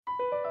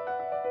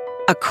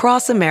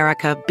Across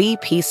America,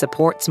 BP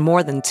supports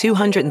more than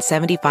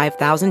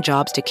 275,000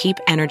 jobs to keep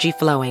energy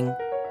flowing.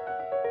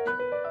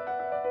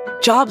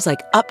 Jobs like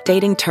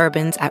updating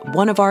turbines at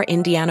one of our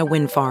Indiana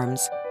wind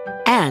farms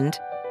and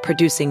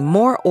producing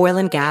more oil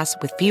and gas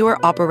with fewer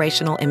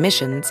operational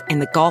emissions in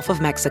the Gulf of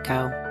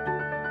Mexico.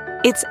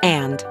 It's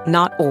and,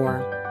 not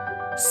or.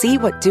 See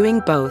what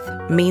doing both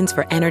means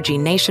for energy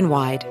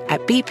nationwide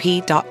at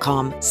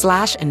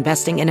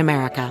bp.com/investing in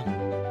America.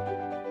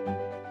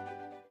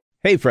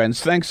 Hey friends,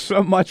 thanks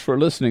so much for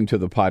listening to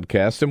the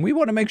podcast, and we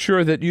want to make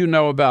sure that you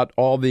know about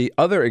all the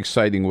other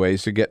exciting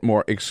ways to get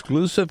more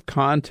exclusive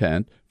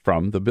content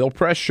from The Bill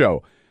Press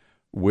Show.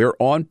 We're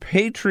on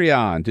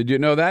Patreon. Did you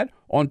know that?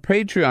 On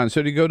Patreon.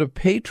 So you go to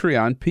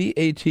Patreon,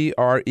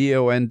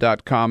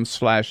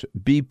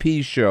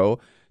 patreon.com/BP Show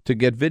to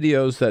get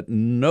videos that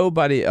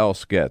nobody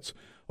else gets.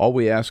 All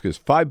we ask is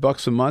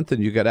 $5 a month,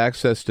 and you get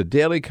access to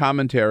daily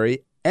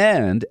commentary,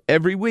 and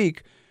every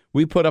week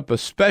we put up a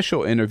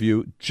special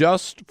interview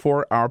just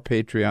for our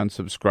Patreon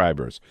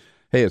subscribers.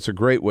 Hey, it's a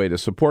great way to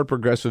support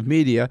progressive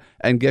media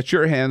and get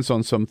your hands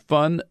on some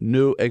fun,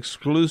 new,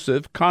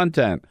 exclusive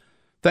content.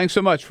 Thanks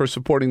so much for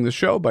supporting the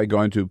show by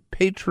going to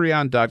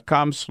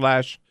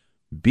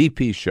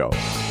patreon.com/BP Show.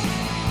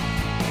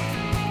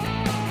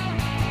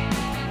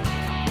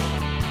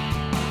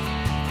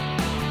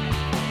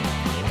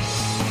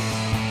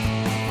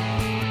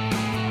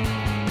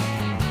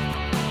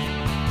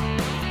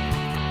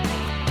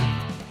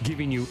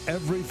 Giving you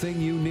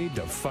everything you need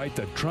to fight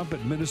the Trump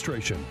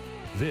administration.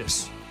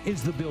 This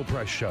is The Bill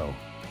Press Show,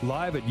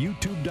 live at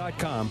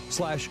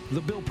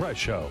youtube.com/The Bill Press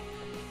Show.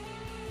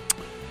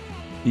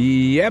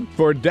 Yep,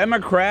 for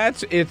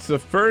Democrats, it's the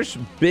first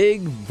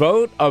big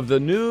vote of the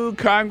new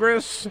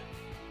Congress.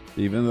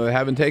 Even though they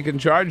haven't taken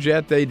charge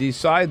yet, they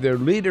decide their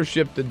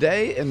leadership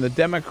today in the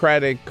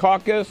Democratic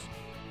caucus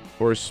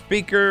for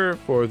Speaker,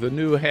 for the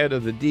new head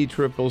of the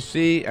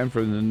DCCC, and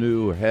for the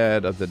new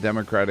head of the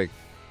Democratic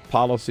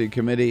Policy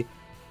Committee.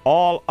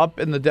 All up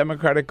in the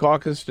Democratic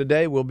caucus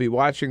today. We'll be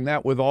watching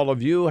that with all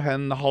of you.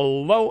 And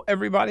hello,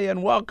 everybody,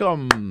 and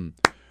welcome.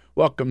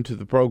 Welcome to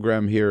the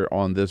program here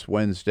on this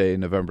Wednesday,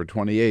 November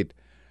 28th.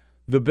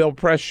 The Bill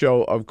Press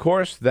Show, of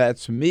course,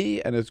 that's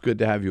me, and it's good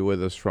to have you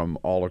with us from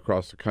all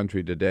across the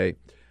country today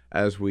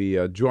as we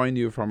join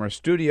you from our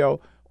studio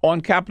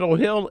on Capitol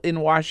Hill in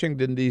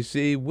Washington,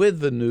 D.C.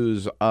 with the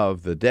news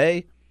of the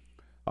day.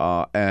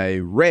 A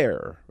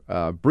rare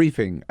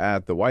briefing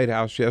at the White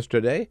House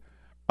yesterday.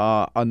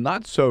 A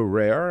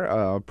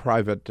not-so-rare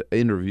private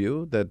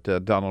interview that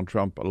Donald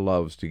Trump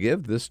loves to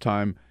give, this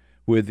time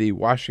with the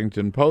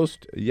Washington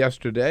Post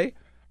yesterday,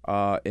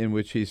 in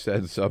which he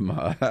said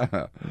some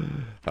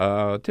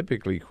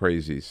typically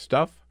crazy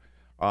stuff.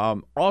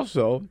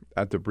 Also,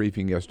 at the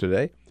briefing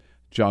yesterday,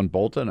 John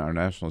Bolton, our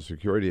national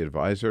security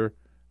advisor,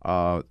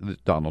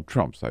 Donald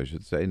Trump's, I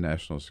should say,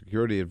 national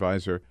security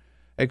advisor,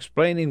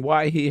 explaining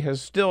why he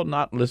has still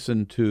not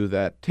listened to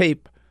that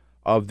tape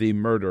of the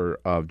murder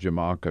of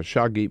Jamal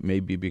Khashoggi,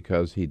 maybe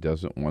because he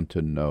doesn't want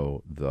to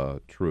know the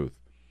truth.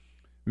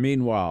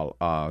 Meanwhile,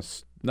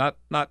 not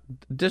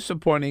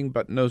disappointing,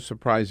 but no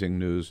surprising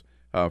news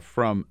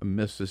from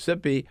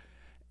Mississippi.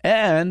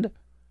 And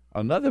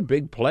another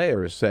big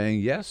player is saying,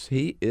 yes,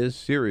 he is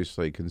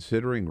seriously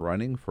considering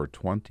running for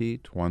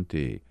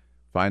 2020.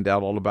 Find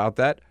out all about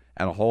that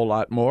and a whole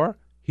lot more.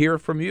 Hear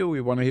from you.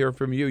 We want to hear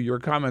from you. Your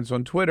comments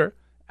on Twitter,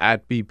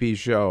 @BP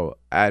Show,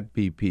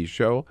 @BP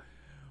Show.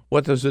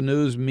 What does the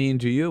news mean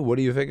to you? What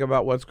do you think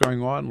about what's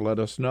going on? Let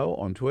us know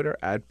on Twitter,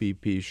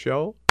 @BP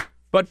Show.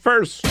 But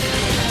first,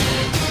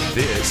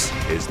 this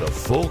is the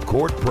Full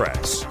Court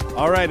Press.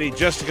 All righty,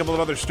 just a couple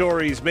of other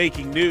stories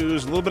making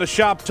news. A little bit of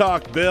shop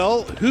talk,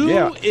 Bill.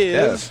 Who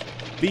is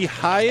the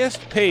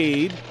highest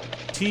paid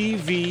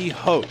TV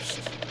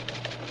host?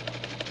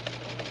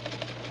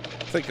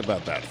 Think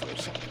about that for a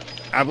second.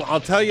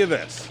 I'll tell you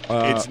this.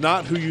 It's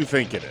not who you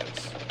think it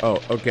is. Oh,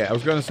 okay. I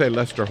was going to say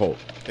Lester Holt.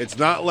 It's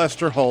not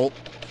Lester Holt.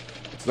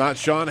 It's not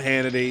Sean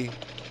Hannity.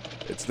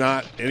 It's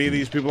not any of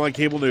these people on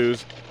cable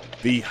news.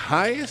 The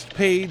highest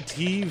paid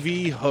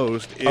TV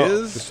host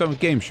is some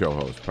game show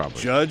host,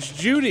 probably. Judge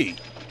Judy.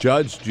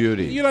 Judge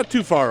Judy. You're not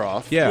too far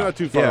off. Yeah. You're not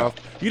too far off.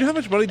 You know how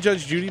much money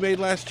Judge Judy made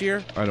last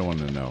year? I don't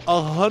want to know.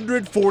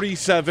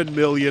 $147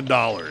 million.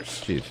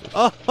 Jesus.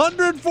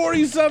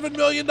 $147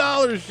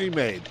 million she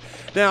made.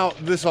 Now,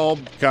 this all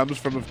comes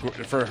from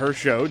for her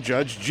show,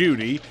 Judge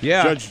Judy.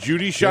 Yeah. Judge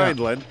Judy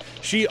Scheindlin. Yeah.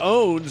 She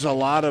owns a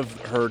lot of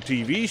her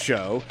TV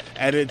show,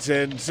 and it's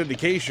in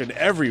syndication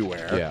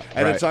everywhere. Yeah,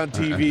 and right. it's on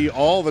TV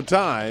all the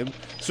time.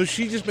 So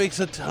she just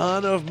makes a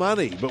ton of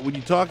money. But when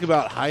you talk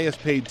about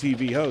highest paid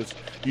TV host,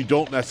 you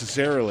don't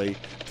necessarily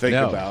think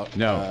about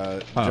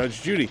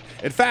Judge Judy.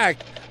 In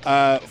fact,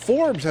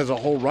 Forbes has a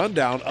whole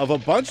rundown of a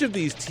bunch of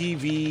these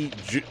TV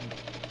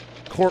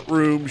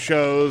courtroom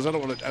shows.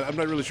 I'm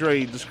not really sure how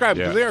you describe it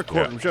because they are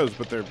courtroom shows,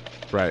 but they're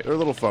a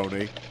little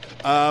phony.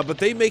 But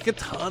they make a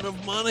ton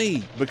of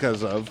money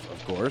because of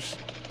course,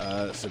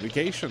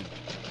 syndication.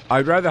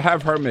 I'd rather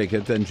have her make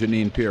it than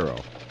Jeanine Pirro.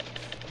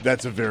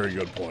 That's a very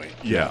good point.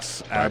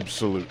 Yes,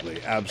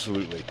 absolutely.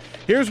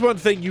 Here's one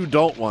thing you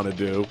don't want to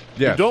do.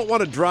 Yes. You don't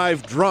want to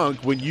drive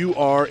drunk when you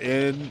are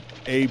in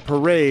a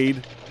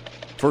parade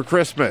for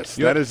Christmas.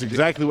 That is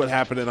exactly what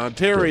happened in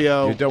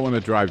Ontario. You don't want to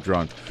drive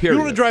drunk, period. You don't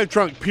want to drive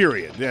drunk,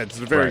 period. Yeah, it's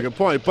a very good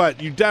point.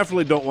 But you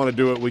definitely don't want to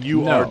do it when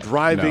you are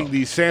driving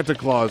the Santa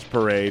Claus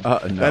parade.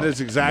 That is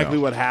exactly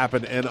what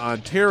happened in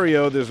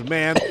Ontario. There's a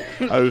man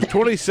who was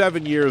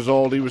 27 years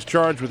old. He was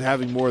charged with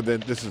having more than,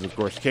 this is, of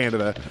course,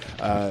 Canada,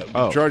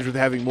 charged with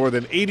having more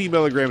than 80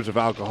 milligrams of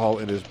alcohol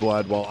in his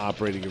blood while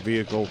operating a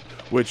vehicle,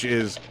 which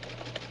is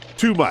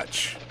too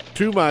much.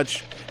 Too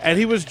much. And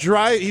he was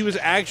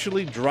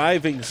actually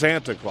driving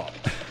Santa Claus.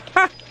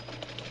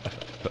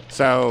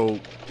 So,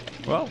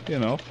 well, you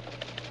know.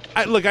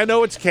 I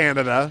know it's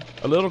Canada.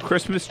 A little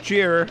Christmas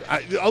cheer.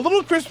 A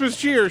little Christmas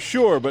cheer,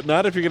 sure, but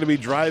not if you're going to be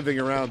driving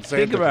around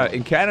Santa Claus. Think about it.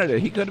 In Canada,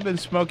 he could have been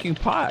smoking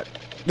pot.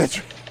 That's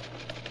right.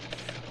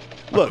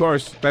 Look, of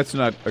course, that's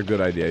not a good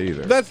idea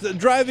either.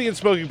 Driving and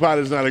smoking pot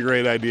is not a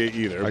great idea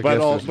either. I guess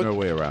there's no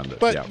way around it.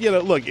 But,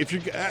 look,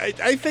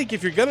 I think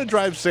if you're going to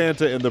drive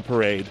Santa in the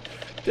parade,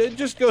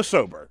 just go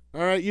sober. All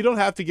right? You don't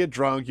have to get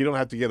drunk. You don't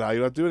have to get high. You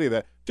don't have to do any of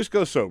that. Just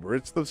go sober.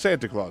 It's the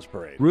Santa Claus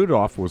parade.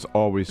 Rudolph was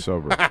always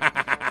sober.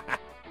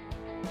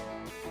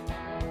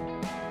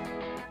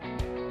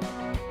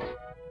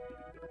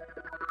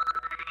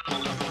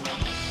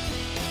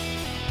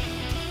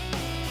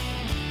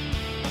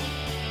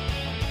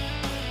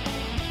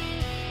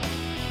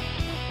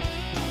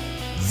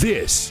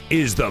 This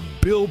is the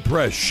Bill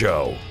Press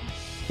Show.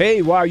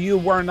 Hey, while you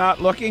were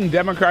not looking,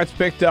 Democrats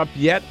picked up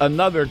yet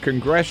another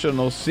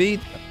congressional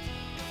seat.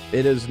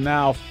 It is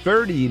now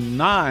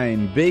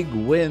 39 big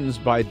wins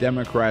by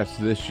Democrats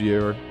this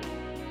year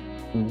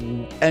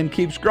and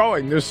keeps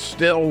growing. There's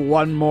still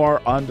one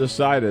more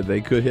undecided.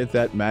 They could hit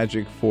that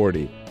magic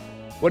 40.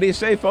 What do you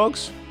say,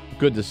 folks?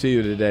 Good to see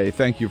you today.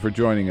 Thank you for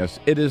joining us.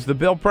 It is the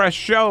Bill Press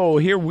Show.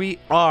 Here we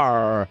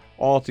are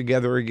all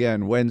together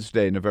again,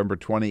 Wednesday, November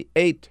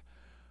 28th,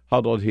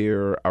 huddled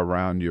here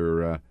around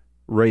your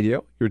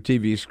radio, your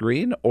TV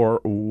screen, or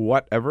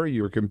whatever,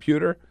 your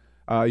computer,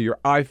 your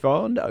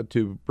iPhone,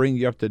 to bring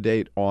you up to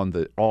date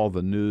on all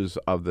the news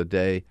of the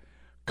day.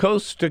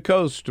 Coast to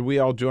coast, we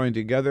all join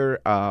together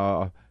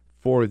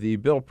for the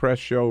Bill Press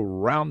Show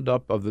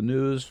roundup of the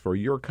news, for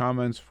your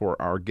comments,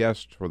 for our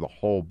guests, for the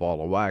whole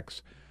ball of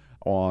wax.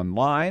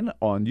 Online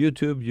on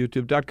YouTube,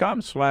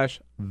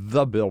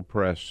 youtube.com/The Bill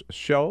Press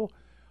Show.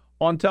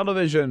 On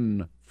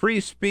television,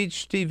 Free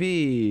Speech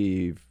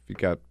TV. If you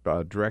got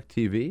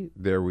DirecTV,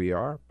 there we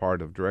are,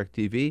 part of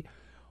DirecTV.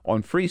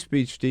 On Free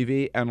Speech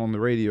TV and on the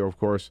radio, of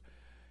course,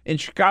 in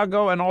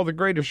Chicago and all the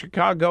greater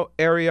Chicago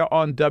area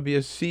on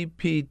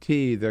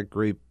WCPT, the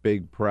great,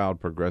 big,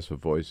 proud, progressive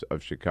voice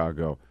of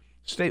Chicago.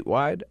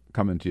 Statewide,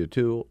 coming to you,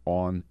 too,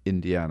 on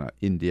Indiana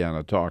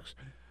Talks.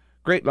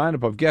 Great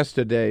lineup of guests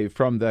today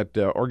from that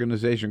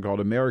organization called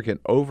American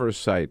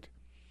Oversight,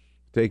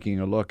 taking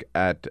a look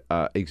at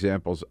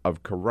examples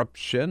of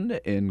corruption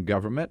in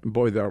government.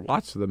 Boy, there are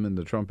lots of them in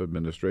the Trump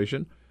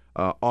administration.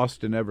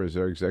 Austin Evers,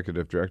 their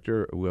executive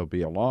director, will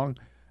be along.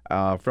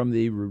 From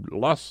the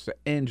Los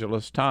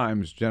Angeles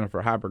Times,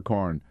 Jennifer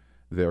Haberkorn,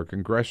 their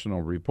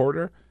congressional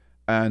reporter.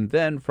 And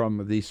then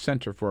from the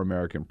Center for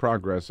American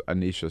Progress,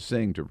 Anisha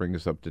Singh, to bring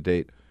us up to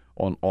date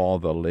on all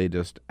the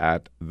latest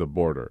at the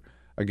border.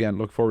 Again,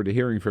 look forward to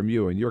hearing from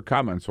you and your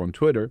comments on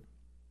Twitter,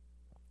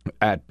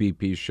 at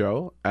BP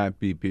Show.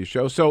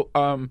 So,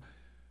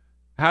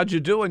 how'd you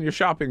do in your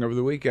shopping over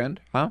the weekend?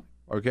 Huh?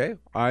 Okay.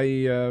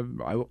 I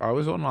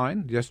was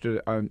online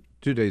yesterday,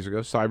 2 days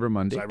ago, Cyber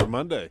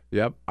Monday.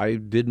 Yep. I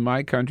did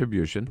my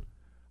contribution.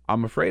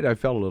 I'm afraid I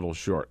fell a little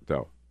short,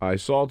 though. I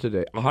saw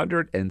today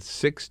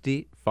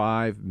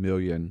 165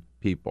 million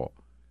people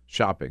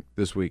shopping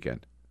this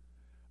weekend.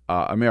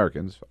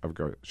 Americans, of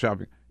course,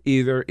 shopping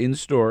either in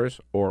stores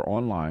or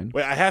online.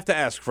 Wait, I have to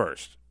ask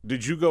first.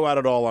 Did you go out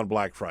at all on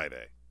Black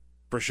Friday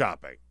for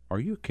shopping? Are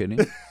you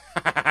kidding?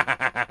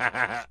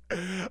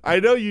 I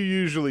know you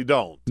usually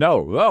don't.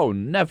 No,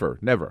 never.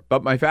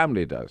 But my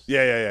family does.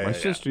 Yeah. My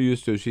sister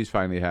used to. She's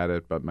finally had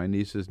it. But my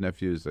nieces,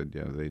 nephews,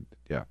 they.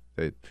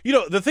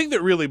 The thing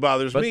that really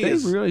bothers me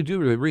is they really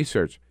do the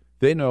research.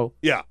 They know.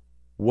 Yeah.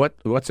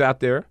 What's out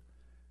there,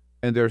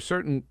 and there are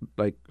certain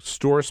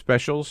store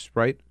specials,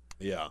 right?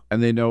 Yeah.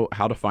 And they know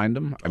how to find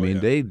them.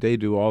 They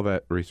do all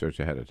that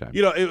research ahead of time.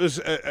 It was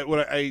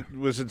when I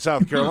was in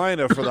South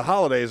Carolina for the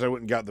holidays, I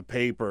went and got the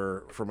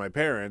paper for my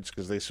parents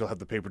because they still have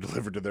the paper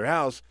delivered to their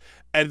house.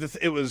 And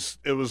it was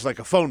like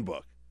a phone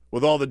book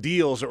with all the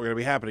deals that were going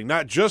to be happening,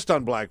 not just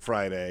on Black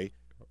Friday,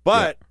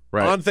 but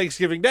on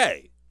Thanksgiving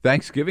Day.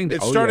 Thanksgiving Day?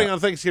 It's starting on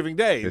Thanksgiving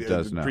Day. It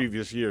does in now.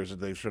 Previous years that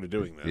they've started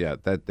doing that. Yeah,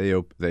 that they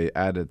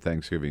added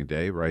Thanksgiving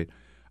Day, right?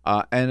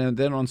 And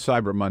then on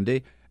Cyber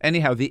Monday.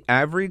 Anyhow, the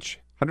average...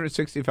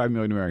 165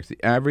 million Americans.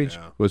 The average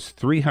was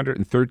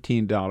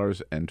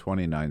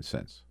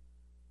 $313.29.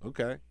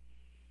 Okay.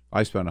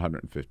 I spent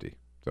 $150,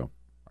 so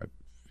I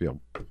feel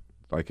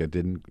like I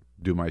didn't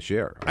do my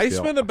share. I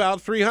spent about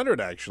 $300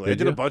 actually. I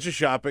did you? a bunch of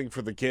shopping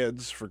for the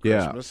kids for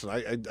Christmas,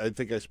 and I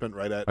think I spent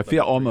right at. I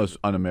feel almost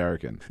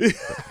un-American.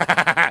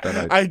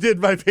 I did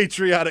my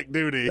patriotic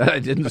duty. I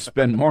didn't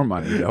spend more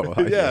money though.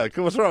 Yeah,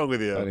 what's wrong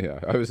with you? Yeah,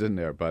 I was in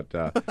there, but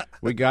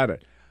we got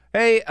it.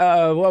 Hey,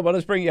 well,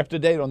 let's bring you up to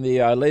date on the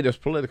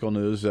latest political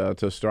news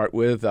to start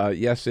with.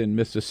 Yes, in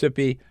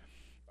Mississippi,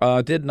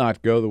 did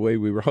not go the way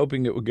we were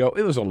hoping it would go.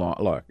 It was a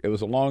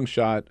long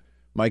shot.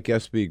 Mike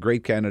Espy,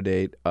 great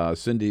candidate.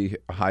 Cindy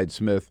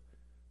Hyde-Smith,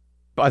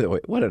 by the way,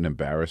 what an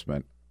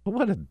embarrassment.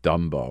 What a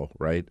Dumbo,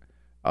 right?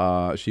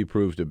 She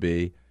proved to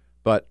be.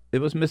 But it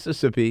was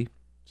Mississippi,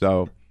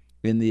 so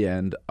in the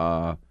end,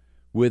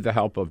 with the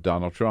help of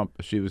Donald Trump,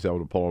 she was able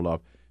to pull it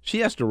off. She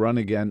has to run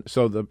again.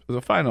 So the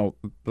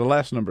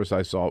last numbers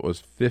I saw, it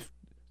was it's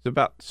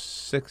about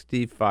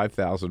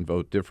 65,000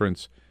 vote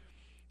difference.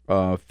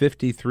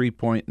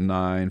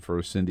 53.9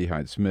 for Cindy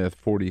Hyde-Smith,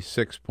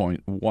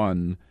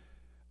 46.1.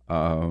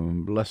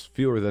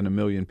 Fewer than 1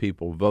 million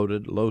people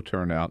voted, low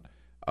turnout,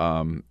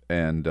 and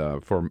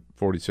for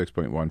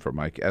 46.1 for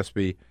Mike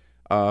Espy.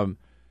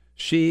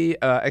 She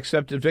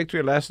accepted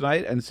victory last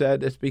night and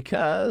said it's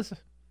because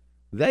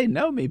they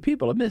know me.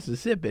 People of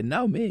Mississippi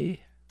know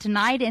me.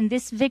 Tonight in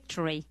this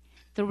victory,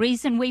 the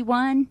reason we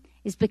won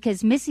is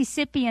because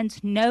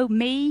Mississippians know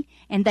me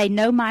and they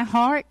know my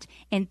heart.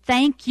 And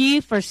thank you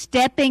for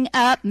stepping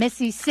up,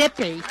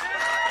 Mississippi.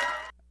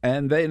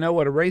 And they know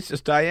what a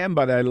racist I am,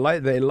 but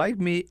they like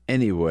me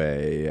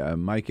anyway.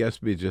 Mike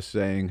Espy just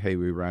saying, hey,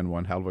 we ran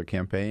one hell of a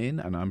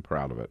campaign, and I'm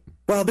proud of it.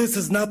 While this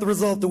is not the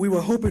result that we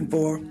were hoping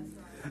for,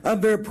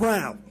 I'm very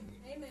proud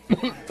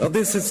of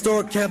this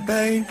historic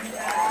campaign.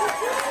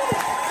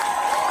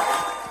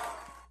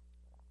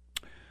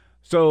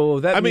 So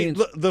that means...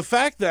 mean, the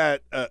fact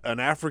that an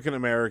African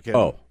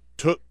American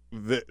took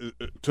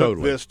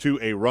this to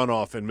a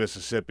runoff in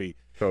Mississippi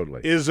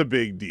is a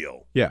big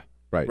deal. Yeah.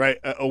 Right.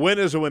 A win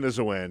is a win is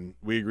a win.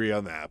 We agree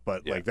on that.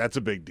 But, that's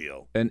a big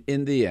deal. And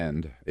in the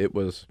end, it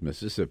was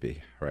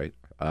Mississippi, right?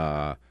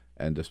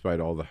 And despite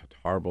all the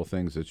horrible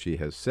things that she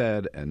has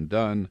said and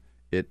done,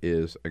 it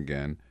is,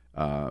 again,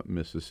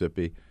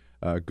 Mississippi.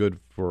 Good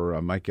for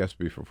Mike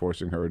Espy for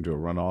forcing her into a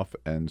runoff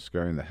and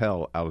scaring the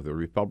hell out of the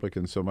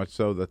Republicans, so much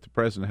so that the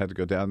president had to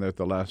go down there at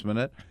the last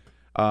minute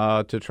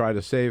to try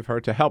to save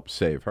her, to help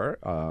save her.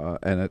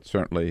 And it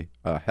certainly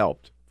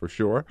helped, for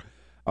sure.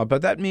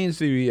 But that means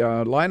the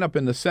lineup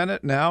in the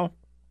Senate now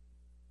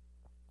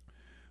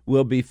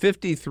will be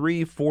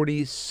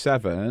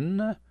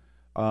 53-47,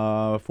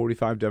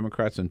 45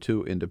 Democrats and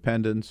 2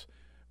 independents.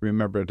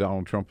 Remember,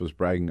 Donald Trump was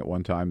bragging at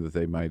one time that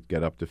they might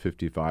get up to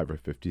 55 or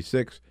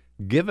 56.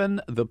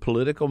 Given the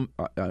political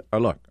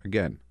look,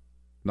 again,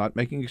 not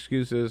making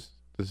excuses,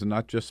 this is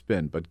not just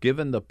spin, but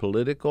given the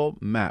political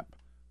map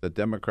that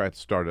Democrats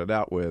started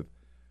out with,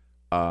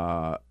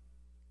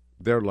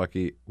 they're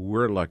lucky,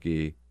 we're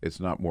lucky, it's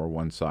not more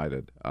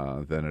one-sided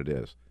than it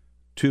is.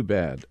 Too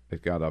bad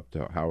it got up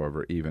to,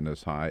 however, even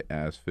as high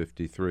as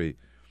 53.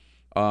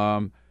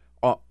 On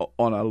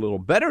a little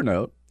better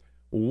note,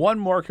 one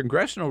more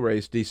congressional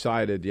race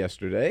decided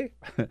yesterday.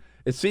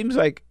 It seems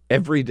like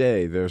every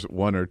day there's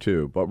one or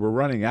two, but we're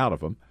running out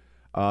of them.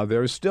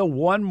 There is still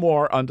one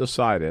more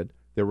undecided.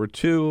 There were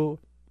 2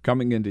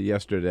 coming into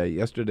yesterday.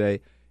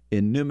 Yesterday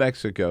in New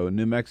Mexico,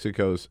 New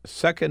Mexico's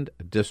 2nd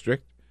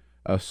district,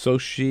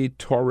 Xochitl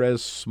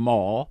Torres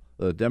Small,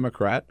 the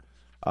Democrat,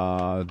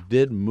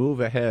 did move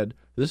ahead.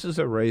 This is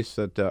a race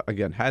that,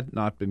 again, had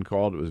not been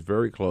called. It was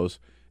very close.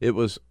 It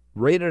was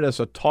rated as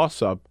a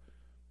toss-up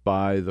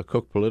by the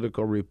Cook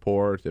Political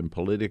Report and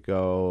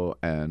Politico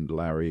and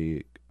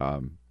Larry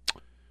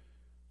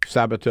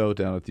Sabato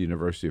down at the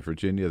University of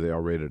Virginia. They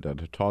all rated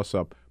it a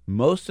toss-up.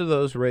 Most of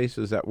those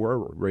races that were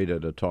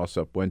rated a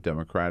toss-up went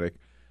Democratic,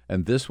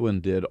 and this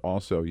one did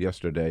also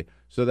yesterday.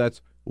 So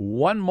that's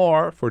one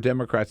more for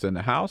Democrats in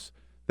the House.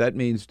 That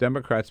means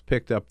Democrats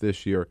picked up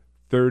this year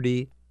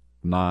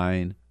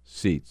 39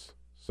 seats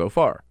so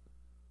far.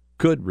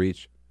 Could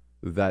reach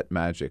that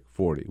magic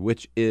 40,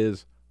 which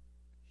is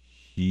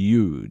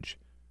huge.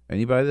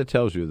 Anybody that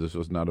tells you this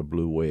was not a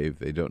blue wave,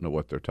 they don't know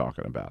what they're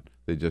talking about.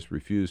 They just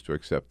refuse to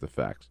accept the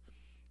facts.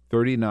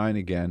 39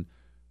 again.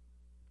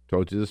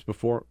 Told you this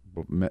before,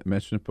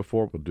 mentioned it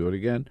before, we'll do it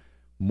again.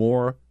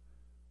 More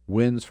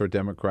wins for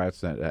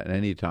Democrats than at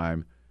any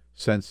time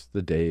since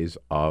the days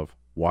of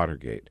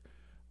Watergate.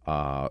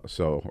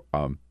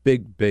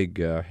 Big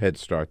head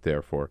start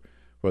there for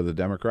the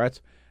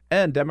Democrats.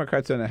 And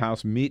Democrats in the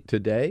House meet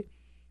today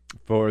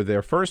for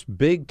their first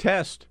big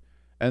test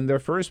and their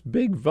first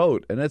big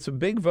vote. And it's a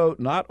big vote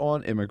not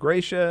on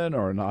immigration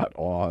or not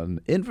on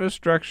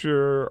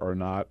infrastructure or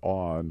not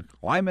on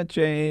climate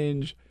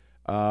change.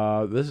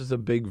 This is a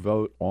big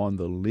vote on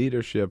the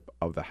leadership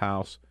of the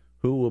House.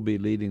 Who will be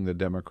leading the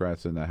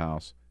Democrats in the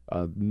House?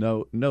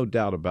 No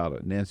doubt about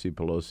it. Nancy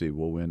Pelosi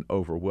will win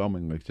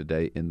overwhelmingly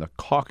today in the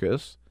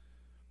caucus,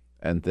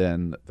 and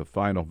then the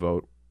final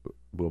vote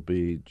will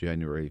be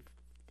January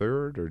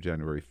 3rd or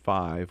January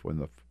 5 when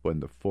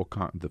the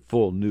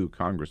full new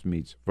Congress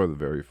meets for the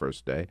very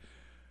first day.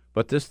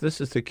 But this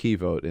is the key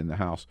vote in the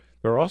House.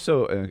 There are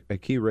also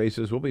key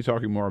races. We'll be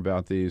talking more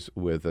about these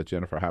with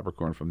Jennifer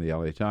Haberkorn from the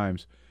LA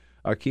Times.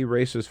 Key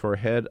races for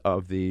head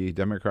of the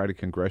Democratic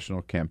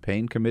Congressional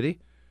Campaign Committee.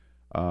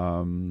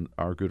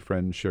 Our good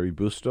friend Sherry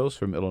Bustos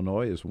from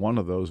Illinois is one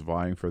of those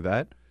vying for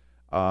that.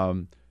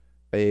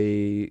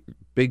 A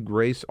big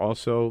race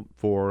also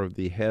for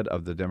the head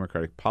of the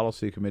Democratic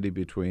Policy Committee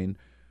between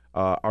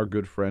our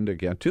good friend,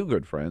 again, two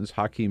good friends,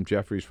 Hakeem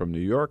Jeffries from New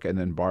York, and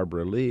then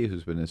Barbara Lee,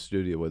 who's been in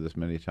studio with us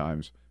many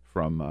times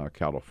from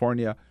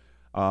California.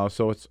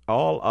 So it's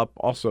all up.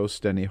 Also,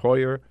 Steny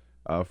Hoyer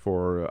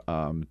for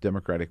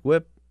Democratic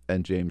Whip,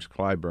 and James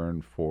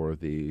Clyburn for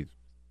the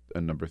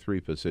number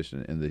 3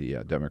 position in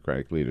the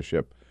Democratic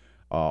leadership.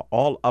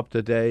 All up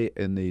today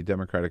in the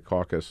Democratic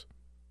caucus,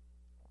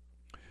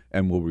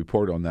 and we'll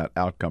report on that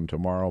outcome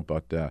tomorrow.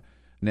 But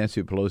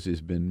Nancy Pelosi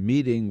has been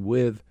meeting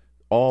with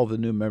all the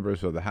new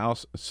members of the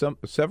House.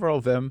 Several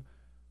of them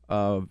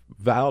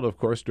vowed, of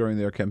course, during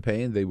their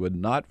campaign they would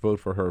not vote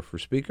for her for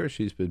Speaker.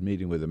 She's been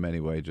meeting with them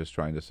anyway, just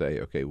trying to say,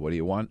 okay, what do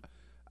you want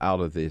out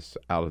of this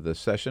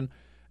session?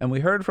 And we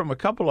heard from a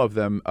couple of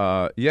them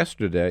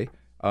yesterday,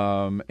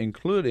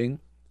 including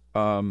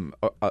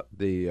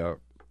the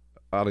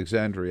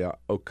Alexandria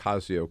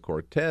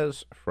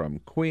Ocasio-Cortez from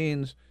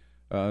Queens.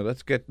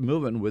 Let's get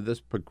moving with this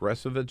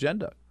progressive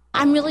agenda.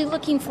 I'm really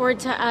looking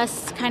forward to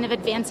us kind of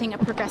advancing a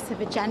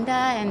progressive agenda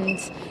and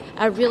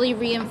really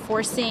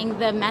reinforcing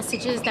the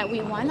messages that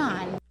we won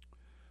on.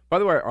 By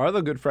the way, our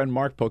other good friend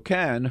Mark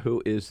Pocan,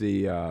 who is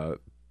the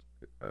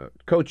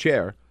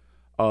co-chair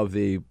of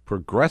the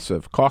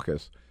Progressive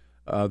Caucus,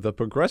 the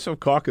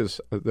Progressive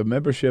Caucus, the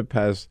membership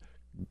has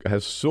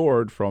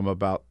soared from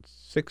about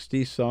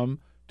 60-some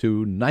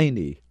to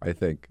 90, I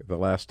think, the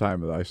last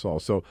time that I saw.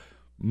 So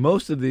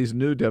most of these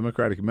new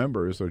Democratic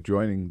members are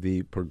joining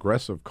the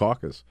Progressive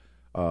Caucus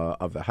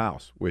of the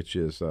House, which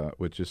is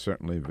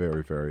certainly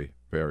very, very,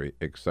 very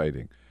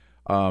exciting.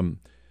 And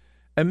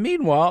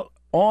meanwhile,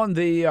 on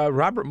the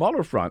Robert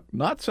Mueller front,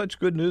 not such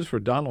good news for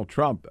Donald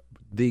Trump.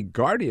 The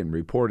Guardian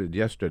reported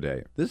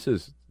yesterday, this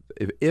is,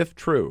 if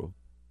true,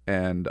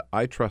 and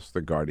I trust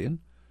the Guardian,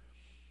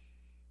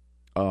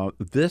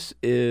 this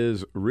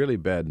is really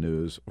bad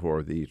news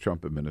for the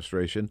Trump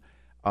administration.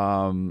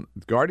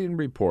 Guardian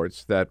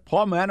reports that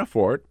Paul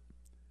Manafort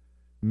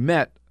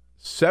met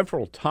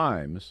several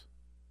times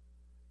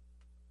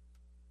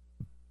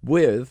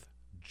with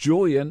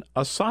Julian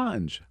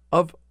Assange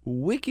of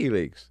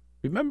WikiLeaks.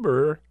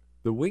 Remember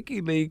the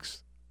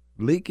WikiLeaks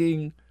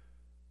leaking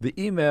the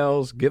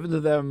emails given to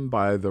them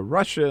by the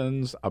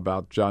Russians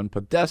about John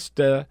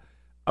Podesta,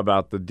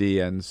 about the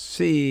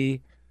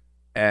DNC,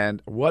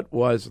 and what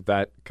was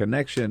that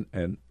connection?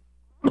 And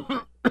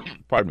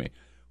pardon me,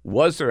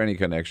 was there any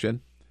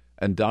connection?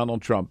 And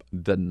Donald Trump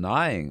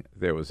denying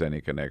there was any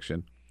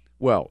connection.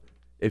 Well,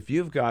 if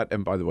you've got,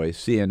 and by the way,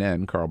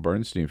 CNN, Carl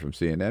Bernstein from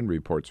CNN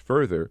reports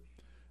further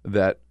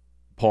that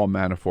Paul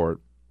Manafort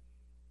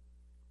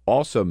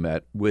also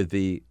met with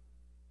the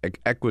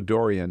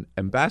Ecuadorian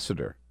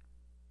ambassador.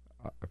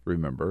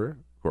 Remember,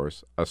 of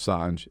course,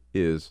 Assange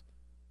is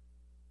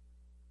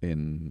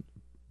in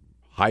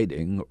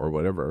hiding or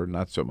whatever,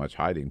 not so much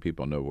hiding,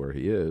 people know where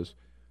he is,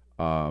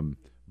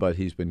 but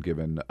he's been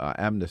given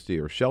amnesty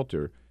or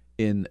shelter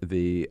in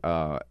the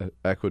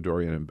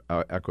Ecuadorian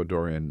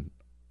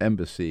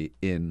embassy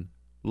in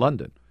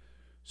London.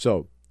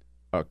 So,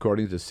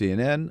 according to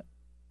CNN,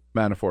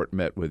 Manafort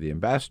met with the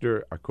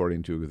ambassador.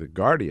 According to The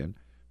Guardian,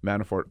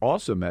 Manafort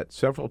also met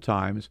several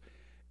times,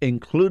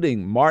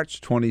 including March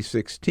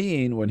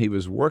 2016 when he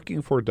was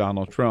working for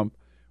Donald Trump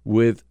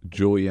with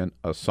Julian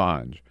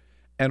Assange.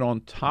 And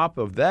on top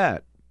of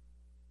that,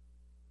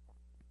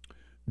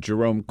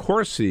 Jerome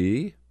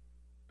Corsi,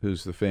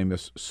 who's the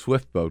famous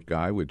Swift boat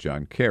guy with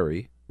John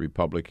Kerry,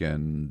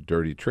 Republican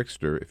dirty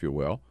trickster, if you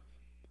will,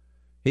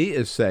 he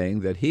is saying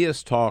that he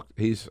has talked,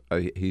 he's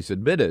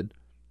admitted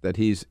that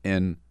he's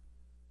in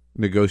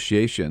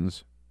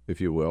negotiations,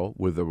 if you will,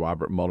 with the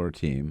Robert Mueller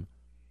team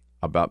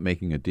about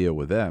making a deal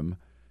with them.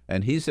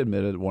 And he's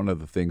admitted one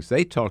of the things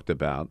they talked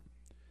about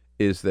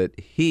is that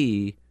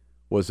he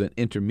was an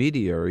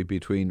intermediary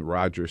between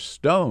Roger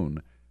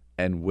Stone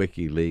and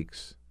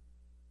WikiLeaks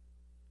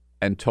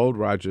and told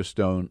Roger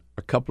Stone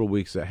a couple of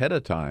weeks ahead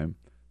of time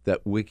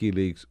that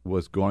WikiLeaks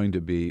was going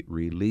to be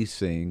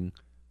releasing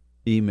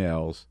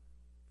emails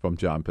from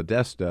John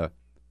Podesta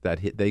that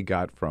they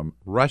got from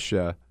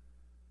Russia,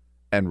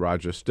 and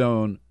Roger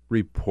Stone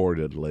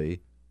reportedly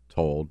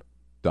told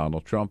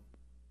Donald Trump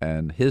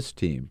and his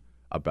team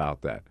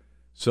about that.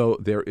 So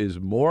there is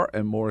more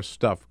and more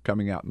stuff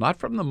coming out, not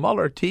from the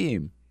Mueller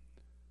team,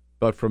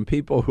 but from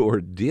people who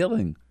are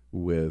dealing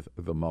with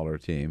the Mueller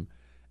team.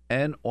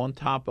 And on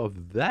top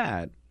of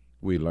that,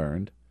 we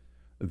learned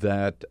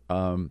that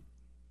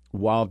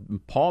while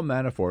Paul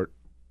Manafort,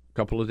 a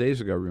couple of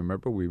days ago,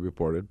 remember, we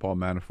reported Paul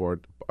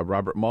Manafort,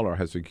 Robert Mueller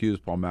has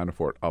accused Paul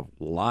Manafort of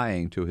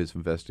lying to his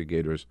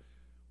investigators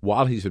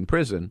while he's in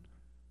prison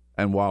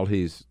and while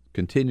he's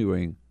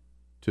continuing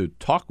to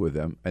talk with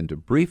them and to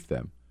brief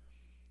them.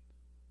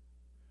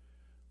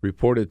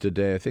 reported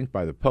today, I think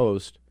by the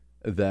Post,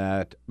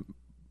 that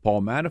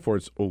Paul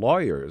Manafort's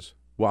lawyers,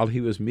 while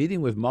he was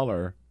meeting with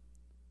Mueller,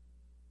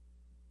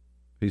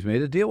 he's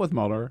made a deal with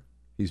Mueller.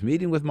 He's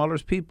meeting with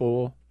Mueller's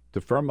people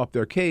to firm up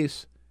their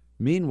case.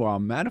 Meanwhile,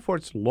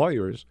 Manafort's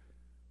lawyers,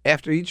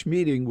 after each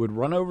meeting, would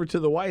run over to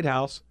the White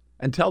House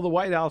and tell the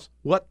White House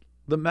what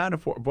the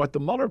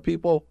Mueller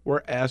people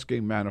were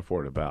asking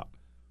Manafort about.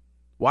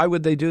 Why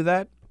would they do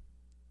that?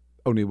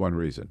 Only one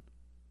reason.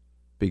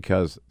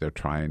 Because they're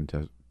trying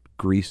to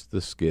grease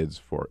the skids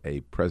for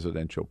a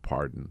presidential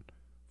pardon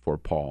for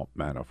Paul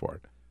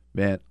Manafort.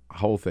 Man,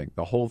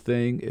 the whole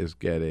thing is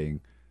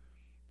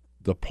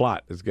the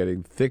plot is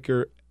getting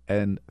thicker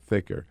and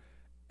thicker.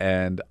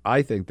 And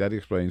I think that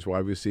explains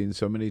why we've seen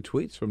so many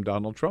tweets from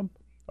Donald Trump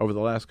over the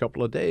last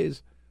couple of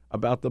days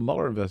about the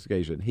Mueller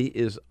investigation. He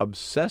is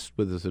obsessed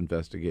with this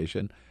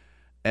investigation,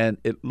 and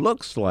it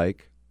looks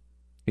like,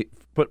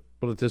 put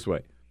it this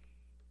way,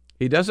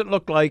 he doesn't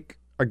look like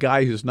a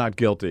guy who's not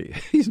guilty.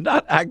 He's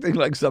not acting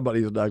like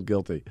somebody who's not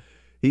guilty.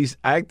 He's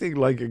acting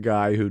like a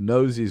guy who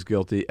knows he's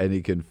guilty, and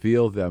he can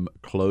feel them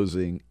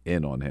closing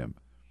in on him.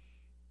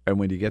 And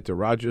when you get to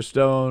Roger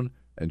Stone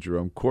and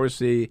Jerome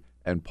Corsi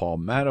and Paul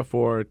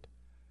Manafort,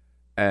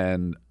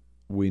 and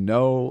we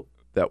know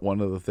that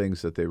one of the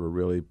things that they were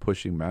really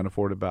pushing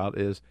Manafort about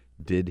is,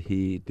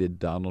 did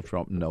Donald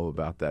Trump know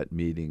about that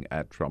meeting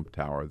at Trump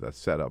Tower that's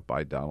set up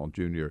by Donald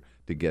Jr.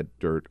 to get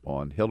dirt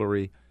on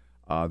Hillary?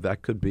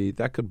 That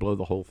could blow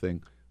the whole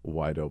thing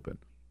wide open.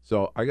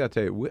 So I got to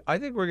tell you, I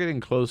think we're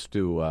getting close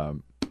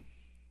to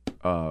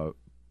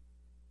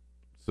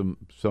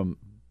some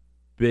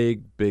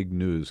big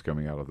news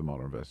coming out of the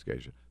Mueller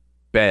investigation.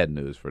 Bad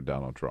news for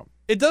Donald Trump.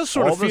 It does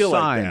sort of feel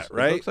like that,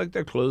 right? It looks like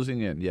they're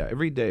closing in. Yeah,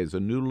 every day is a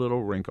new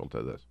little wrinkle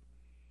to this.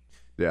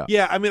 Yeah.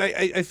 Yeah, I mean,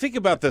 I think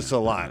about this a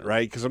lot,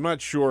 right? Because I'm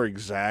not sure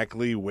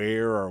exactly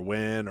where or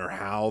when or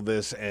how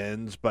this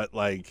ends, but,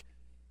 like,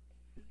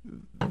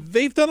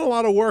 they've done a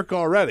lot of work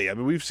already. I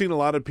mean, we've seen a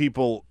lot of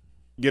people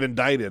get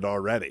indicted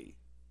already.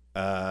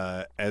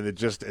 And it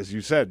just, as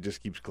you said,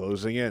 just keeps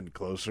closing in,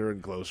 closer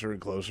and closer and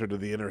closer to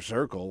the inner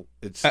circle.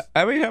 It's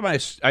every time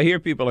I hear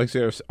people like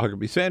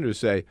Huckabee Sanders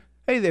say,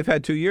 hey, they've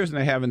had 2 years and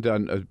they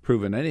haven't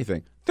proven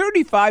anything.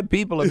 35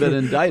 people have been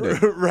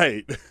indicted.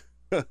 Right.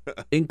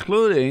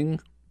 Including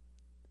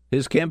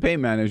his campaign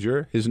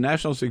manager, his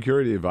national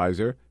security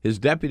advisor, his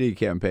deputy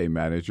campaign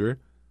manager,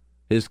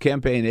 his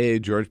campaign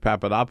aide, George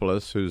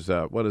Papadopoulos, who's,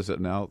 what is it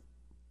now,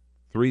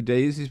 3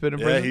 days he's been in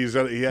prison? He's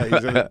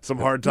in some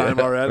hard time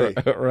already.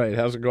 Right.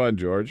 How's it going,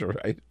 George?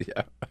 Right.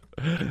 Yeah.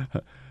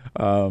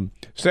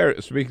 Sarah,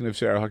 speaking of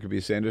Sarah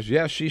Huckabee Sanders,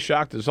 yes, she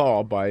shocked us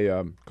all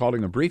by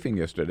calling a briefing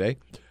yesterday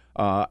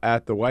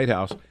at the White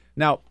House.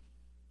 Now,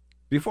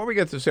 before we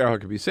get to Sarah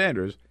Huckabee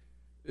Sanders,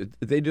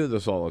 they do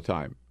this all the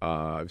time.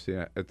 I've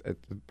seen it,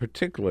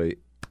 particularly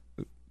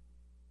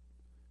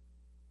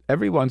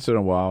every once in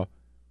a while,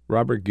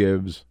 Robert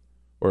Gibbs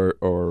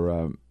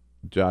or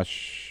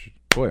Josh,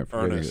 boy, I'm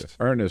forgetting this.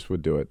 Ernest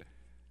would do it.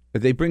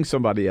 They bring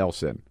somebody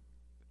else in.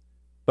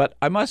 But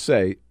I must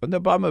say, in the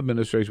Obama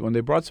administration, when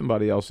they brought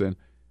somebody else in,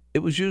 it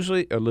was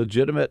usually a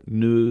legitimate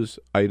news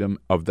item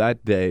of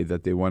that day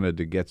that they wanted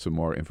to get some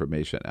more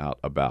information out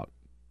about.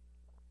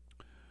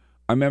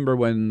 I remember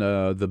when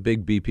the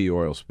big BP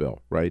oil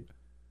spill, right?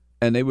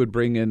 And they would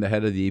bring in the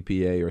head of the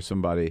EPA or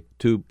somebody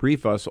to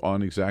brief us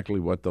on exactly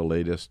what the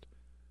latest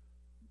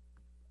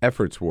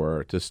efforts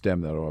were to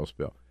stem that oil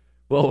spill.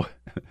 Well,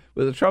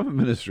 with the Trump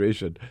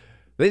administration,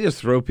 they just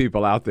throw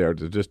people out there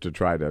to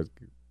try to,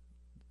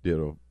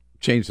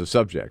 change the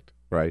subject,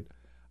 right?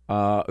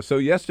 So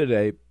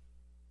yesterday,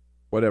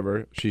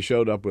 she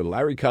showed up with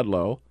Larry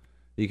Kudlow,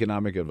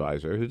 economic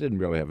advisor, who didn't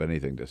really have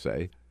anything to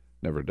say,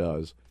 never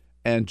does,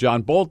 and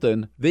John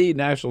Bolton, the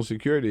national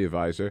security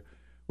advisor,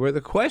 where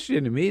the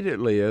question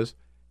immediately is,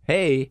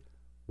 hey,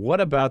 what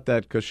about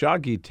that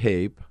Khashoggi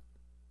tape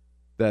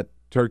that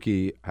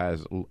Turkey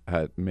had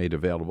made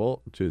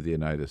available to the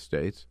United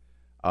States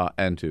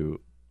and to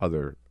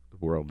other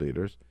world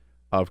leaders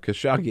of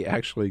Khashoggi?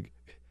 Actually,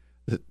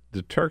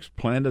 the Turks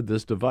planted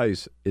this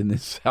device in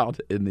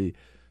the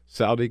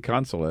Saudi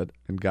consulate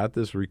and got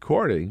this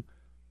recording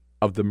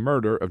of the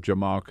murder of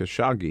Jamal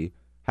Khashoggi.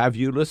 Have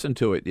you listened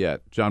to it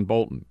yet, John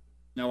Bolton?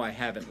 No, I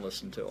haven't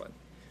listened to it.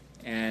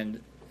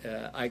 And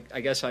I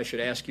guess I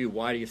should ask you,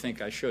 why do you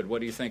think I should?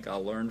 What do you think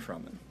I'll learn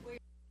from it?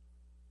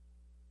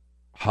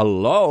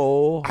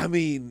 Hello? I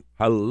mean...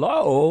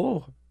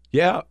 Hello?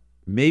 Yeah,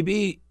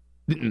 maybe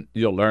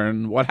you'll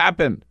learn what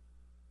happened.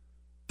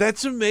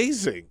 That's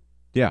amazing.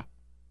 Yeah.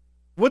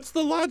 What's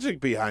the logic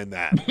behind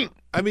that?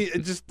 I mean,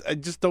 I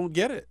just don't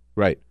get it.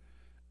 Right.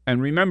 And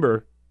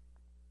remember,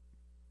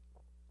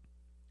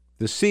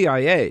 the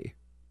CIA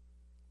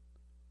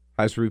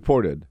has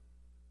reported,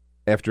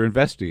 after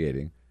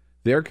investigating,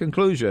 their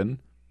conclusion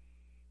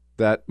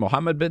that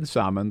Mohammed bin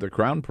Salman, the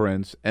Crown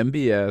Prince,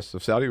 MBS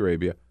of Saudi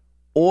Arabia,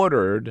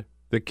 ordered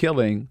the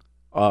killing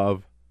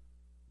of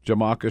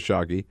Jamal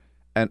Khashoggi.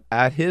 And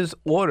at his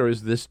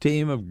orders, this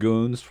team of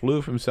goons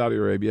flew from Saudi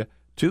Arabia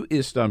to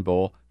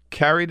Istanbul,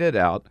 carried it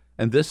out,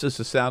 and this is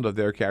the sound of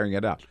their carrying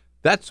it out.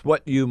 That's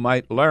what you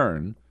might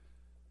learn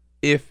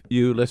if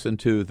you listen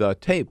to the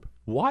tape.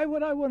 Why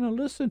would I want to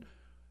listen?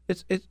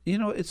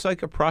 It's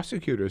like a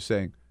prosecutor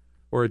saying,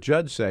 or a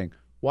judge saying,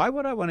 why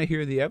would I want to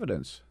hear the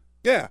evidence?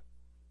 Yeah.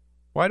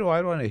 Why do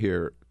I want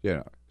to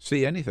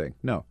see anything?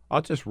 No,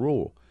 I'll just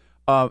rule.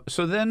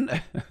 So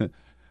then,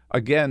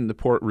 again, the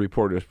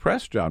reporters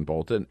pressed John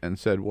Bolton and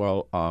said,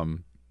 well,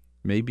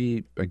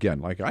 maybe,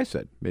 again, like I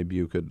said, maybe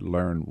you could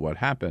learn what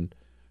happened.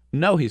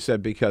 No, he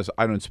said, because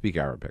I don't speak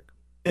Arabic.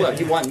 Well,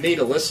 you want me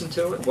to listen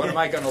to it? What am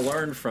I going to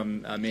learn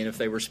from? I mean, if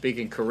they were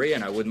speaking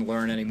Korean, I wouldn't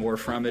learn any more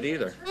from it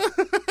either.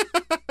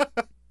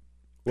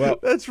 Well,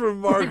 that's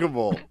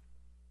remarkable.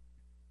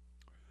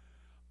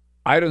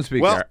 I don't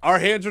speak Arabic. Well, our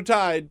hands are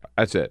tied.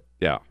 That's it,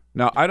 yeah.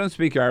 Now, I don't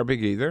speak Arabic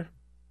either,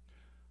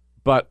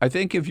 but I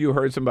think if you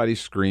heard somebody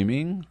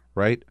screaming,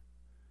 right,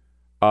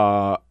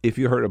 if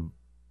you heard a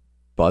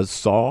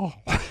buzzsaw,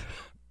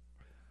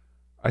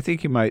 I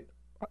think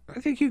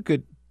you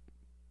could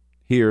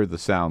hear the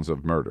sounds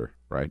of murder,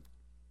 right?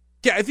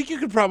 Yeah, I think you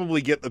could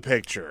probably get the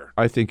picture.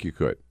 I think you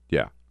could,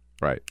 yeah,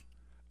 right.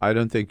 I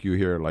don't think you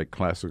hear, like,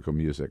 classical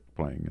music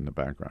playing in the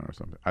background or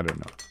something. I don't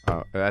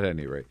know. At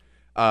any rate.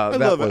 I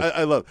love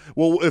it.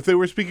 Well, if they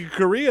were speaking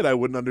Korean, I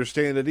wouldn't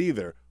understand it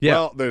either.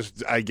 Yeah. Well,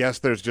 I guess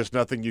there's just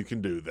nothing you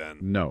can do then.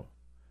 No.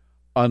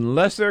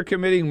 Unless they're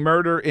committing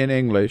murder in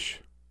English.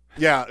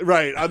 Yeah,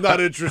 right. I'm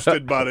not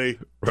interested, buddy.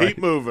 Right. Keep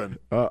moving.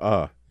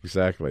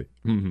 Exactly.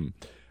 Mm-hmm.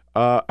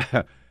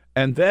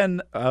 And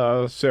then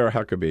Sarah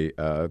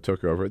Huckabee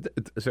took over.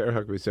 Sarah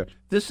Huckabee said,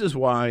 this is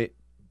why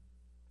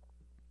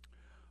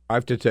I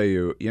have to tell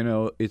you,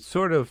 it's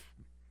sort of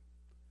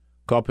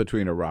caught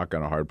between a rock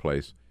and a hard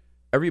place.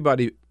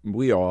 Everybody,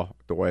 we all,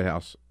 the White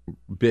House,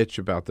 bitch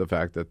about the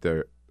fact that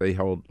they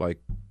hold, like,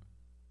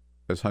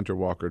 as Hunter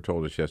Walker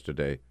told us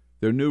yesterday,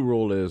 their new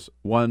rule is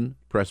one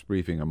press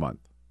briefing a month.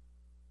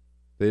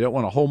 They don't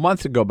want a whole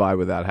month to go by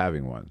without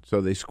having one.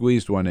 So they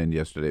squeezed one in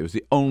yesterday. It was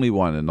the only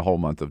one in the whole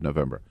month of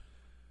November.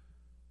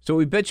 So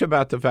we bitch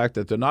about the fact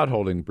that they're not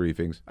holding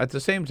briefings. At the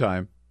same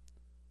time,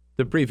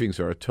 the briefings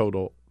are a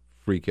total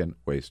freaking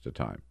waste of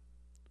time,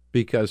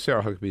 because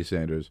Sarah Huckabee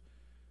Sanders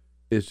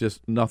is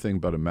just nothing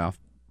but a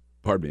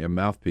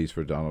mouthpiece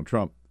for Donald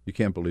Trump. You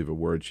can't believe a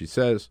word she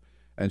says,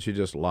 and she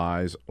just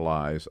lies.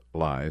 But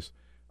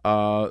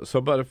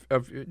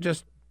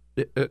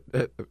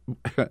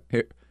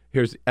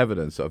here's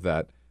evidence of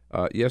that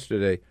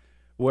yesterday,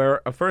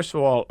 where first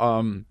of all,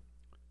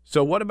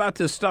 so what about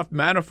this stuff?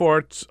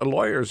 Manafort's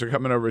lawyers are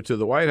coming over to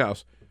the White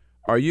House.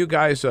 Are you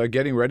guys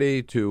getting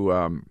ready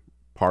to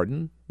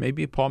pardon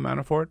maybe Paul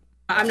Manafort?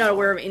 I'm not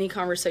aware of any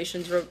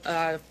conversations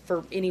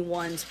for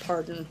anyone's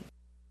pardon.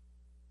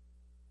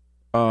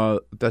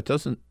 That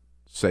doesn't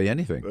say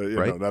anything,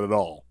 right? No, not at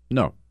all.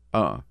 No.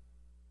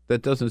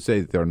 That doesn't say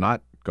they're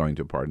not going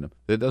to pardon him.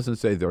 That doesn't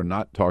say they're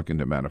not talking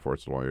to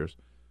Manafort's lawyers.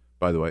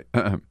 By the way,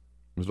 there's a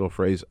little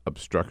phrase,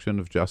 obstruction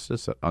of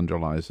justice, that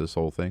underlies this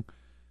whole thing.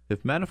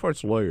 If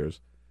Manafort's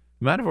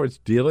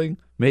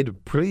made a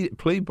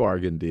plea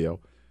bargain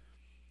deal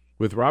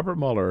with Robert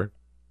Mueller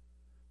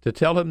to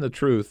tell him the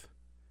truth,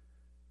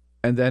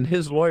 and then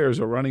his lawyers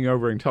are running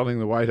over and telling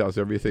the White House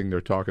everything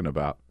they're talking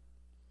about,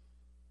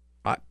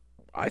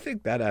 I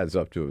think that adds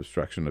up to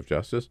obstruction of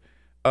justice.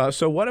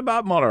 So what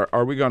about Mueller?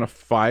 Are we going to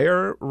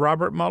fire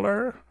Robert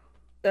Mueller?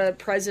 The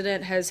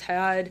president has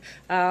had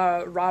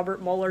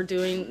Robert Mueller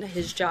doing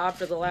his job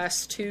for the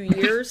last 2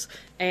 years,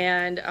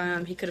 and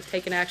he could have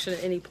taken action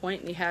at any point,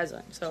 and he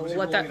hasn't. So we'll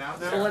let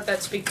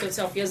that speak for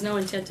itself. He has no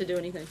intent to do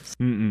anything.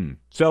 Mm-mm.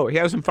 So he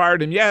hasn't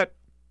fired him yet.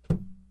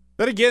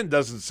 That, again,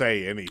 doesn't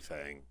say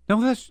anything.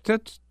 No,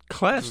 that's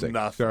classic.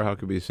 Sarah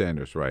Huckabee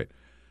Sanders, right.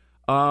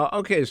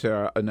 Okay,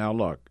 Sarah, now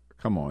look.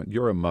 Come on,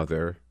 you're a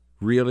mother.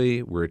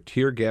 Really? We're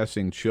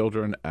tear-gassing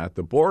children at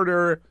the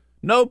border?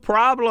 No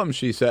problem,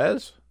 she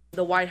says.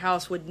 The White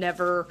House would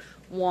never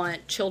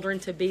want children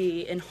to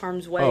be in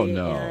harm's way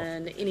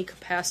in any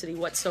capacity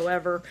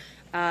whatsoever.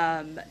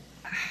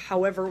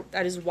 However,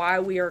 that is why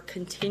we are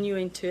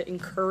continuing to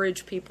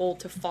encourage people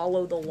to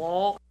follow the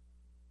law.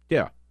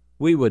 Yeah,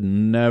 we would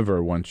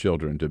never want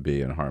children to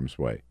be in harm's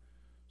way.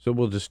 So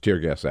we'll just tear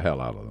gas the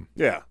hell out of them.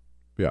 Yeah.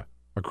 Yeah,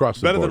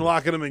 across the board. board. Better than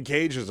locking them in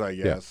cages, I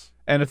guess. Yeah.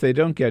 And if they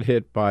don't get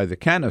hit by the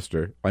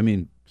canister, I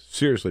mean,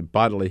 seriously,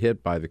 bodily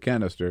hit by the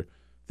canister,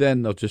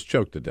 then they'll just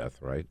choke to death,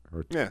 right?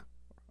 Yeah.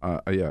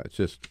 It's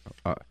just.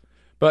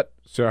 But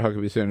Sarah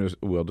Huckabee Sanders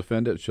will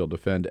defend it. She'll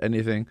defend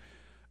anything.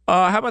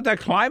 How about that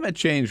climate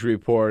change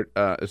report,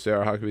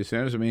 Sarah Huckabee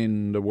Sanders? I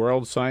mean, the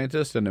world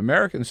scientists and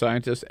American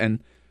scientists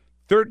and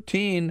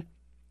 13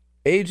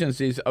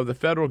 agencies of the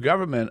federal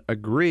government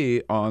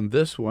agree on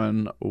this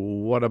one.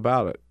 What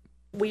about it?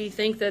 We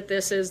think that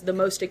this is the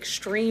most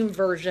extreme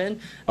version,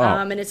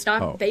 and it's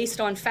not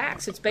based on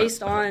facts. It's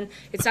based on,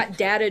 it's not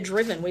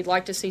data-driven. We'd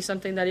like to see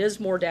something that is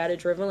more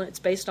data-driven. It's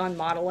based on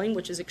modeling,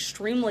 which is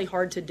extremely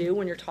hard to do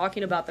when you're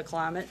talking about the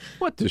climate.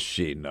 What does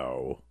she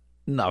know?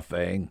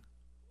 Nothing.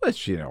 What does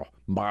she know?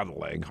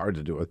 Modeling, hard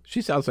to do it.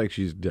 She sounds like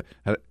she's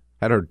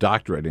had her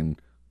doctorate in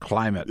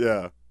climate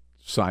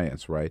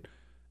science, right?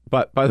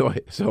 But by the way,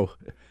 so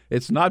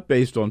it's not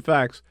based on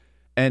facts.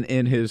 And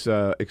in his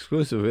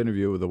exclusive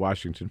interview with the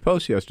Washington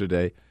Post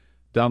yesterday,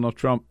 Donald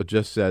Trump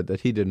just said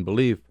that he didn't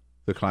believe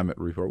the climate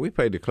report. We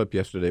played a clip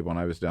yesterday when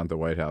I was down at the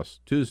White House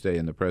Tuesday,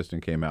 and the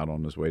president came out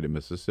on his way to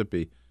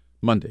Mississippi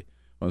Monday.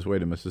 On his way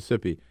to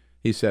Mississippi,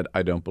 he said,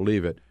 I don't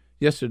believe it.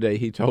 Yesterday,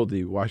 he told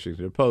the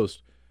Washington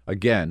Post,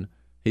 again,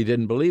 he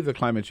didn't believe the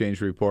climate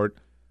change report,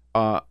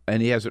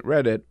 and he hasn't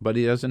read it, but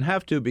he doesn't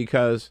have to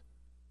because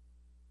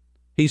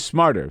he's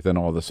smarter than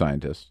all the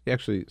scientists. He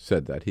actually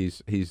said that.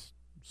 He's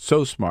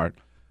so smart,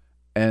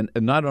 and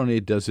not only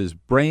does his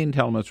brain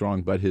tell him it's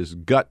wrong, but his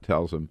gut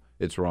tells him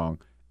it's wrong.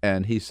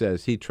 And he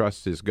says he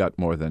trusts his gut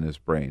more than his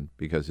brain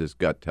because his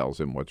gut tells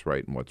him what's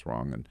right and what's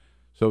wrong. And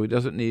so he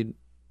doesn't need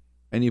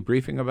any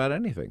briefing about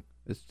anything.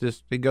 It's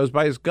just he goes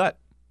by his gut.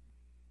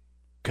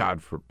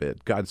 God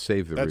forbid. God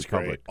save the That's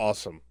Republic. Great.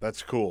 Awesome.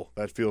 That's cool.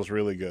 That feels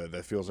really good.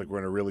 That feels like we're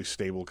in a really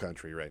stable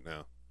country right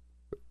now.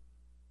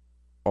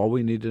 All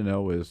we need to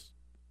know is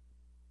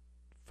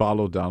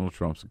follow Donald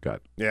Trump's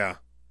gut. Yeah.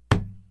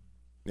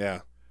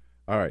 Yeah.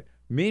 All right.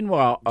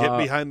 Meanwhile, get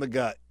behind the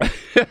gut.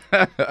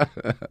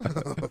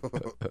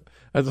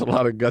 That's a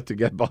lot of gut to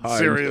get behind.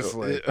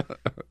 Seriously.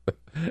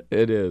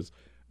 It is.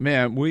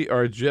 Man, we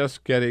are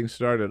just getting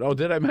started. Oh,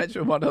 did I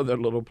mention one other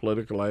little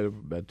political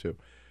item? I meant to.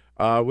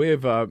 We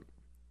have,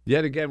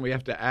 yet again, we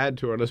have to add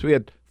to our list. We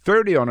had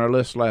 30 on our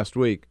list last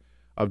week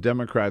of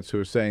Democrats who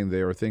are saying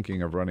they are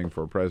thinking of running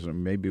for president.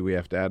 Maybe we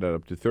have to add it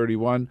up to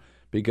 31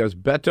 because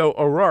Beto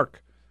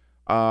O'Rourke,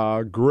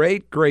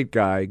 great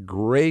guy,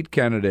 great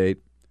candidate,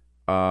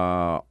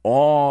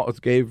 all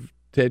gave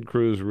Ted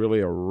Cruz really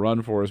a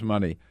run for his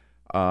money.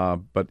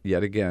 But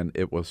yet again,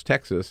 it was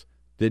Texas.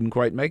 Didn't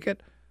quite make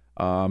it.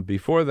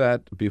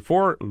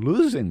 Before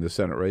losing the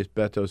Senate race,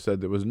 Beto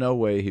said there was no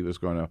way he was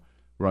going to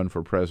run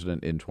for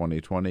president in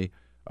 2020.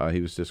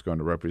 He was just going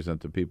to represent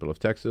the people of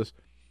Texas.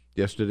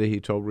 Yesterday, he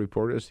told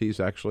reporters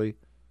he's actually,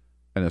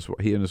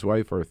 he and his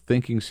wife are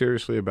thinking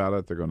seriously about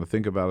it. They're going to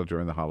think about it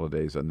during the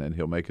holidays, and then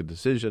he'll make a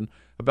decision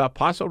about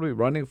possibly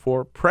running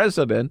for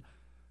president,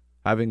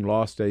 having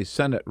lost a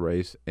Senate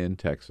race in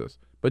Texas.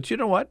 But you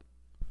know what?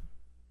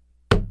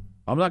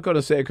 I'm not going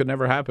to say it could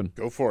never happen.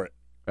 Go for it.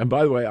 And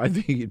by the way, I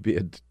think he'd be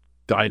a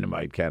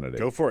dynamite candidate.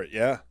 Go for it,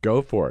 yeah.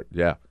 Go for it,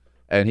 yeah.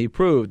 And he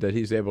proved that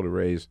he's able to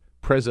raise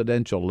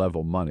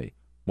presidential-level money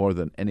more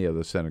than any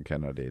other Senate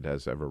candidate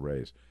has ever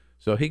raised.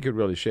 So he could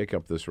really shake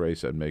up this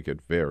race and make it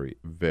very,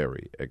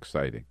 very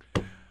exciting.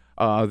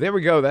 There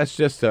we go. That's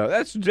just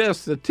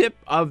the tip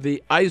of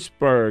the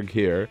iceberg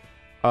here.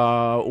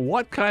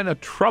 What kind of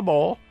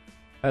trouble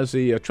has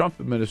the Trump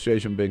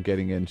administration been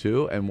getting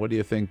into, and what do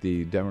you think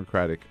the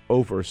Democratic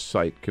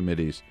Oversight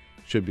committees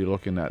should be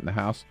looking at in the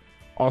House?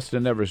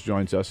 Austin Evers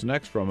joins us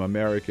next from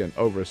American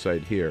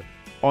Oversight here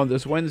on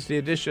this Wednesday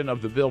edition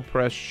of the Bill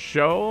Press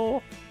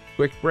Show.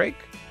 Quick break.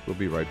 We'll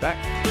be right back.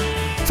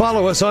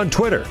 Follow us on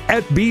Twitter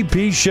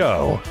 @BP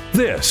Show.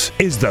 This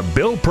is the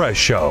Bill Press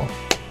Show.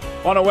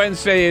 On a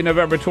Wednesday,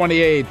 November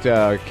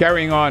 28th,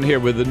 carrying on here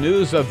with the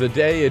news of the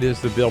day, it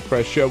is the Bill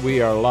Press Show.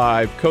 We are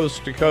live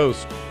coast to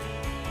coast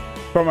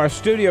from our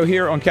studio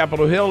here on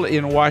Capitol Hill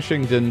in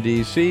Washington,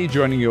 D.C.,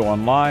 joining you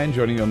online,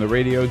 joining you on the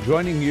radio,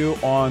 joining you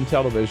on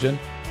television.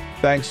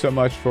 Thanks so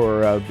much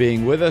for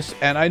being with us.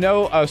 And I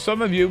know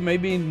some of you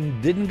maybe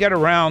didn't get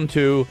around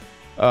to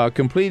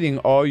completing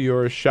all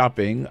your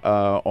shopping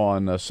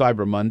on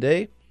Cyber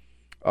Monday,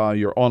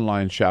 your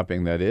online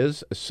shopping, that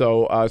is.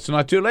 So it's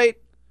not too late.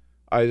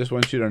 I just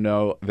want you to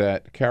know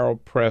that Carol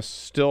Press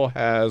still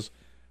has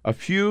a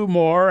few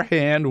more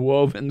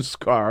hand-woven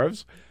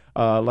scarves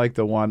like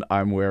the one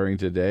I'm wearing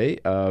today.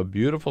 A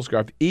beautiful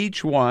scarf,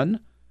 each one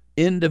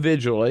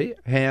individually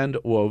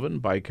hand-woven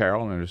by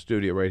Carol in her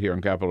studio right here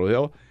on Capitol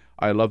Hill.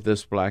 I love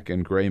this black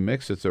and gray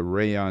mix. It's a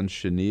rayon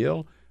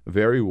chenille,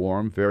 very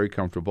warm, very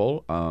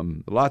comfortable.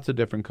 Lots of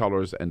different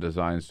colors and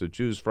designs to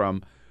choose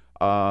from.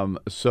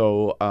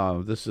 So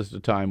this is the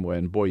time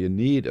when, boy, you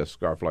need a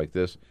scarf like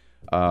this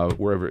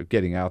wherever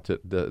getting out to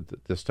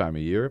this time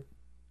of year,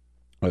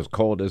 as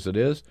cold as it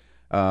is.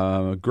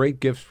 Great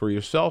gifts for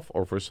yourself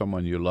or for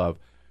someone you love.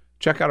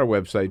 Check out our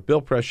website,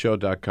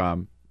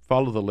 BillPressShow.com.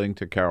 Follow the link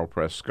to Carol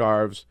Press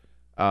Scarves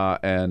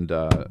and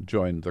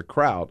join the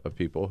crowd of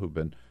people who've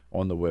been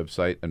on the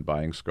website and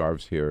buying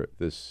scarves here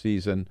this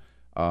season.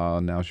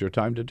 Now's your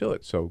time to do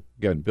it. So,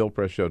 again,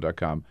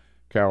 BillPressShow.com,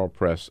 Carol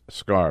Press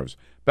Scarves.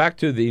 Back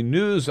to the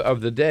news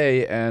of the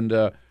day,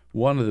 and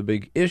one of the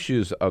big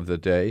issues of the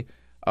day,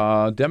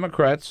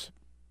 Democrats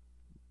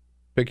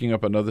picking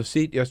up another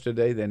seat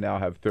yesterday. They now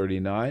have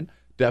 39,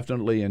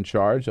 definitely in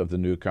charge of the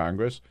new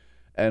Congress.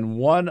 And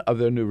one of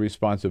their new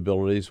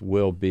responsibilities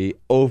will be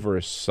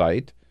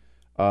oversight.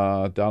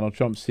 Donald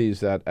Trump sees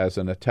that as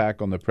an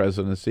attack on the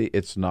presidency.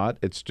 It's not.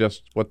 It's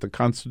just what the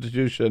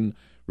Constitution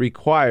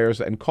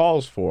requires and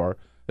calls for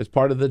as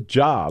part of the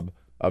job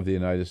of the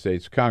United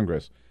States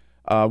Congress.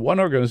 One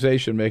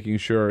organization making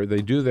sure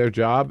they do their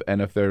job,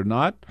 and if they're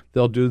not,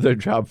 they'll do their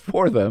job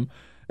for them.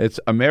 It's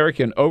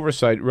American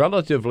Oversight,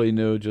 relatively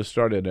new, just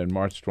started in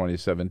March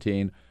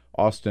 2017.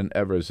 Austin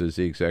Evers is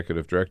the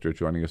executive director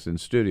joining us in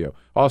studio.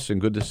 Austin,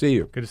 good to see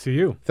you. Good to see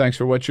you. Thanks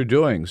for what you're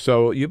doing.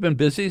 So you've been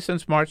busy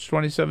since March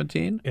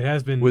 2017? It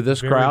has been. With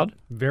this crowd?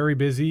 Very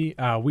busy.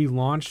 We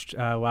launched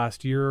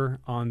last year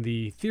on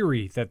the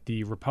theory that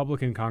the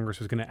Republican Congress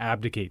was going to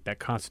abdicate that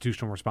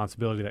constitutional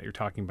responsibility that you're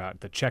talking about,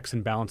 the checks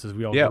and balances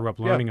we all grew up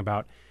learning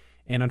about.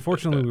 And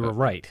unfortunately, we were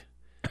right.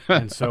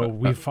 And so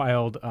we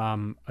filed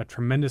a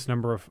tremendous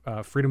number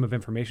of Freedom of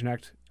Information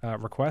Act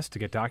requests to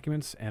get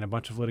documents and a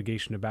bunch of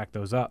litigation to back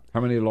those up.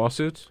 How many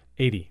lawsuits?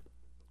 80.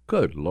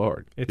 Good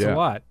Lord. It's a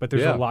lot, but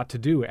there's a lot to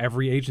do.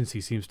 Every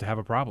agency seems to have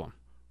a problem.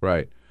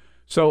 Right.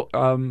 So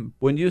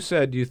when you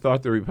said you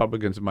thought the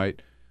Republicans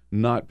might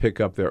not pick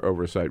up their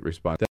oversight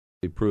response,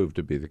 that proved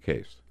to be the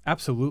case.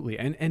 Absolutely.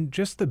 And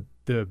just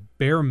the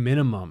bare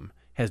minimum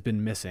has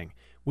been missing.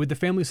 With the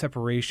family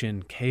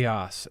separation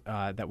chaos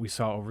that we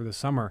saw over the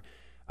summer,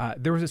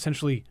 there was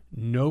essentially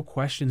no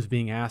questions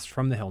being asked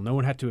from the Hill. No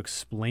one had to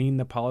explain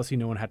the policy.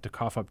 No one had to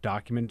cough up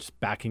documents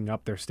backing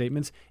up their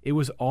statements. It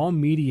was all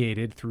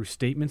mediated through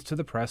statements to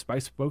the press by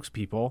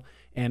spokespeople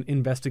and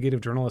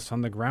investigative journalists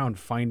on the ground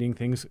finding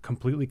things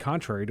completely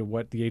contrary to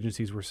what the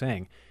agencies were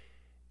saying.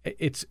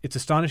 It's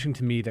astonishing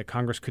to me that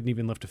Congress couldn't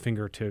even lift a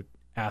finger to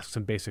ask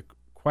some basic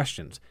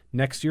questions.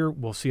 Next year,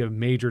 we'll see a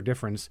major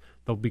difference.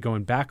 They'll be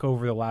going back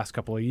over the last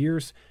couple of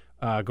years,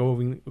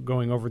 going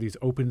over these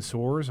open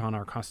sores on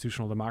our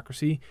constitutional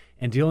democracy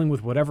and dealing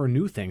with whatever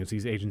new things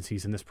these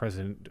agencies and this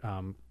president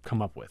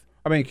come up with.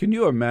 I mean, can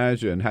you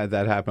imagine, had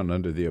that happened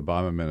under the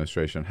Obama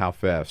administration, how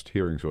fast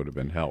hearings would have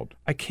been held?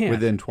 I can't.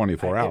 Within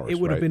 24 hours, It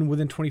would have been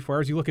within 24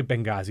 hours. You look at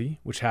Benghazi,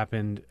 which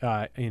happened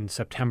in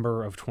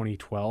September of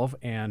 2012,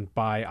 and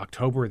by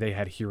October they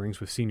had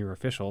hearings with senior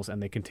officials,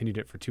 and they continued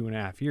it for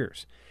 2.5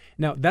 years.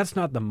 Now, that's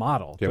not the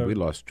model. Yeah, we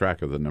lost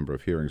track of the number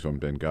of hearings on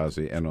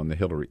Benghazi and on the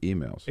Hillary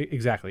emails.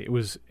 Exactly. It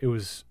was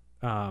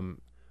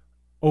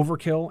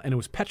overkill, and it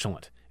was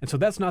petulant. And so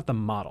that's not the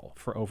model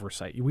for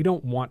oversight. We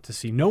don't want to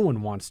see, no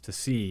one wants to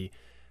see,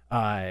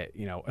 a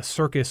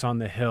circus on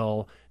the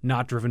Hill,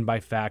 not driven by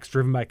facts,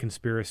 driven by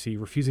conspiracy,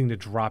 refusing to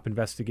drop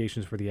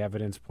investigations where the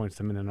evidence points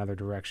them in another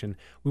direction.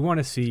 We want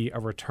to see a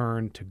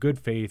return to good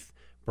faith,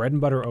 bread and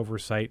butter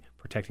oversight,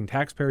 protecting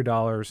taxpayer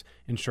dollars,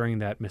 ensuring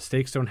that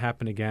mistakes don't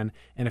happen again,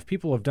 and if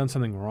people have done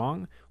something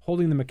wrong,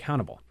 holding them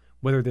accountable.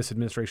 Whether this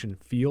administration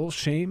feels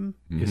shame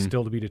is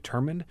still to be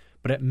determined,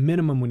 but at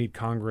minimum we need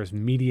Congress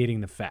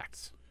mediating the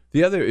facts.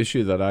 The other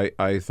issue that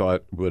I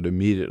thought would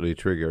immediately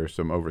trigger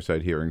some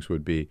oversight hearings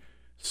would be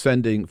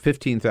sending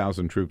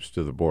 15,000 troops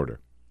to the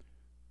border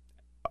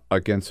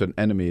against an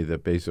enemy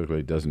that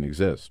basically doesn't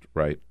exist,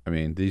 right? I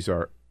mean, this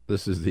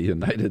is the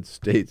United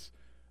States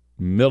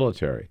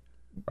military,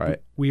 right?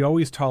 We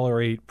always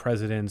tolerate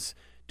presidents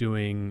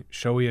doing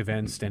showy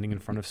events, standing in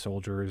front of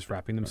soldiers,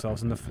 wrapping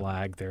themselves in the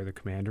flag. They're the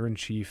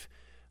commander-in-chief.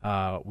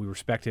 We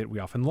respect it. We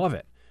often love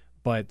it.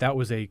 But that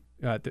was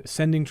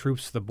sending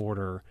troops to the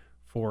border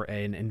for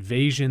an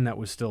invasion that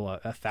was still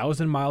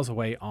 1,000 miles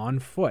away on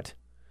foot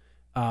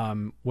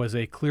was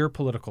a clear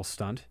political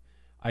stunt.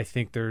 I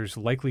think there's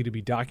likely to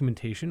be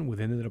documentation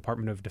within the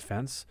Department of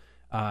Defense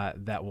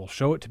that will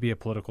show it to be a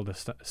political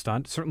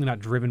stunt, certainly not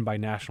driven by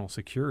national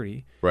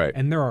security. Right.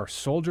 And there are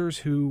soldiers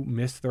who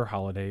missed their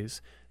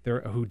holidays,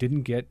 who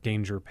didn't get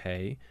danger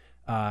pay.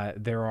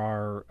 There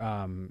are,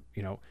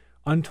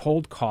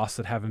 untold costs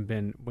that haven't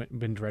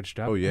been dredged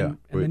up. Oh, yeah.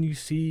 And then you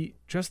see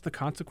just the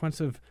consequence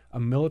of a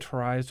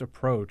militarized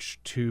approach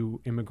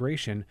to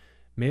immigration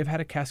may have had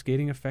a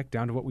cascading effect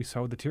down to what we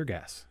saw with the tear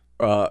gas.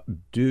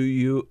 Do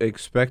you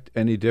expect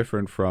any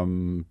different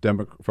from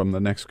the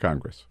next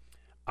Congress?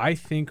 I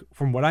think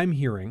from what I'm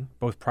hearing,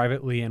 both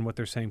privately and what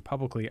they're saying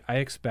publicly, I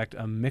expect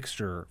a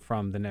mixture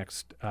from the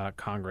next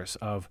Congress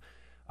of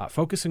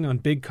focusing on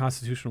big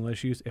constitutional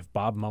issues. If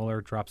Bob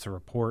Mueller drops a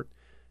report,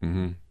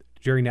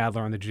 Jerry Nadler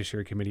on the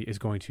Judiciary Committee is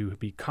going to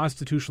be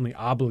constitutionally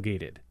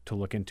obligated to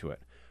look into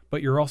it.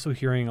 But you're also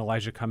hearing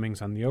Elijah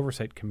Cummings on the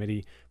Oversight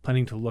Committee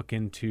planning to look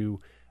into,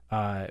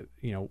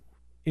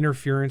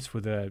 interference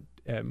with a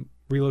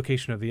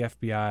relocation of the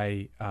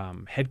FBI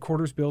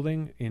headquarters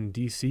building in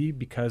D.C.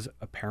 because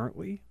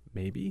apparently,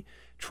 maybe,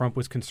 Trump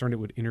was concerned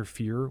it would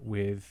interfere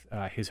with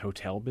his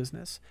hotel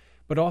business.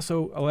 But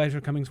also,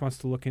 Elijah Cummings wants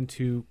to look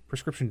into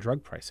prescription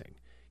drug pricing.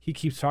 He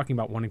keeps talking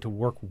about wanting to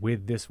work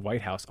with this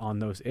White House on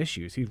those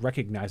issues. He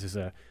recognizes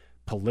a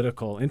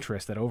political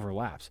interest that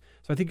overlaps.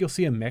 So I think you'll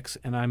see a mix,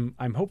 and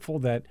I'm hopeful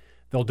that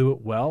they'll do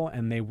it well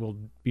and they will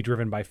be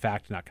driven by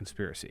fact, not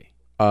conspiracy.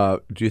 Do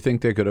you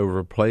think they could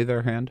overplay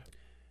their hand?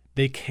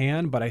 They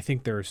can, but I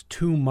think there's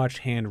too much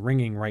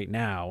hand-wringing right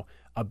now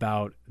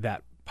about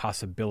that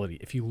possibility.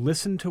 If you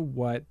listen to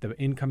what the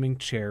incoming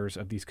chairs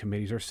of these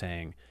committees are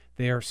saying,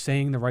 they are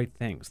saying the right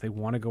things. They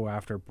want to go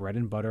after bread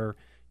and butter,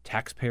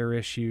 taxpayer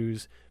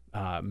issues,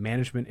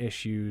 management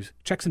issues,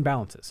 checks and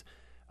balances.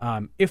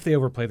 If they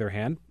overplay their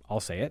hand, I'll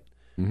say it.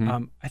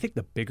 I think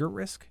the bigger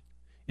risk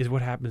is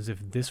what happens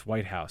if this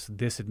White House,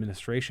 this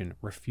administration,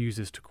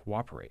 refuses to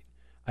cooperate.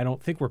 I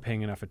don't think we're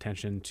paying enough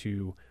attention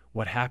to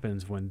what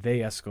happens when they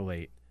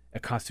escalate a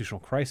constitutional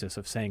crisis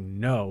of saying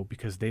no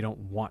because they don't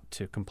want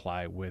to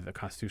comply with a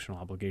constitutional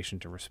obligation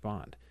to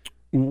respond.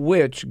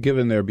 Which,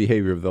 given their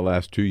behavior of the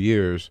last 2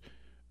 years,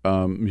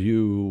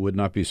 you would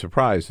not be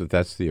surprised that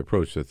that's the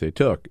approach that they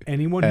took.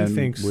 Anyone who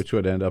thinks... Which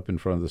would end up in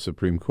front of the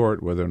Supreme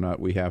Court, whether or not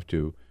we have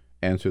to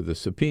answer the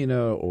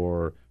subpoena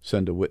or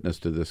send a witness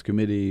to this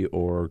committee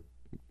or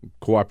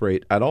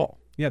cooperate at all.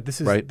 Yeah,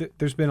 this is right.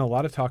 There's been a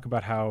lot of talk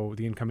about how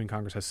the incoming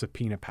Congress has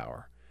subpoena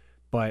power,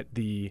 but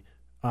the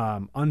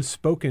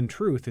unspoken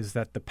truth is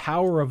that the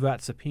power of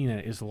that subpoena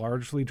is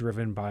largely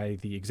driven by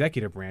the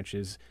executive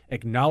branch's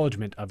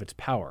acknowledgement of its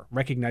power,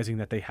 recognizing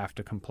that they have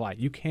to comply.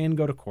 You can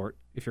go to court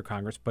if you're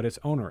Congress, but it's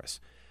onerous.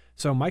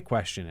 So my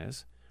question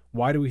is,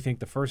 why do we think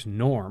the first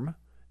norm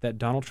that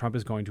Donald Trump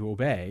is going to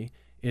obey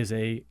is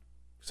a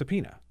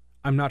subpoena?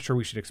 I'm not sure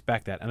we should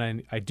expect that.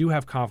 And I do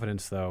have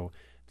confidence, though,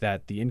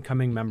 that the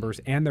incoming members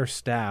and their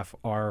staff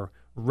are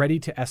ready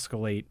to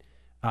escalate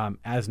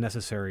as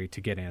necessary to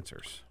get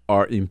answers.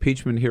 Are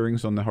impeachment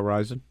hearings on the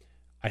horizon?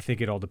 I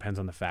think it all depends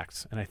on the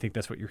facts. And I think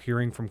that's what you're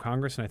hearing from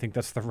Congress, and I think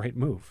that's the right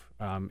move.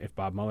 If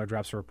Bob Mueller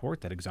drops a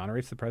report that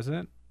exonerates the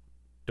president,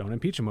 don't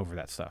impeach him over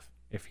that stuff.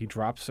 If he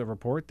drops a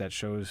report that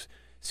shows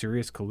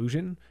serious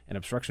collusion and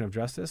obstruction of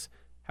justice,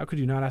 how could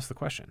you not ask the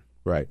question?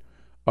 Right.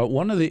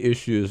 One of the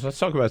issues, let's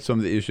talk about some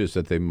of the issues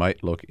that they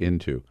might look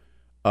into.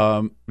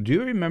 Do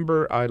you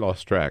remember, I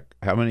lost track,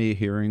 how many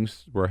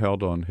hearings were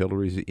held on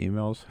Hillary's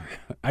emails?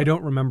 I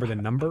don't remember the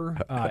number.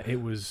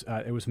 It was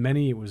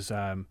many. It was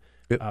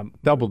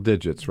double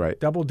digits, right?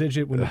 Double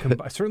digit. When you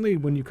certainly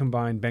when you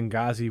combine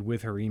Benghazi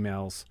with her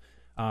emails,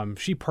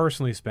 she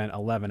personally spent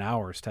 11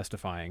 hours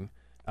testifying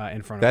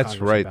in front of Congress. That's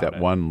right. About that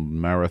one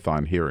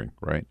marathon hearing,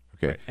 right?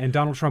 Okay. Right. And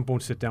Donald Trump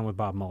won't sit down with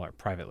Bob Mueller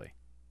privately.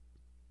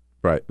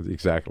 Right.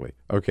 Exactly.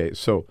 Okay.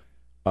 So.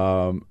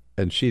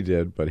 And she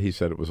did, but he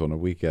said it was on a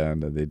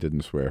weekend and they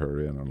didn't swear her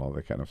in and all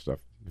that kind of stuff.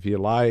 If you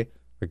lie,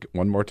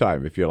 one more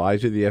time, if you lie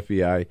to the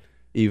FBI,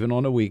 even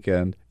on a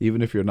weekend,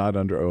 even if you're not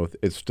under oath,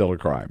 it's still a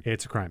crime.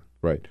 It's a crime.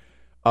 Right.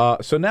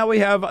 So now we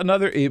have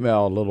another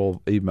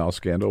little email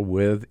scandal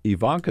with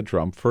Ivanka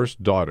Trump,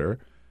 first daughter,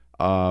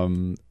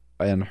 and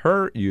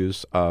her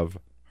use of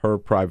her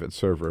private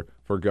server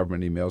for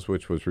government emails,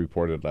 which was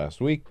reported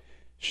last week.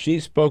 She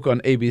spoke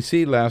on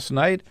ABC last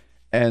night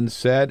and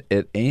said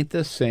it ain't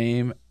the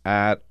same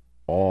at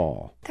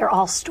all. They're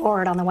all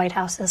stored on the White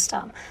House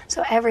system.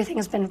 So everything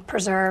has been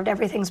preserved,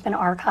 everything's been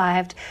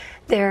archived.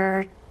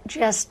 There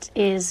just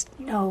is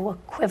no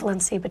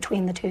equivalency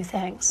between the two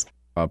things.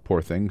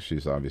 Poor thing,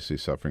 she's obviously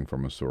suffering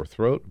from a sore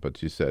throat, but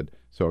she said,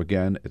 so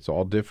again, it's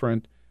all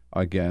different.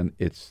 Again,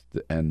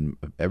 and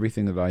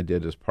everything that I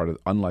did is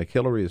unlike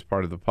Hillary, is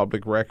part of the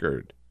public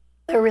record.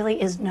 There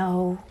really is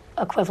no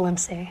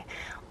equivalency.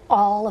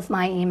 All of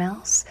my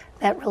emails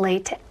that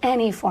relate to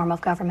any form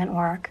of government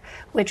work,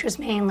 which was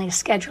mainly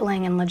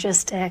scheduling and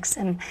logistics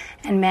and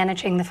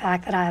managing the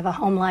fact that I have a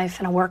home life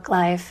and a work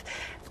life,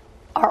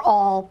 are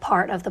all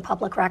part of the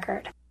public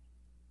record.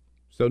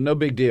 So no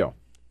big deal.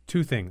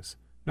 Two things.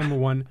 Number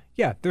one,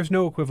 yeah, there's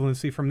no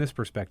equivalency from this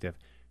perspective.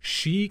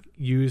 She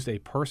used a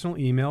personal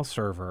email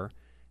server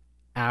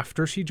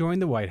after she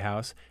joined the White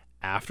House,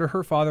 after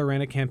her father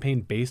ran a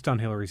campaign based on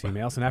Hillary's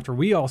emails, and after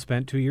we all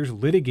spent 2 years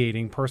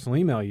litigating personal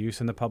email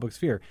use in the public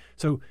sphere.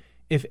 So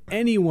if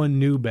anyone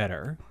knew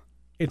better,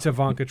 it's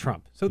Ivanka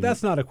Trump. So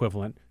that's not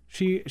equivalent.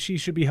 She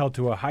should be held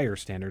to a higher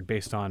standard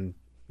based on,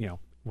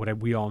 what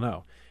we all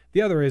know.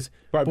 The other is,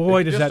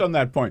 boy, does just on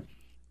that point,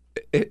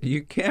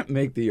 you can't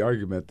make the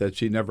argument that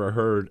she never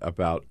heard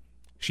about.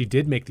 She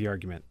did make the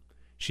argument.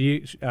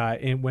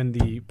 When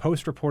the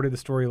Post reported the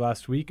story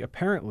last week,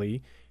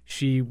 apparently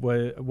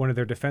one of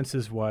their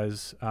defenses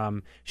was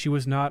she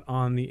was not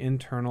on the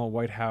internal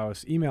White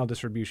House email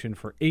distribution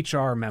for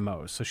HR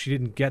memos, so she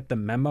didn't get the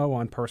memo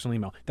on personal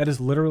email. That is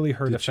literally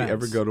her defense. Did she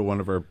ever go to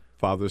one of her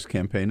father's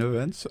campaign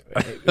events?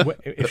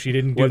 If she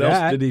didn't do what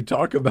that, else did he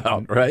talk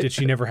about? Right? Did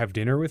she never have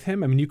dinner with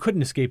him? I mean, you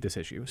couldn't escape this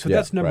issue. So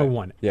that's number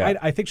one. Yeah.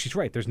 I think she's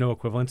right. There's no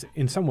equivalence.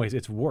 In some ways,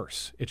 it's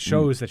worse. It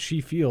shows that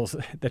she feels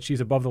that she's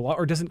above the law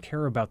or doesn't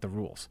care about the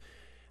rules.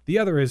 The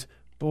other is,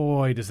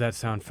 boy, does that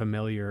sound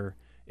familiar.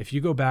 If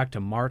you go back to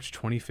March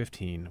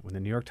 2015, when the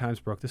New York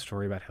Times broke the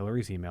story about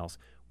Hillary's emails,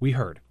 we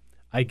heard,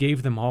 I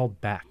gave them all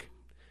back.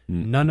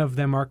 None of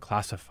them are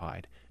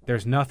classified.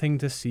 There's nothing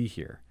to see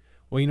here.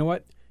 Well, you know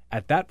what?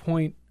 At that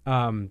point,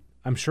 I'm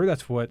sure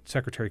that's what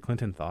Secretary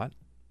Clinton thought.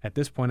 At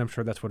this point, I'm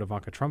sure that's what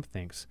Ivanka Trump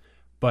thinks.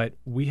 But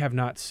we have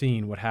not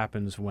seen what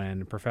happens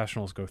when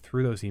professionals go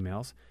through those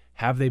emails.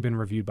 Have they been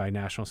reviewed by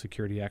national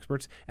security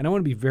experts? And I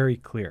want to be very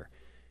clear.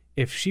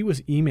 If she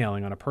was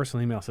emailing on a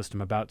personal email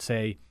system about,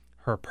 say,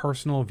 her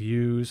personal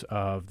views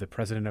of the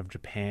president of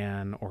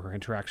Japan or her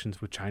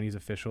interactions with Chinese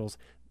officials,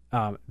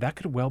 that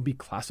could well be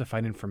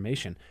classified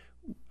information.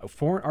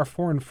 Our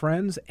foreign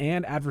friends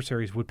and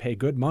adversaries would pay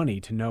good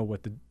money to know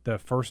what the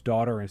first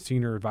daughter and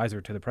senior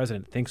advisor to the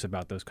president thinks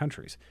about those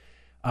countries.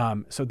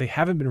 So they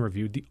haven't been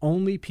reviewed. The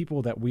only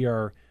people that we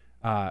are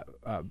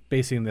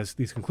basing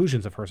these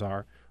conclusions of hers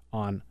are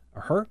on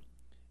her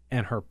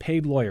and her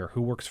paid lawyer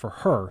who works for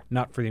her,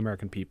 not for the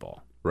American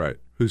people. Right.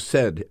 Who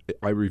said,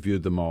 I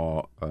reviewed them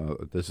all.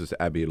 This is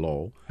Abby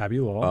Lowell. Abby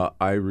Lowell.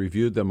 I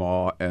reviewed them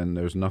all, and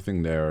there's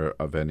nothing there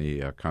of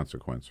any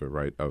consequence, or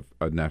right, of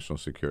a national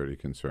security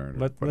concern.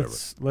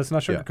 Let's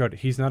not sugarcoat it.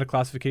 He's not a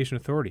classification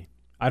authority.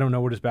 I don't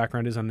know what his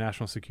background is on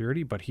national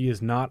security, but he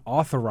is not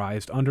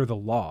authorized under the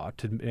law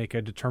to make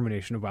a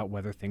determination about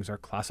whether things are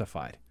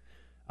classified.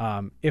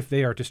 If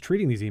they are just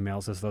treating these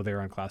emails as though they're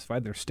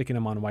unclassified, they're sticking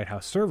them on White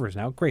House servers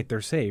now, great,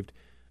 they're saved.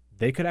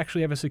 They could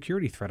actually have a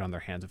security threat on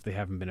their hands if they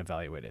haven't been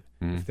evaluated.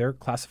 If they're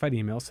classified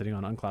emails sitting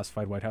on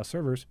unclassified White House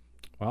servers,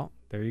 well,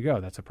 there you go.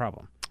 That's a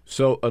problem.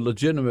 So a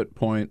legitimate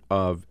point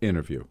of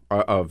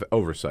of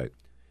oversight,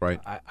 right?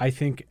 I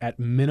think at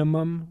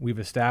minimum, we've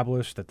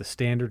established that the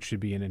standard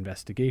should be an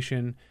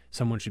investigation.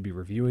 Someone should be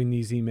reviewing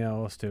these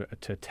emails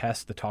to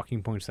test the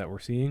talking points that we're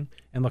seeing.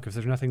 And look, if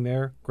there's nothing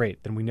there,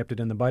 great. Then we nipped it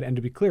in the bud. And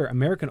to be clear,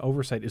 American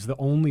Oversight is the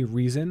only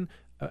reason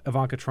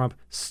Ivanka Trump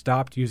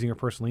stopped using her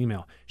personal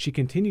email. She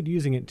continued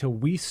using it until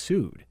we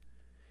sued.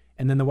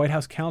 And then the White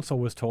House counsel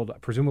was told,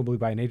 presumably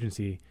by an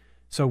agency,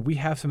 so we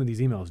have some of these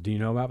emails. Do you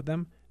know about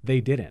them?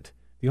 They didn't.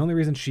 The only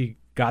reason she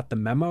got the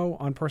memo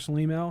on personal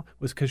email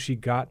was because she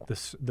got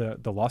the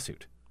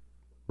lawsuit.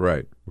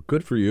 Right. Well,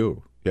 good for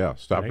you. Yeah,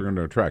 stop her in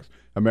her tracks.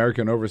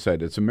 American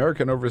Oversight. It's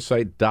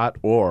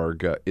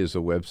AmericanOversight.org is a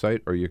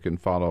website, or you can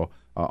follow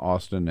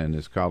Austin and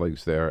his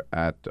colleagues there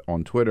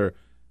on Twitter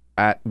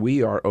at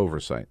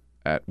WeAreOversight.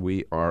 At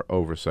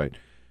WeAreOversight.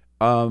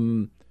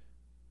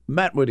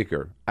 Matt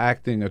Whitaker,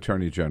 acting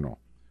Attorney General.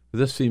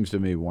 This seems to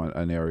me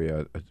an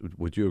area,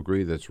 would you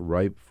agree, that's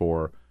ripe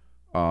for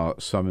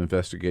some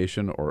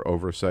investigation or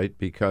oversight?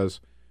 Because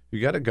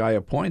you got a guy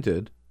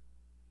appointed,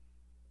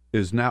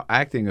 is now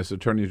acting as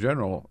Attorney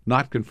General,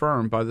 not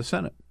confirmed by the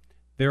Senate.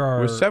 There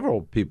are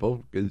several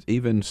people,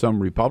 even some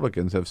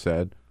Republicans, have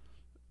said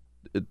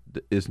it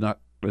is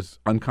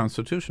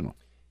unconstitutional.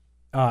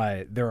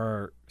 There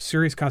are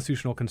serious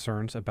constitutional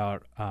concerns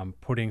about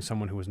putting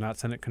someone who is not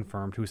Senate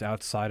confirmed, who is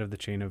outside of the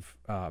chain of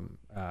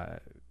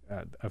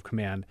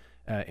command,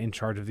 in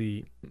charge of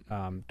the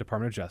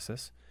Department of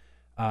Justice.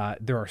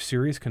 There are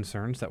serious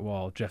concerns that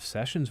while Jeff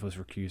Sessions was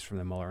recused from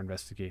the Mueller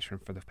investigation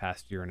for the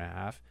past year and a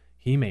half,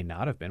 he may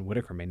not have been.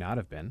 Whitaker may not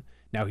have been.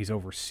 Now he's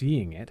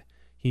overseeing it.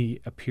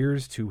 He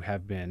appears to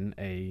have been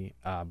a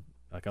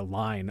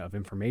line of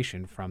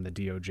information from the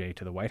DOJ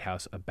to the White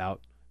House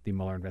about the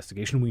Mueller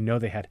investigation. We know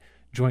they had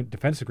joint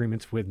defense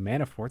agreements with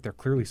Manafort. They're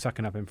clearly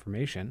sucking up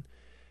information.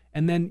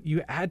 And then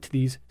you add to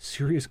these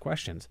serious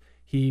questions.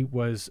 He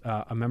was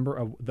a member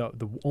of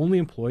the only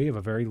employee of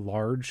a very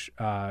large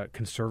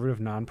conservative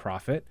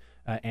nonprofit,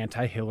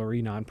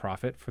 anti-Hillary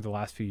nonprofit for the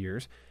last few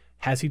years.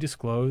 Has he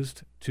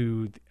disclosed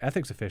to the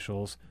ethics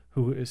officials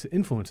who his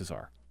influences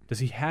are? Does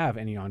he have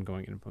any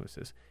ongoing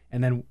influences?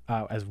 And then,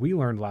 as we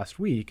learned last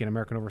week, and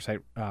American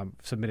Oversight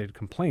submitted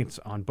complaints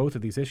on both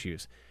of these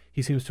issues,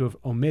 he seems to have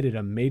omitted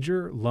a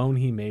major loan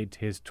he made to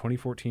his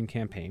 2014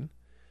 campaign,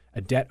 a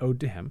debt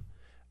owed to him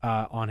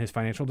on his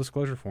financial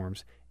disclosure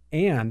forms,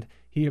 and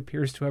he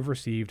appears to have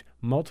received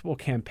multiple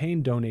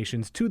campaign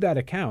donations to that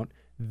account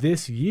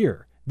this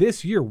year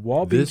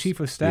while being chief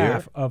of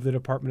staff of the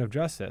Department of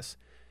Justice.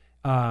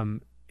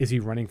 Is he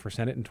running for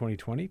Senate in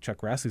 2020? Chuck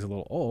Grassley's a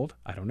little old.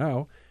 I don't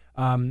know.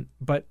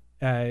 But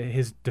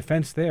his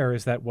defense there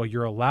is that, well,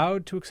 you're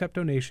allowed to accept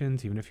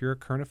donations, even if you're a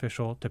current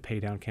official, to pay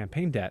down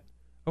campaign debt.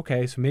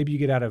 Okay, so maybe you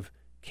get out of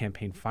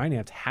campaign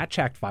finance Hatch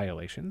Act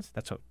violations.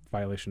 That's a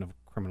violation of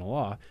criminal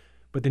law.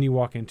 But then you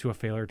walk into a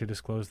failure to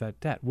disclose that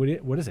debt.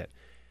 What is it?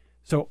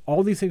 So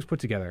all these things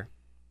put together,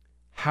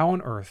 how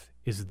on earth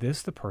is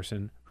this the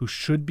person who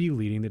should be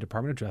leading the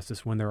Department of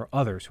Justice when there are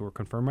others who are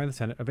confirmed by the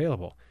Senate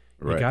available?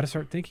 You got to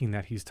start thinking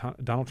that he's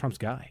Donald Trump's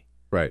guy.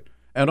 Right.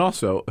 And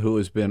also who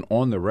has been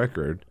on the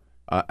record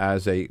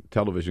as a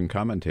television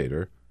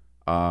commentator,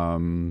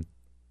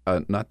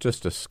 not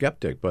just a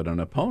skeptic, but an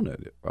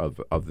opponent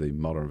of the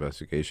Mueller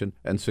investigation,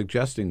 and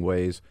suggesting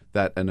ways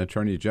that an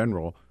attorney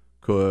general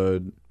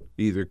could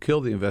either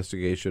kill the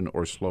investigation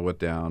or slow it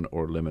down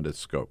or limit its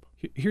scope.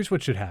 Here's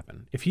what should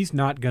happen. If he's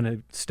not going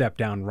to step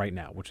down right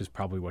now, which is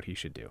probably what he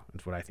should do,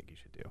 it's what I think he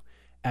should do,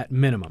 at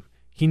minimum,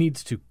 he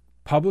needs to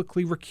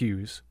publicly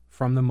recuse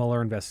from the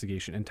Mueller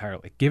investigation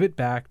entirely. Give it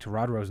back to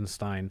Rod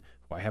Rosenstein,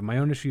 who I have my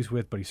own issues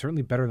with, but he's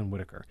certainly better than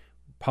Whitaker.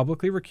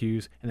 Publicly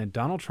recuse, and then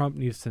Donald Trump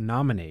needs to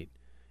nominate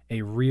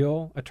a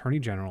real attorney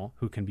general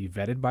who can be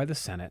vetted by the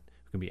Senate,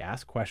 who can be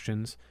asked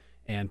questions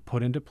and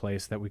put into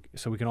place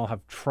so we can all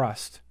have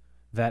trust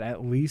that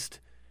at least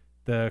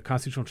the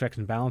constitutional checks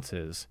and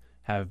balances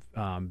have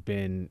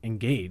been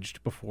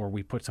engaged before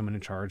we put someone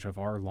in charge of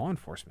our law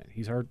enforcement.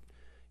 He's our,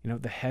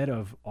 the head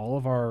of all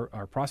of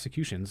our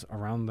prosecutions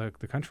around the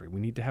country.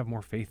 We need to have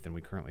more faith than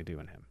we currently do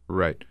in him.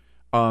 Right.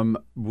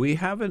 We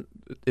haven't.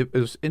 It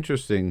was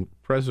interesting.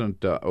 President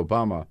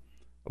Obama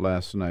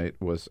last night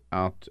was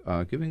out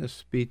giving a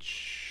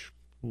speech.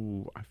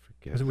 I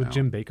forget. Was it with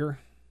Jim Baker?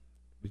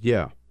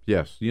 Yeah.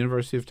 Yes.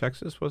 University of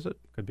Texas, was it?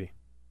 Could be.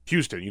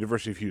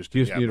 University of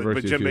Houston.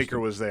 But Jim Baker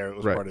was there. It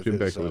was part of Jim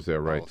his Baker was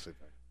there, right. policy.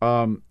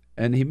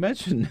 And he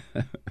mentioned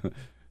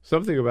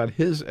something about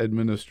his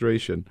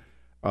administration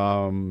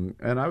And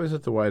I was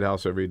at the White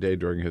House every day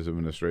during his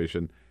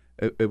administration.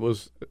 It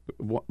was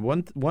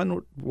one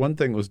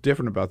thing was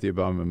different about the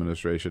Obama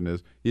administration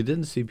is you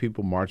didn't see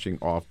people marching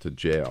off to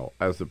jail,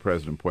 as the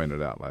president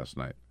pointed out last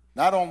night.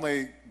 Not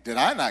only did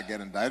I not get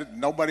indicted,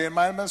 nobody in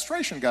my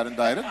administration got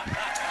indicted,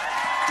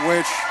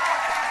 which,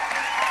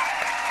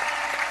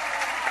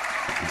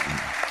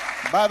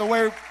 by the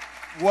way,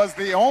 was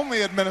the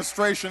only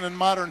administration in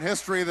modern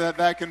history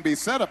that can be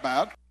said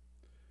about.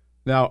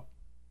 Now,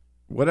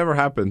 whatever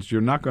happens,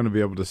 you're not going to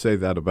be able to say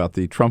that about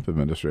the Trump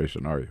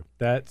administration, are you?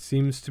 That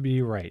seems to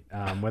be right.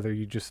 Whether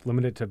you just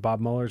limit it to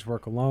Bob Mueller's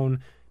work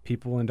alone,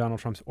 people in Donald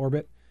Trump's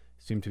orbit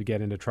seem to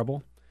get into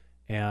trouble.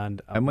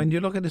 And when you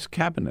look at his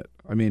cabinet,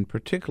 I mean,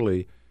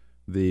 particularly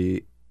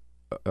the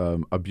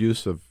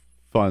abuse of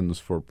funds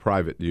for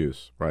private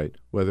use, right?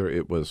 Whether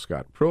it was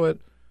Scott Pruitt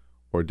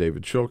or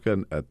David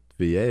Shulkin at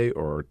VA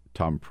or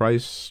Tom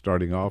Price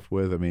starting off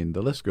with, I mean,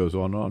 the list goes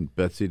on and on.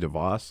 Betsy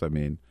DeVos, I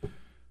mean,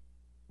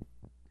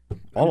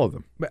 all of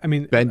them. I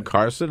mean, Ben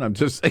Carson, I'm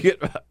just saying,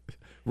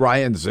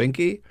 Ryan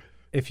Zinke.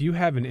 If you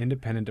have an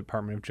independent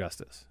Department of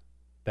Justice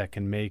that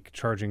can make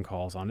charging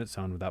calls on its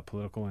own without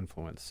political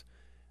influence,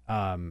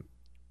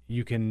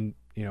 you can,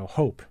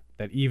 hope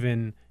that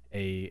even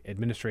a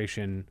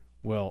administration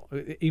will,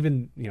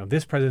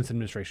 this president's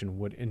administration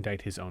would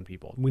indict his own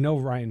people. We know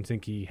Ryan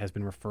Zinke has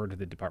been referred to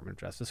the Department of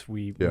Justice.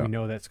 We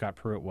know that Scott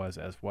Pruitt was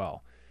as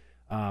well.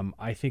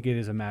 I think it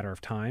is a matter of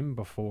time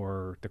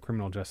before the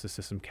criminal justice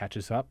system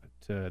catches up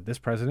to this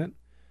president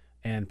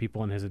and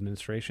people in his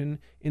administration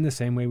in the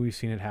same way we've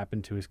seen it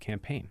happen to his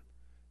campaign.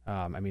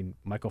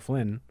 Michael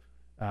Flynn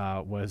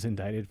was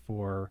indicted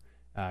for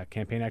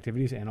campaign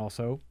activities and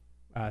also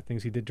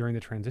things he did during the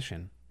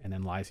transition and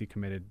then lies he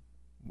committed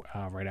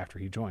right after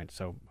he joined.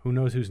 So who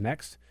knows who's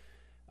next?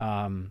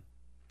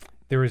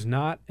 There is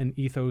not an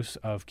ethos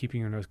of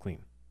keeping your nose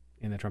clean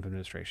in the Trump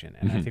administration.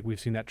 And I think we've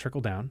seen that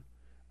trickle down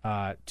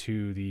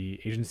to the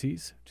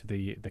agencies, to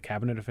the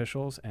cabinet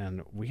officials,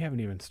 and we haven't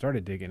even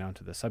started digging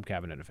onto the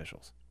sub-cabinet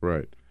officials.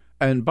 Right.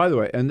 And by the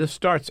way, and this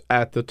starts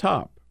at the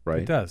top,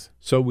 right? It does.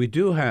 So we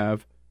do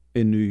have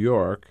in New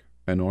York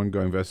an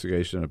ongoing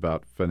investigation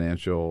about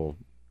financial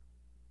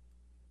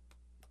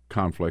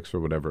conflicts or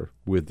whatever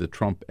with the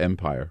Trump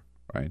empire,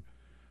 right?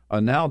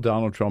 Now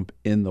Donald Trump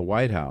in the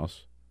White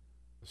House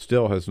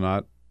still has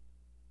not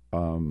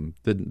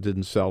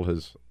didn't sell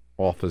his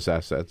office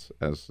assets,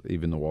 as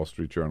even the Wall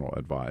Street Journal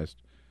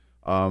advised.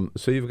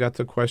 So you've got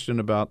the question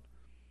about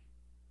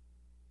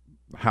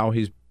how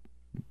he's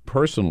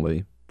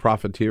personally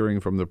profiteering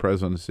from the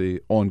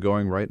presidency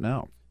ongoing right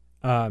now.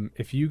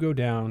 If you go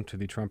down to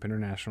the Trump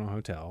International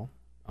Hotel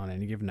on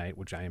any given night,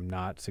 which I am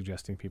not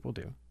suggesting people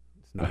do,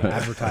 it's not an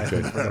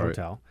advertisement for the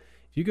hotel.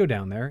 If you go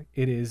down there,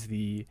 it is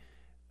the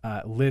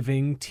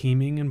living,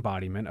 teeming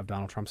embodiment of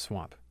Donald Trump's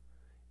swamp.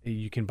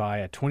 You can buy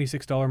a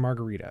 $26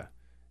 margarita,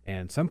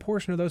 and some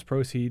portion of those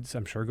proceeds,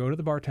 I'm sure, go to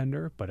the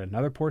bartender, but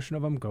another portion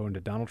of them go into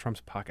Donald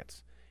Trump's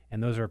pockets.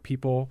 And those are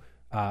people,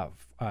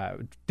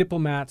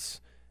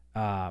 diplomats,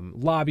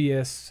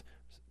 lobbyists,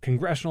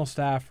 congressional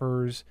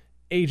staffers,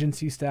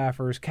 agency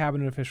staffers,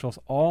 cabinet officials,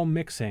 all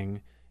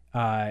mixing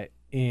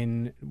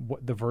in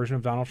the version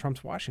of Donald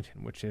Trump's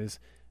Washington, which is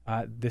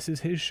this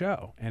is his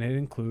show. And it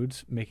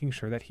includes making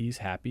sure that he's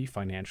happy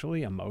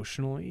financially,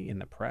 emotionally, in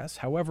the press,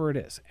 however it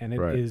is. And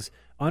it is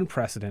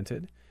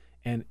unprecedented.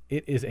 And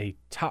it is a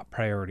top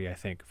priority, I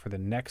think, for the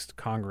next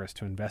Congress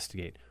to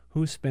investigate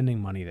who's spending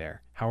money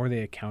there. How are they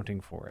accounting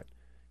for it?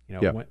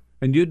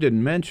 And you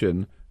didn't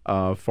mention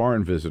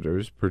foreign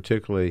visitors,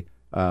 particularly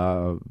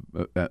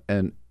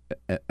and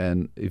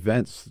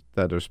events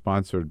that are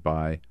sponsored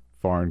by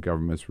foreign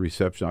governments'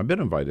 reception. I've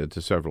been invited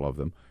to several of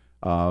them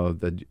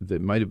that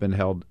might have been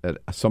held at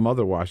some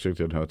other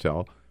Washington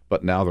hotel,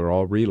 but now they're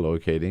all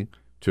relocating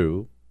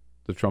to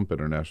the Trump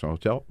International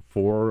Hotel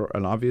for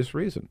an obvious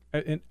reason.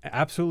 An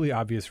absolutely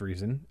obvious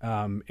reason.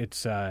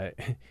 Especially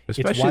it's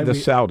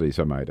the Saudis,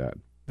 I might add.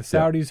 The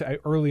Saudis,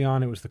 early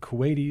on, it was the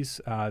Kuwaitis.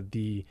 I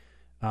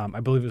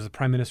believe it was the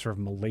Prime Minister of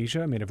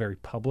Malaysia made a very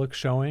public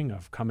showing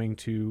of coming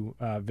to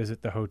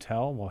visit the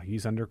hotel while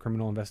he's under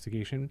criminal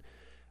investigation.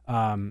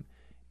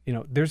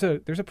 There's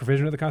a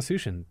provision of the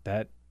Constitution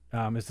that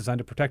is designed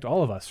to protect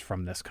all of us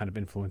from this kind of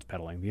influence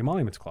peddling, the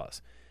Emoluments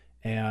Clause.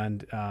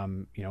 And,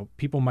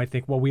 people might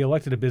think, well, we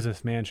elected a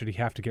businessman. Should he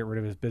have to get rid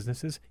of his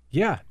businesses?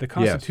 Yeah, the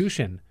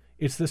Constitution.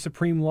 Yes. It's the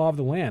supreme law of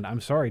the land.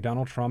 I'm sorry,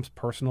 Donald Trump's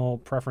personal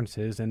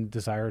preferences and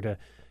desire to,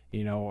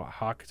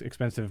 hawk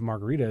expensive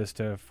margaritas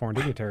to foreign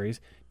dignitaries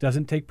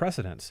doesn't take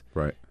precedence.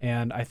 Right.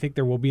 And I think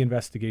there will be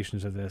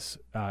investigations of this,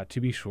 to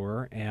be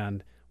sure.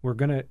 And we're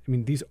going to,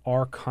 these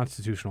are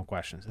constitutional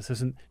questions. This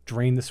isn't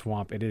drain the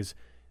swamp. It is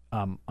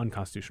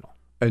unconstitutional.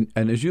 And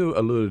as you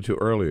alluded to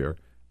earlier,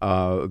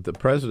 the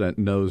president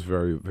knows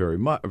very,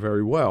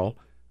 very well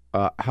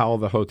how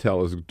the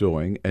hotel is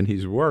doing, and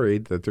he's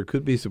worried that there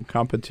could be some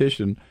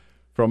competition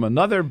from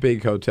another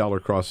big hotel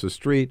across the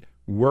street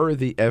were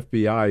the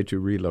FBI to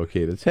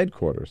relocate its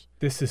headquarters.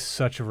 This is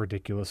such a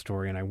ridiculous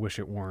story, and I wish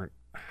it weren't.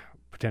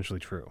 potentially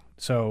true.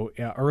 So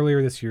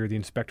earlier this year, the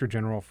Inspector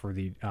General for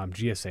the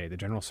GSA, the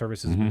General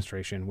Services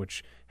Administration,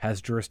 which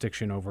has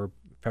jurisdiction over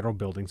federal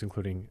buildings,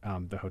 including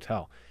the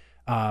hotel,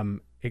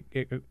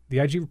 the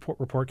IG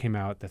report came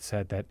out that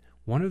said that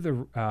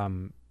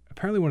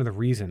apparently one of the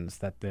reasons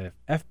that the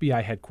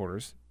FBI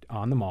headquarters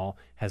on the mall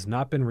has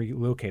not been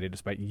relocated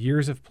despite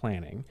years of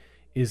planning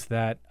is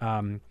that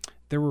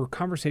there were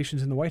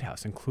conversations in the White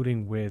House,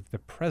 including with the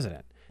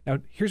president. Now,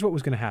 here's what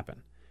was going to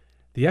happen.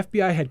 The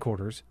FBI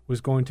headquarters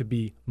was going to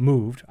be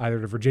moved either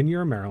to Virginia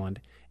or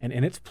Maryland, and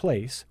in its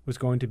place was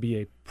going to be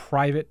a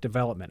private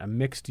development, a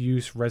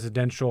mixed-use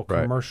residential,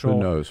 commercial. Who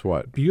knows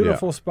what?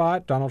 Beautiful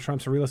spot. Donald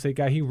Trump's a real estate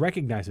guy. He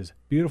recognizes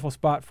beautiful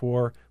spot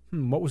for,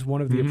 what was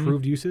one of the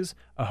approved uses?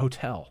 A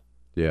hotel.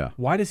 Yeah.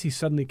 Why does he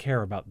suddenly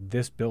care about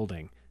this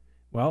building?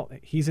 Well,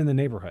 he's in the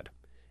neighborhood,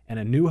 and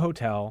a new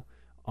hotel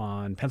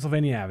on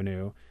Pennsylvania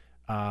Avenue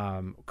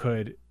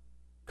could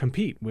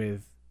compete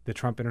with the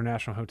Trump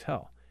International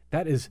Hotel.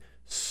 That is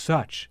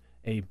such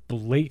a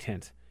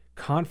blatant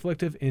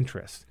conflict of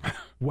interest.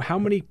 How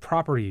many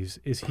properties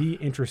is he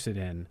interested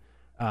in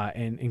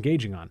and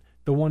engaging on?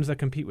 The ones that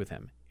compete with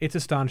him. It's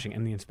astonishing.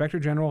 And the Inspector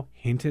General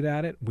hinted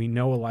at it. We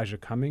know Elijah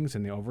Cummings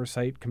and the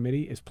Oversight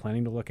Committee is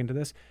planning to look into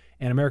this.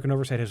 And American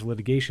Oversight has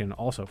litigation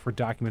also for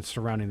documents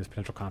surrounding this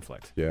potential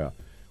conflict. Yeah.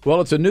 Well,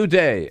 it's a new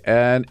day,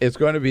 and it's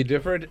going to be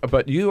different,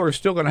 but you are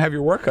still going to have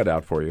your work cut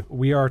out for you.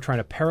 We are trying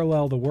to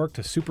parallel the work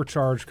to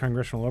supercharge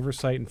congressional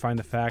oversight and find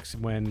the facts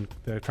when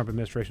the Trump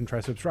administration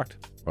tries to obstruct.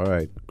 All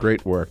right.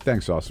 Great work.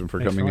 Thanks, Austin, for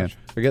Thanks coming so in. much.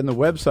 Again, the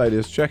website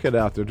is, check it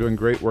out. They're doing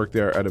great work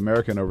there at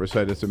American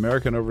Oversight. It's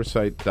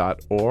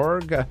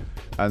americanoversight.org, and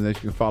then you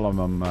can follow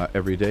them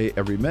every day,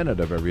 every minute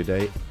of every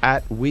day,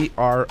 at We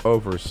Are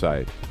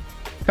Oversight.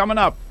 Coming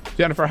up,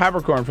 Jennifer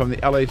Haberkorn from the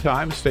LA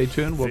Times. Stay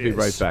tuned. We'll be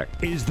right back.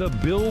 This is the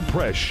Bill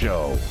Press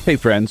Show. Hey,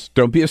 friends,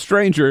 don't be a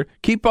stranger.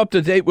 Keep up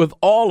to date with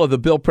all of the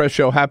Bill Press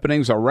Show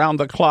happenings around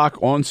the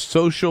clock on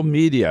social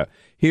media.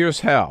 Here's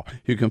how.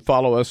 You can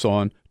follow us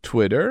on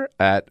Twitter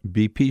at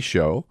BP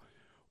Show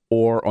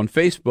or on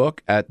Facebook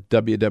at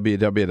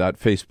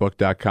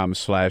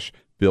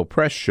www.facebook.com/Bill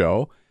Press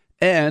Show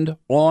and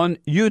on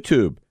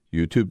YouTube,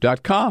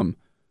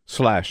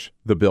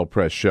 youtube.com/The Bill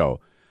Press Show.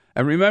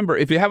 And remember,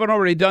 if you haven't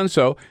already done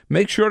so,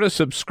 make sure to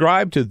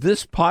subscribe to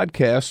this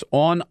podcast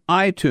on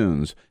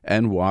iTunes.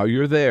 And while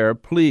you're there,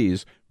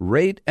 please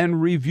rate and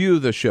review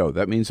the show.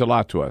 That means a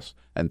lot to us.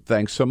 And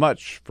thanks so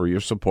much for your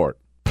support.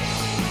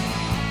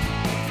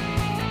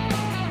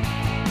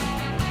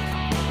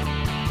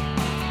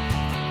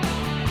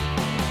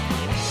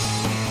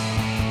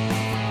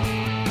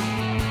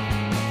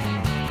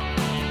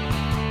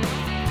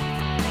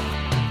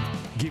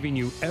 Giving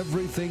you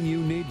everything you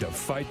need to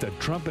fight the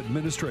Trump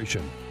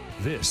administration.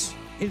 This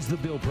is The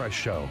Bill Press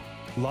Show,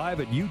 live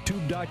at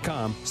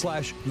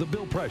youtube.com/The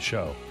Bill Press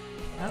Show.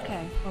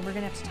 Okay, well, we're going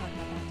to have to talk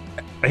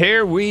about that.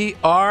 Here we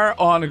are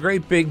on a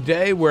great big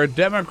day where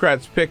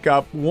Democrats pick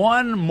up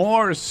one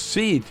more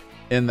seat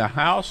in the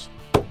House.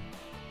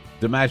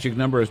 The magic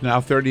number is now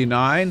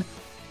 39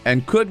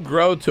 and could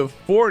grow to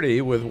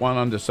 40 with one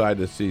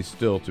undecided seat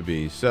still to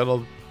be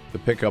settled. The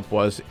pickup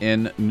was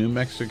in New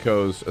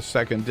Mexico's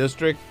 2nd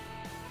District.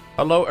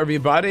 Hello,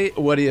 everybody.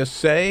 What do you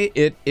say?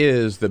 It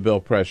is the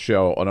Bill Press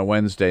Show on a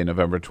Wednesday,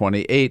 November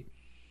 28th.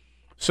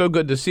 So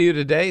good to see you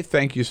today.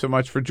 Thank you so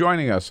much for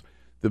joining us.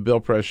 The Bill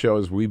Press Show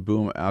as we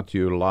boom out to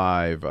you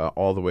live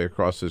all the way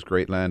across this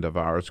great land of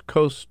ours,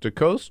 coast to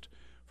coast,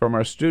 from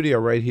our studio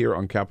right here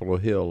on Capitol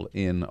Hill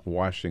in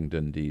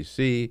Washington,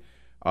 D.C.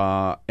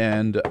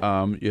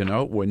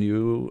 When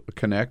you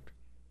connect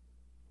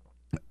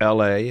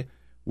L.A.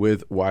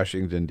 with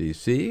Washington,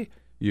 D.C.,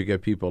 you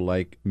get people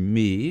like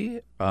me,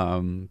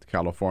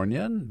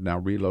 Californian, now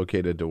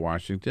relocated to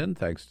Washington,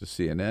 thanks to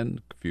CNN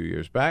a few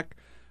years back.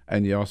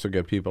 And you also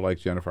get people like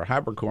Jennifer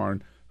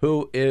Haberkorn,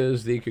 who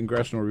is the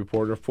congressional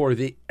reporter for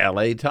the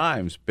LA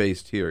Times,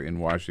 based here in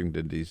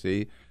Washington,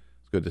 D.C.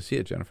 It's good to see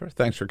you, Jennifer.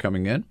 Thanks for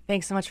coming in.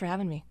 Thanks so much for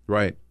having me.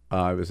 Right.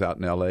 I was out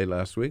in L.A.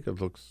 last week.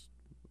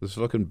 It's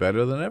looking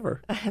better than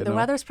ever. The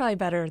weather's probably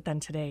better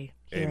than today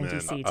here in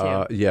D.C.,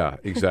 too. Yeah,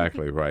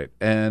 exactly, right.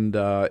 And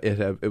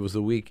it was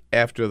the week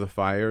after the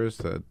fires,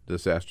 the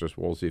disastrous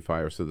Woolsey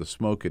fire, so the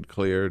smoke had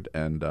cleared.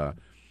 And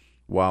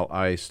while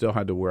I still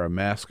had to wear a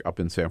mask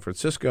up in San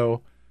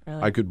Francisco,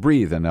 Really? I could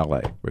breathe in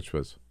L.A., which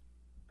was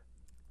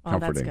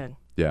comforting. That's good.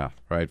 Yeah,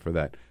 right, for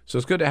that. So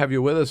it's good to have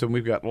you with us, and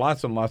we've got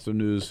lots and lots of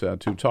news to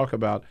talk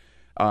about,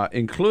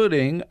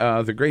 including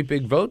the great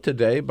big vote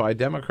today by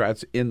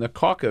Democrats in the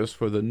caucus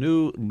for the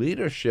new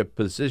leadership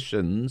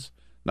positions,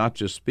 not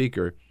just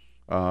Speaker,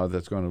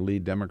 that's going to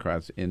lead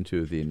Democrats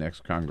into the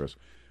next Congress.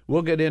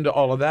 We'll get into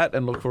all of that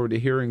and look forward to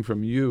hearing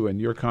from you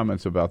and your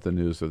comments about the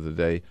news of the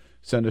day.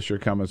 Send us your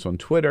comments on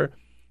Twitter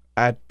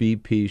at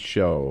BP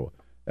Show.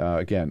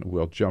 Again,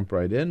 we'll jump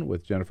right in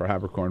with Jennifer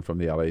Haberkorn from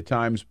the LA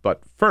Times.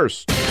 But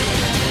first,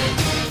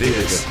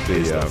 This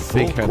is the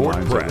big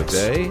headlines of the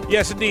day.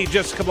 Yes, indeed.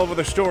 Just a couple of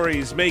other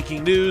stories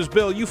making news.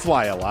 Bill, you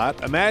fly a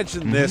lot.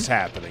 Imagine this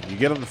happening. You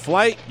get on the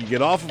flight, you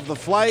get off of the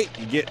flight,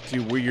 you get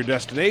to your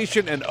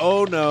destination, and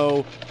oh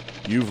no,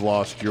 you've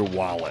lost your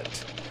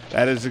wallet.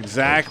 That is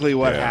exactly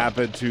what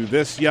happened to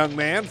this young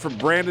man from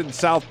Brandon,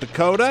 South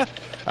Dakota.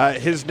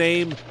 His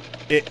name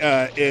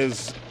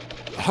is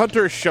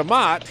Hunter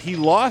Shamat. He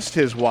lost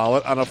his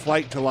wallet on a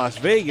flight to Las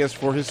Vegas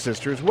for his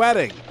sister's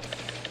wedding.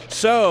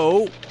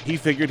 So he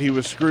figured he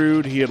was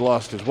screwed. He had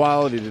lost his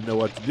wallet. He didn't know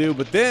what to do.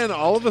 But then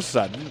all of a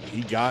sudden,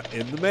 he got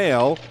in the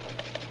mail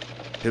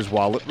his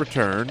wallet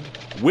returned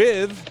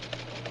with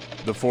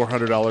the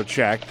 $400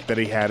 check that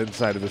he had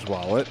inside of his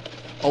wallet,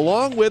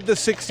 along with the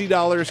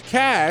 $60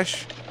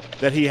 cash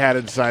that he had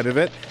inside of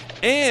it,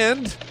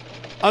 and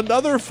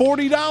another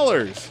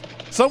 $40.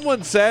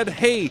 Someone said,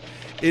 hey,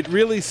 it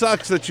really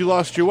sucks that you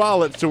lost your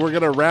wallet, so we're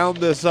going to round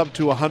this up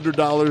to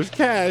 $100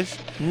 cash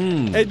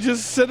and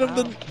just send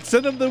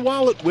him the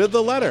wallet with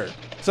the letter.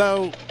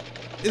 So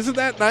isn't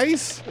that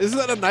nice? Isn't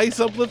that a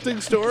nice,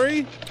 uplifting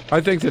story?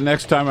 I think the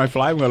next time I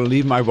fly, I'm going to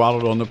leave my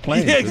wallet on the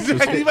plane. Yeah,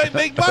 exactly. You might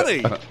make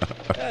money.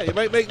 You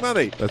might make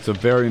money. That's a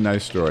very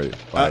nice story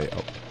by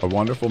a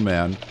wonderful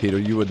man. Peter,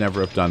 you would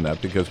never have done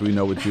that because we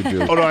know what you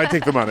do. Oh, no, I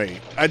take the money.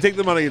 I take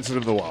the money instead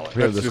of the wallet.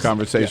 We have this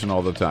conversation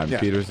all the time. Yeah.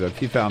 Peter said if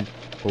he found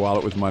a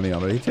wallet with money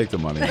on it, he'd take the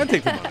money. I'd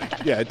take the money.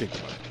 Yeah, I'd take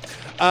the money.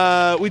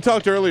 We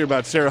talked earlier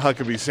about Sarah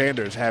Huckabee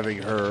Sanders having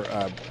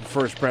her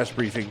first press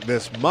briefing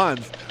this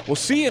month. Well,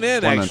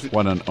 CNN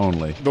one and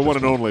only. The one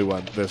and only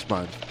one this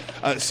month.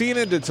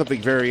 CNN did something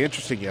very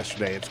interesting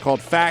yesterday. It's called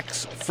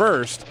Facts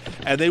First,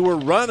 and they were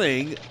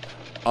running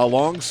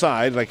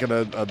alongside, like on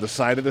the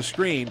side of the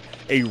screen,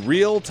 a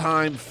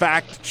real-time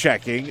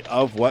fact-checking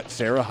of what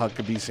Sarah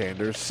Huckabee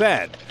Sanders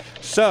said.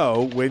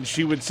 So when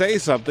she would say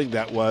something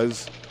that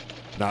was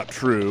not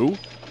true,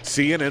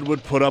 CNN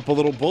would put up a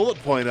little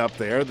bullet point up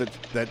there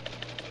that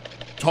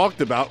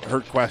talked about her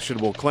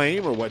questionable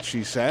claim or what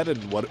she said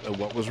and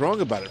what was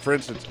wrong about it. For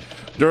instance,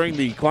 during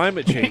the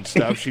climate change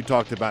stuff, she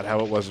talked about how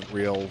it wasn't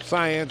real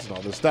science and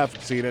all this stuff.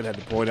 And CNN had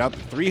to point out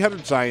that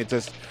 300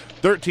 scientists,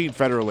 13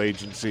 federal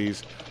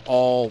agencies,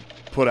 all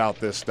put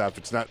out this stuff.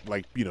 It's not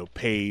like,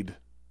 paid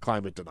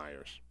climate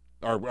deniers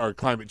or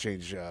climate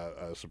change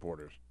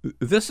supporters.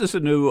 This is a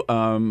new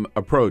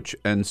approach.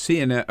 And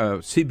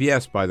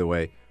CBS, by the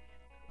way,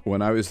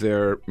 when I was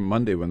there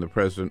Monday when the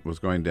president was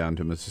going down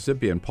to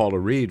Mississippi, and Paula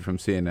Reed from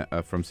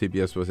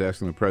CBS was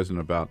asking the president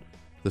about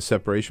the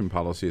separation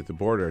policy at the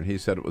border, and he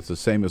said it was the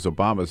same as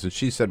Obama's, and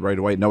she said right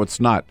away, "No, it's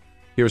not.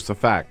 Here's the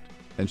fact."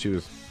 And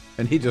he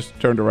just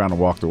turned around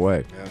and walked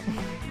away. Yeah.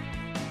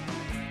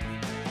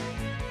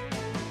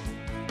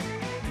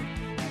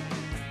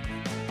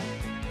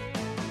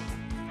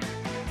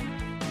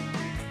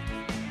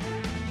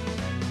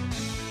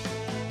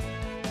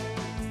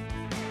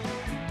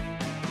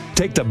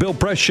 Take The Bill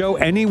Press Show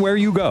anywhere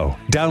you go.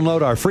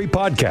 Download our free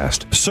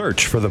podcast,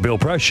 search for The Bill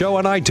Press Show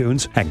on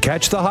iTunes, and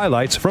catch the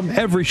highlights from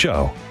every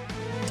show.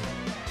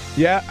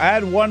 Yeah,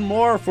 add one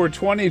more for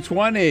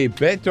 2020.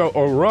 Beto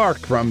O'Rourke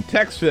from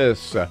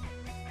Texas.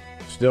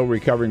 Still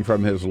recovering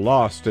from his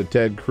loss to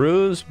Ted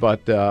Cruz,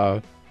 but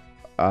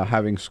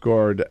having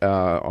scored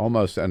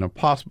almost an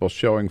impossible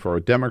showing for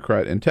a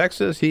Democrat in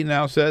Texas, he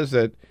now says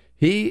that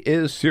he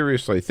is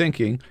seriously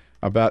thinking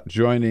about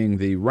joining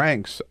the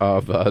ranks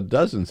of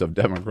dozens of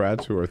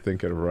Democrats who are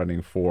thinking of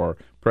running for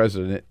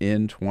president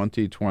in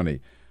 2020.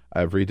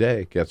 Every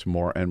day gets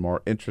more and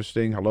more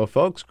interesting. Hello,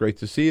 folks. Great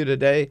to see you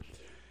today.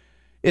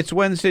 It's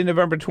Wednesday,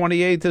 November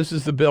 28th. This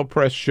is the Bill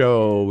Press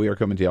Show. We are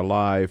coming to you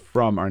live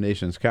from our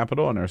nation's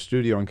capital in our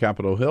studio on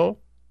Capitol Hill,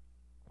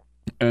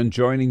 and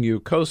joining you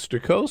coast to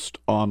coast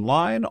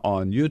online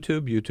on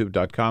YouTube,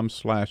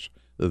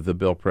 youtube.com/The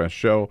Bill Press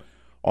Show.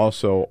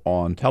 Also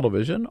on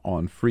television,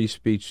 on Free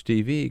Speech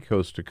TV,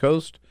 coast to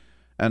coast,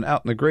 and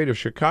out in the greater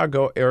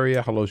Chicago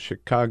area. Hello,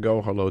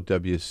 Chicago. Hello,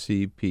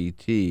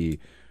 WCPT.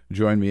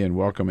 Join me in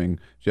welcoming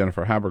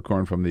Jennifer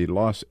Haberkorn from the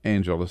Los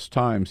Angeles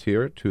Times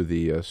here to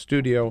the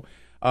studio.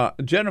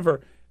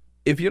 Jennifer,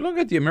 if you look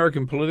at the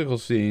American political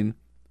scene,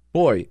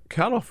 boy,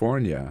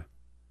 California,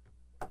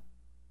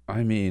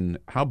 I mean,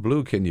 how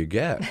blue can you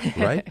get,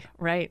 right?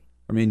 Right.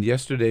 I mean,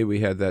 yesterday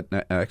we had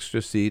that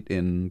extra seat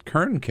in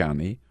Kern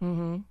County,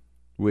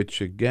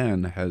 which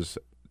again has,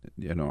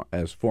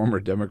 as former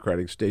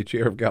Democratic state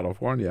chair of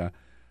California,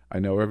 I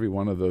know every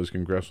one of those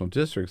congressional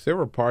districts. There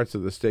were parts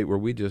of the state where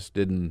we just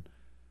didn't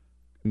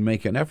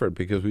make an effort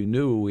because we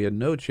knew we had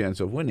no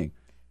chance of winning.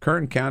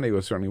 Kern County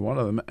was certainly one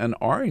of them, and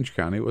Orange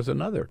County was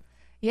another.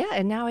 Yeah,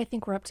 and now I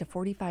think we're up to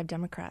 45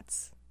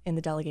 Democrats in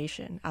the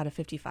delegation out of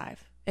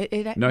 55. I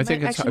think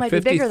it's 53. Be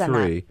bigger than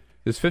that.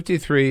 It's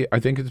 53.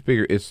 I think it's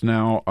bigger. It's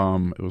now,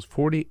 it was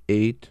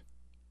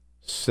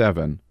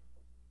 48-7.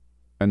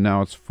 And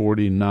now it's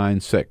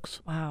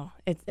 49-6. Wow.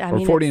 Or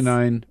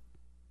 49-4.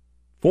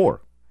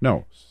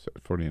 No,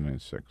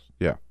 49-6.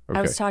 Yeah. Okay.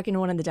 I was talking to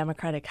one of the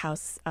Democratic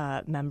House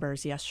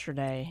members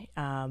yesterday,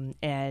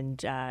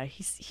 and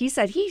he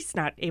said he's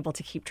not able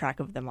to keep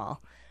track of them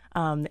all.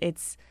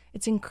 It's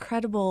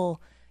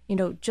incredible,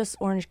 just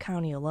Orange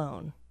County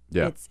alone.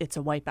 Yeah. It's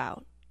a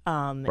wipeout.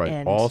 Right.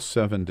 And, all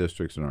 7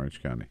 districts in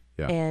Orange County.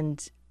 Yeah.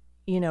 And,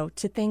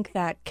 to think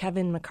that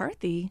Kevin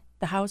McCarthy,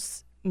 the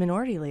House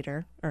Minority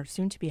Leader, or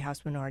soon-to-be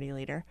House Minority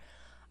Leader,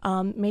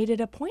 made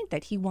it a point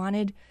that he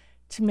wanted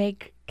to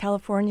make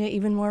California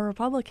even more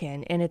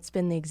Republican, and it's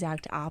been the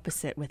exact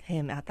opposite with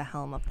him at the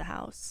helm of the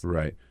House.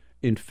 Right.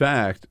 In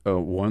fact,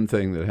 one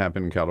thing that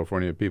happened in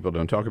California, people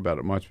don't talk about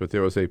it much, but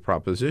there was a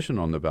proposition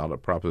on the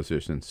ballot,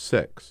 Proposition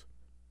 6.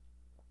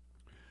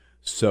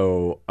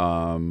 So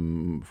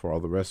for all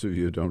the rest of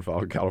you who don't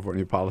follow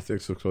California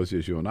politics as closely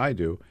as you and I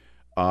do,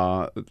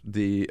 a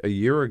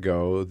year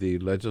ago, the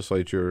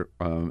legislature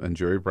and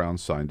Jerry Brown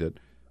signed it,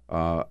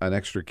 an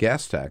extra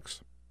gas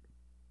tax,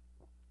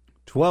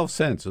 12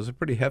 cents. It was a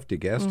pretty hefty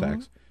gas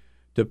tax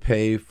to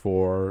pay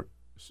for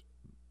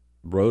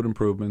road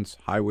improvements,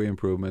 highway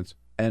improvements,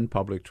 and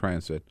public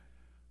transit.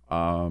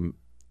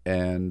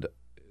 And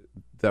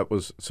that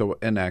was so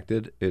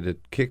enacted, it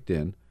had kicked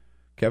in.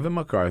 Kevin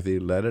McCarthy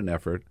led an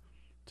effort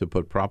to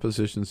put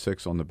Proposition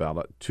 6 on the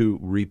ballot to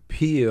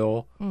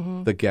repeal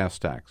the gas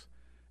tax.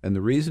 And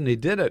the reason he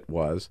did it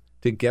was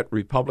to get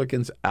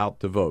Republicans out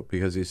to vote,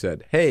 because he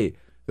said, hey,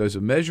 there's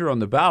a measure on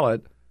the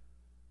ballot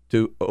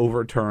to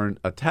overturn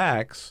a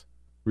tax.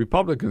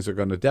 Republicans are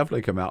going to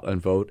definitely come out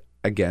and vote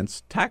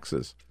against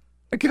taxes.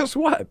 And guess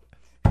what?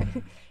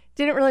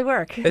 Didn't really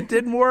work. It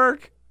didn't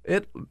work.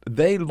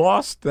 They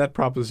lost that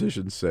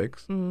Proposition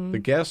 6.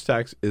 The gas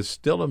tax is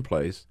still in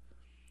place,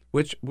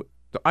 which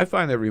I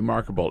find that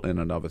remarkable in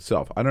and of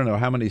itself. I don't know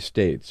how many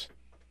states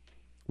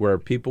where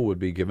people would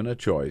be given a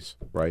choice,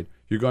 right?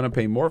 You're going to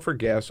pay more for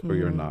gas or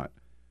you're not.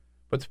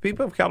 But the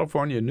people of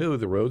California knew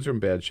the roads are in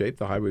bad shape,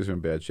 the highways are in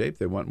bad shape,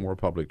 they want more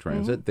public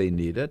transit, they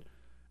need it,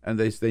 and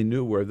they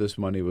knew where this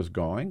money was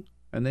going,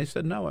 and they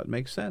said, no, it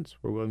makes sense,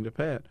 we're willing to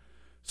pay it.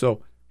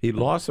 So he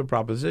lost the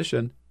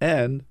proposition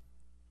and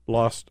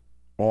lost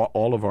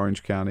all of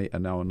Orange County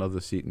and now another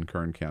seat in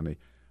Kern County.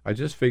 I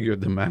just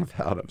figured the math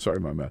out. I'm sorry,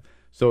 my math.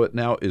 So it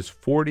now is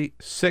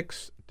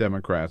 46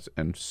 Democrats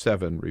and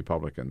 7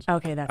 Republicans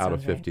out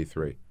of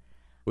 53, right.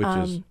 Which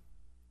is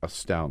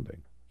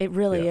astounding. It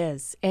really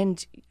is.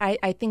 And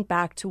I think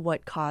back to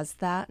what caused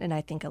that, and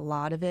I think a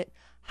lot of it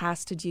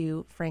has to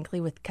do, frankly,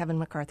 with Kevin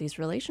McCarthy's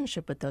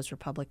relationship with those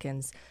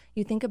Republicans.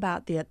 You think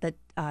about the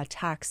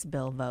tax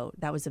bill vote.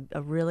 That was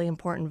a really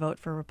important vote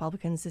for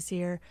Republicans this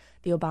year.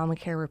 The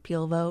Obamacare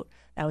repeal vote,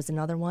 that was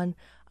another one.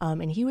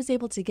 And he was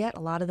able to get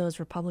a lot of those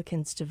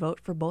Republicans to vote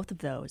for both of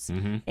those.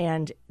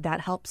 And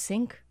that helped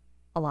sink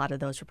a lot of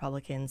those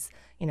Republicans.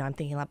 You know, I'm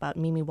thinking about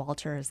Mimi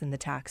Walters and the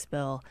tax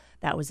bill.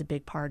 That was a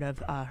big part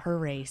of her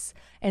race.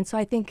 And so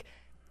I think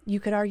you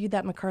could argue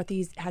that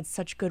McCarthy's had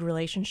such good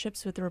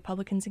relationships with the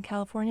Republicans in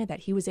California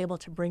that he was able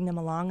to bring them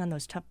along on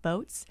those tough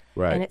votes,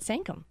 and it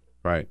sank them.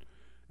 Right.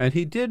 And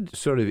he did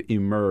sort of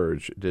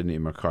emerge, didn't he,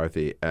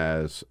 McCarthy,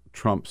 as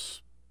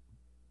Trump's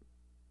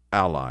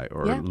ally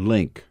or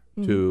link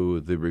to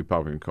the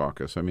Republican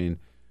caucus. I mean,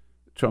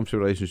 Trump's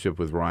relationship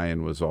with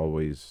Ryan was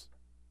always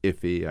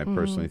iffy. I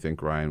personally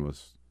think Ryan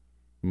was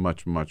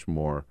much, much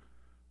more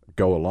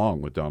go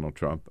along with Donald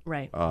Trump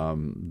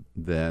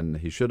than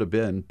he should have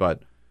been.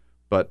 But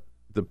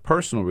the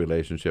personal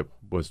relationship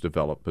was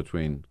developed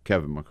between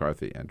Kevin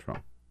McCarthy and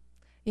Trump.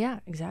 Yeah,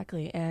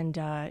 exactly. And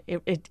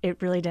it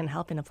really didn't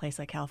help in a place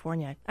like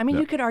California. I mean,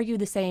 you could argue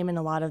the same in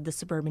a lot of the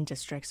suburban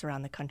districts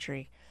around the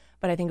country.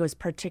 But I think it was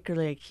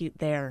particularly acute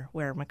there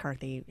where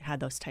McCarthy had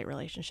those tight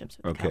relationships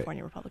with the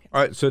California Republicans.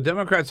 All right, so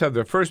Democrats have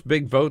their first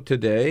big vote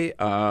today,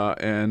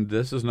 and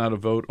this is not a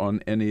vote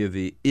on any of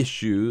the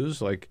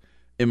issues like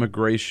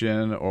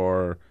immigration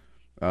or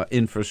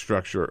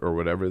infrastructure or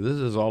whatever. This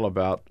is all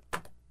about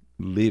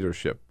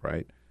leadership,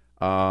 right?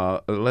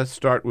 Let's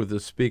start with the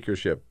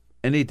speakership.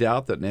 Any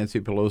doubt that Nancy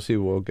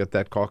Pelosi will get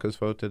that caucus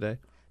vote today?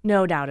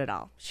 No doubt at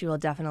all. She will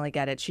definitely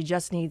get it. She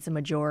just needs a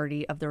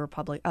majority of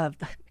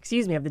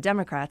the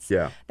Democrats.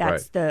 Yeah,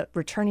 that's the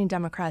returning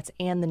Democrats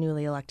and the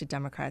newly elected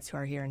Democrats who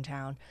are here in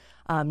town.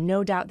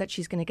 No doubt that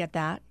she's going to get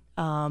that.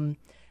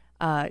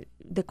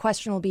 The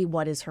question will be,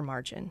 what is her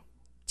margin?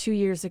 2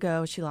 years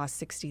ago, she lost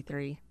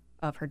 63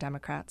 of her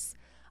Democrats.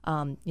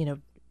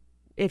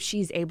 If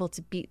she's able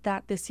to beat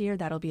that this year,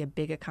 that'll be a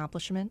big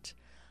accomplishment.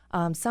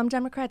 Some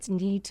Democrats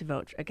need to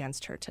vote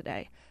against her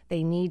today.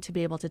 They need to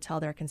be able to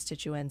tell their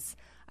constituents,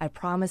 I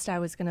promised I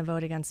was going to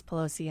vote against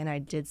Pelosi, and I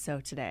did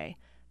so today.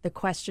 The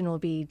question will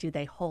be, do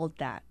they hold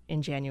that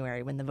in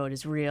January when the vote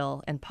is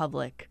real and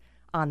public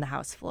on the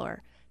House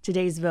floor?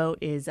 Today's vote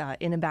is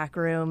in a back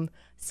room,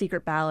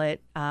 secret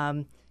ballot.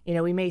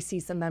 We may see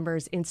some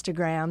members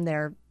Instagram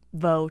their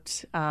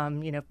vote,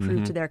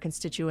 prove to their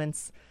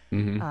constituents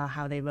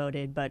how they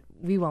voted, but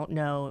we won't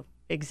know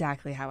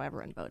exactly how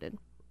everyone voted.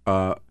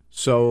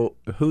 So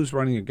who's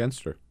running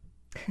against her?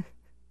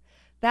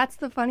 That's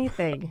the funny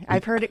thing.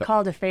 I've heard it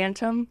called a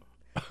phantom.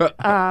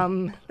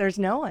 There's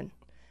no one.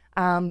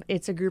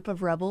 It's a group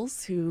of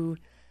rebels who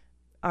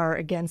are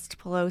against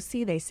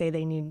Pelosi. They say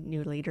they need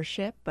new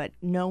leadership, but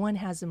no one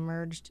has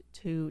emerged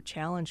to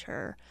challenge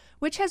her,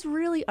 which has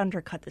really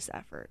undercut this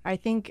effort. I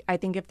think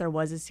if there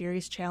was a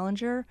serious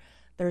challenger,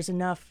 there's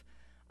enough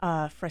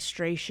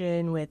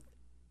frustration with,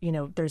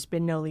 there's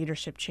been no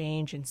leadership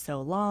change in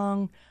so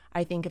long.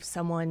 I think if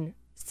someone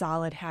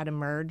solid had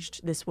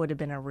emerged, this would have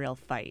been a real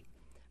fight.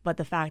 But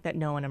the fact that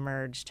no one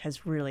emerged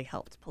has really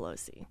helped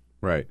Pelosi.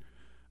 Right.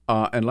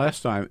 And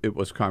last time it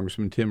was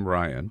Congressman Tim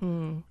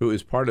Ryan, who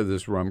is part of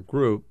this rump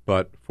group,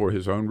 but for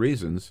his own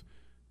reasons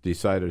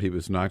decided he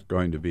was not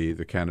going to be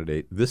the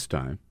candidate this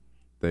time.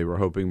 They were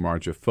hoping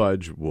Marcia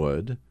Fudge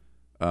would.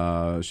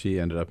 She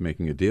ended up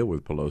making a deal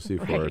with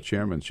Pelosi for a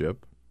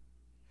chairmanship.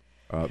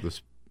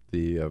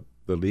 The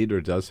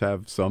leader does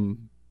have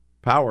some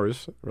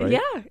powers, right?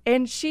 Yeah,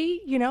 and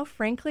she,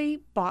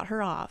 frankly bought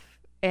her off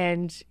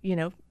and,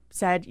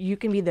 said you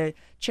can be the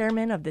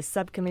chairman of this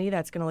subcommittee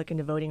that's going to look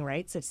into voting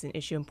rights. It's an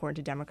issue important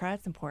to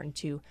Democrats, important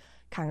to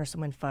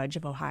Congresswoman Fudge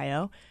of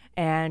Ohio.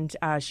 And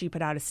she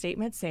put out a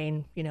statement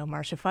saying,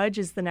 Marcia Fudge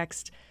is the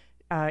next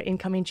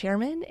incoming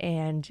chairman.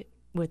 And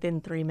within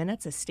 3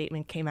 minutes, a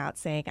statement came out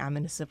saying, I'm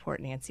going to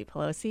support Nancy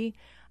Pelosi.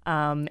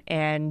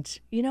 And,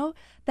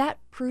 that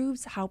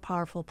proves how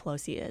powerful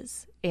Pelosi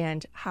is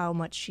and how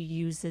much she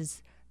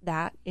uses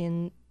that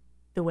in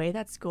the way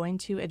that's going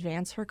to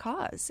advance her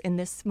cause. In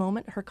this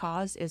moment, her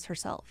cause is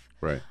herself.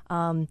 Right.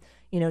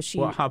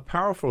 How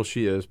powerful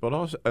she is, but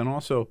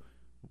also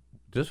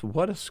just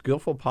what a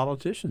skillful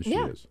politician she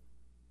is.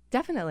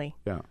 Definitely.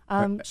 Yeah.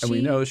 And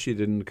we know she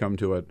didn't come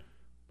to it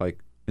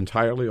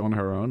entirely on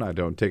her own. I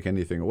don't take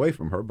anything away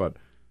from her, but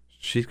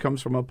she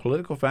comes from a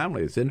political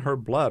family. It's in her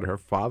blood. Her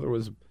father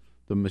was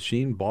the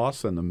machine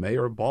boss and the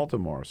mayor of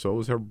Baltimore. So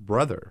was her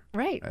brother.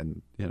 Right.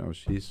 And,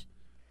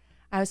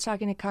 I was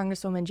talking to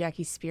Congresswoman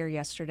Jackie Spear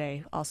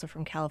yesterday, also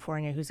from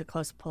California, who's a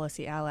close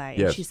Pelosi ally.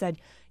 And she said,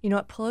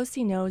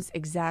 Pelosi knows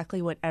exactly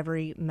what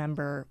every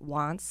member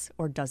wants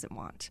or doesn't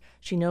want.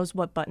 She knows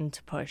what button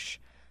to push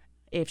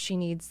if she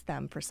needs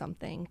them for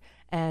something.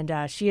 And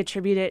she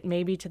attributed it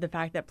maybe to the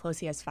fact that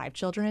Pelosi has 5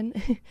 children.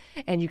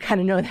 And you kind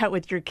of know that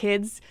with your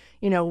kids,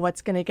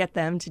 what's going to get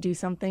them to do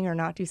something or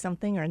not do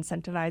something or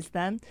incentivize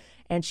them.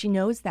 And she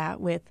knows that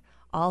with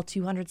all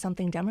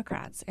 200-something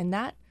Democrats. And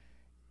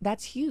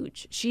that's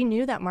huge. She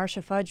knew that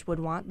Marcia Fudge would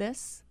want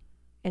this,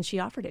 and she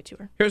offered it to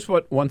her. Here's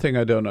one thing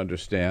I don't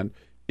understand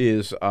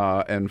is,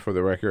 and for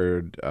the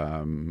record,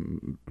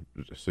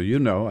 so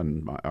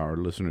and our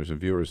listeners and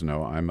viewers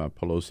know, I'm a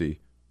Pelosi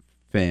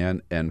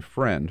fan and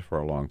friend for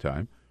a long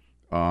time,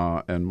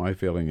 and my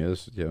feeling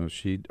is,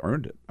 she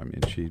earned it. I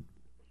mean,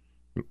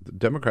 the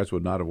Democrats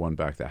would not have won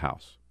back the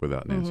House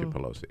without Nancy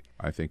Pelosi.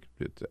 I think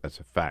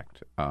that's a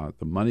fact.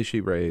 The money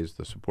she raised,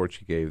 the support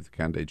she gave, the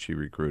candidates she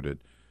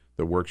recruited,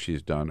 the work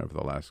she's done over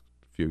the last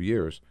few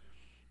years.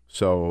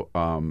 So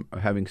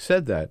having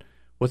said that,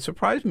 what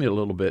surprised me a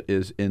little bit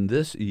is in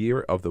this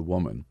year of the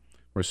woman,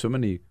 where so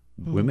many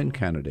women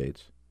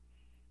candidates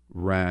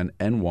ran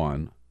and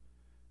won,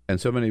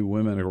 and so many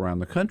women around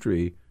the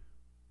country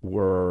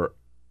were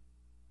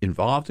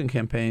involved in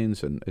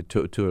campaigns and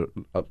to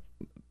a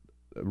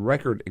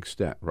record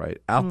extent, right?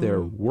 Out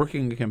there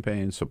working in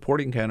campaigns,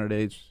 supporting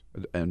candidates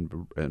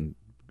and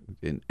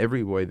in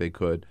every way they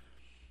could,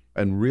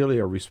 and really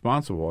are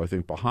responsible, I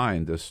think,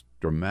 behind this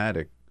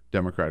dramatic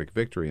Democratic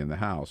victory in the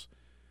House.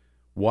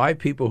 Why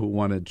people who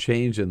wanted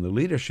change in the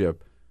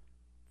leadership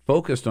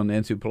focused on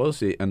Nancy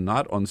Pelosi and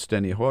not on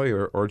Steny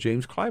Hoyer or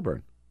James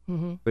Clyburn.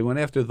 They went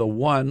after the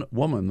one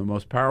woman, the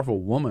most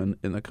powerful woman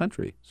in the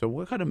country. So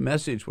what kind of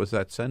message was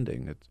that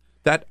sending?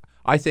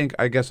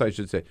 I guess I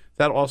should say,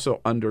 that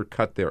also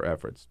undercut their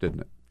efforts, didn't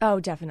it? Oh,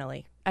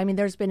 definitely. I mean,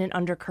 there's been an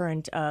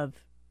undercurrent of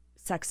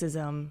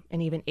sexism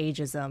and even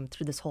ageism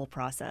through this whole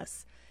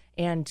process.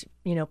 And,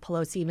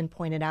 Pelosi even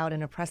pointed out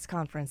in a press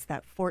conference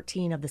that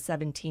 14 of the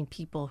 17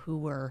 people who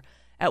were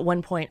at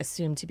one point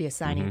assumed to be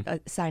signing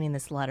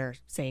this letter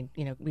saying,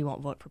 we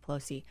won't vote for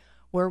Pelosi,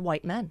 were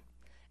white men.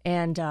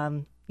 And,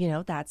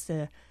 that's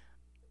a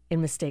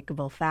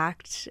unmistakable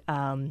fact.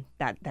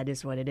 That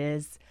is what it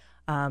is.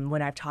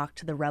 When I've talked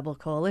to the Rebel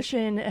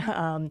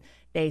Coalition,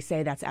 they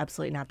say that's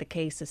absolutely not the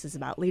case. This is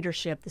about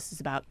leadership. This is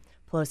about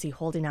Pelosi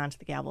holding on to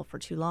the gavel for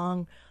too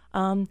long.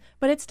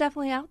 But it's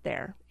definitely out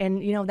there.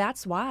 And,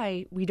 that's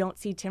why we don't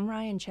see Tim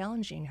Ryan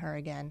challenging her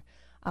again.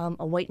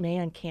 A white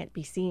man can't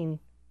be seen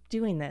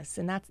doing this.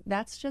 And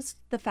that's just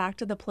the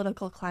fact of the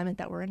political climate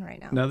that we're in right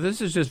now. Now,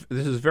 this is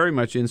very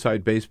much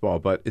inside baseball,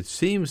 but it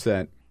seems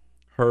that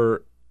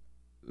her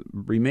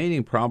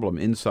remaining problem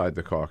inside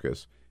the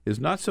caucus is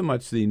not so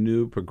much the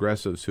new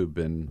progressives who've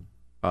been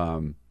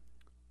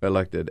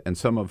elected, and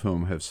some of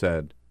whom have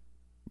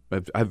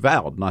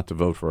vowed not to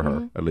vote for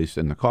her, at least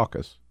in the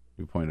caucus.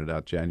 You pointed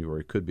out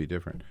January could be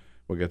different.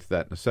 We'll get to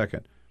that in a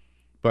second.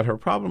 But her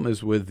problem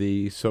is with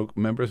the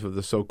members of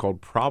the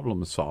so-called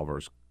problem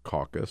solvers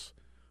caucus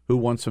who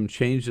want some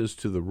changes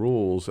to the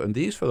rules. And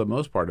these, for the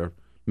most part, are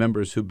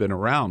members who've been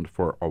around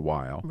for a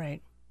while.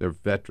 Right. They're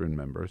veteran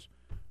members.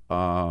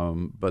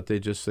 But they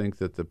just think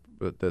that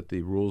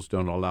the rules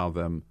don't allow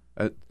them.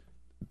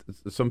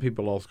 Some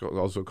people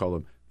also call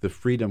them the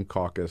Freedom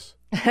Caucus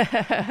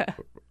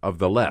of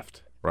the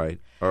left, right?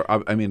 Or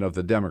of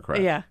the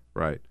Democrats. Yeah.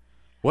 Right.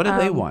 What do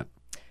they want?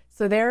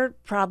 So they're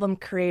problem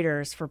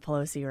creators for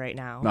Pelosi right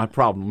now. Not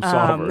problem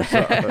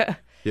solvers.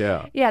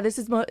 Yeah. Yeah, this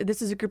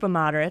is a group of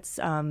moderates.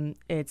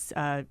 It's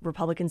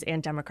Republicans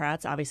and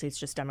Democrats. Obviously, it's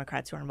just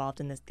Democrats who are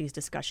involved in these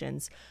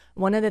discussions.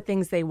 One of the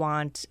things they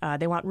want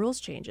rules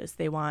changes.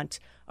 They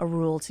want a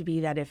rule to be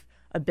that if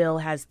a bill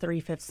has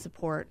 3/5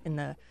 support in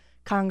the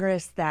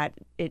Congress, that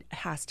it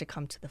has to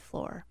come to the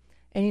floor.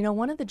 And,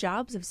 one of the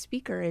jobs of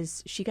Speaker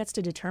is she gets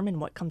to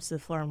determine what comes to the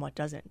floor and what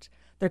doesn't.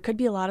 There could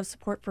be a lot of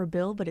support for a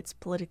bill, but it's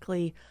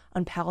politically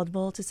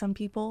unpalatable to some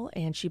people,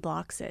 and she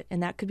blocks it.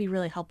 And that could be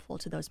really helpful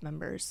to those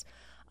members.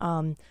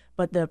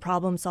 But the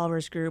Problem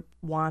Solvers group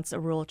wants a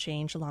rule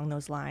change along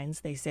those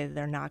lines. They say that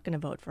they're not going to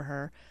vote for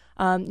her.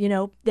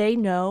 They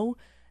know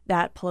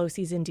that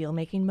Pelosi's in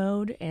deal-making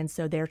mode, and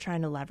so they're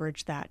trying to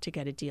leverage that to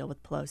get a deal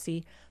with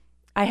Pelosi.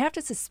 I have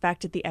to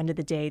suspect at the end of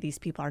the day, these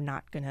people are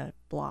not going to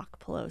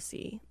block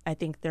Pelosi. I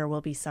think there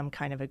will be some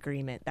kind of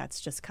agreement. That's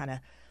just kind of,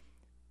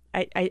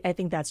 I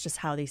think that's just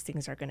how these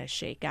things are going to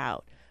shake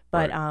out.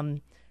 But,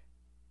 right.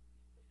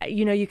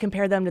 You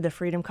compare them to the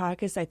Freedom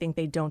Caucus. I think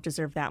they don't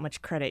deserve that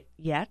much credit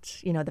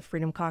yet. The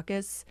Freedom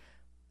Caucus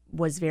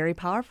was very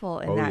powerful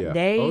in that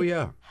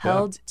they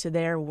held to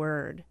their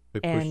word.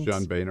 They pushed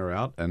John Boehner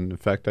out, and in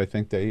fact, I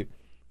think they,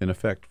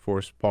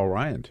 forced Paul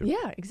Ryan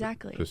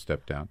to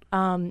step down.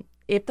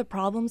 If the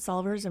problem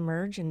solvers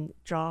emerge and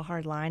draw a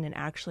hard line and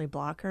actually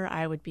block her,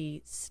 I would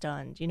be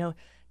stunned.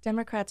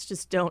 Democrats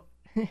just don't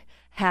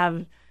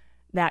have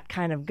that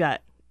kind of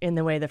gut in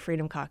the way the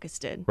Freedom Caucus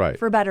did, right?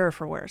 For better or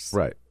for worse,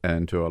 right?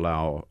 And to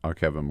allow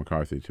Kevin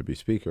McCarthy to be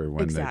Speaker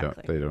when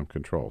they don't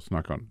control, it's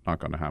not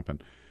going to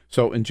happen.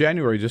 So in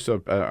January, just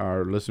so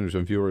our listeners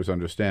and viewers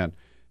understand,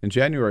 in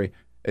January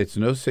it's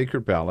no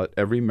secret ballot.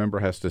 Every member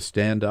has to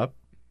stand up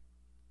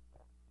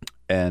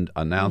and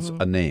announce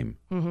a name.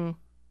 Mm-hmm.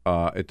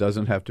 It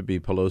doesn't have to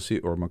be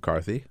Pelosi or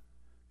McCarthy.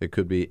 It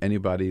could be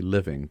anybody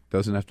living.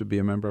 Doesn't have to be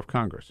a member of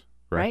Congress,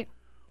 right?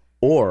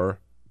 Or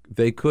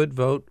they could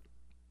vote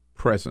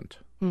present.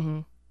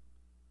 Mm-hmm.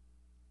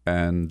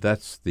 And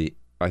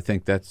I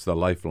think that's the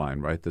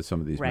lifeline, right, that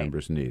some of these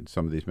members need.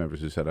 Some of these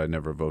members who said, I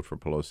never vote for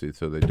Pelosi,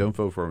 so they don't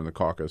vote for her in the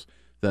caucus.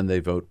 Then they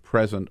vote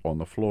present on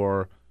the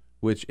floor,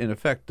 which in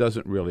effect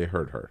doesn't really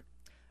hurt her.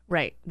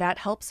 Right. That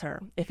helps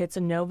her. If it's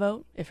a no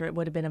vote, if it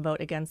would have been a vote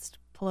against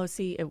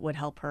Pelosi, it would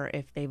help her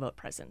if they vote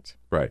present.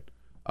 Right.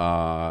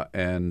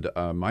 And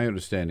my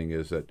understanding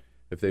is that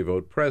if they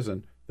vote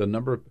present, the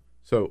number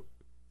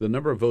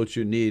of votes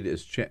you need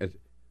is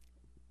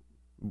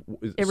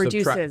it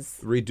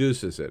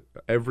reduces it.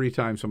 Every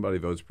time somebody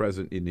votes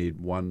present, you need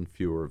one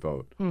fewer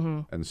vote.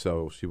 Mm-hmm. And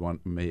so she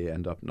may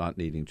end up not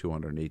needing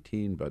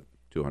 218, but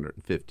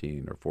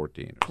 215 or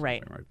 14 or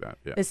something like that.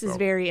 Yeah. This is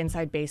very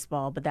inside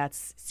baseball, but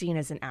that's seen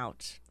as an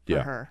out for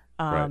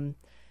her.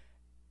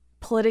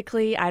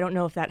 Politically, I don't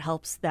know if that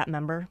helps that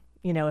member.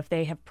 If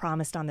they have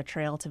promised on the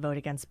trail to vote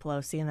against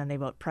Pelosi and then they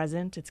vote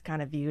present, it's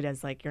kind of viewed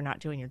as like you're not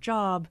doing your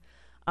job.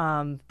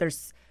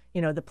 There's,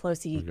 the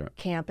Pelosi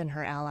camp and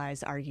her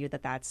allies argue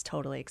that that's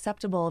totally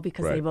acceptable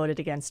because they voted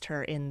against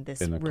her in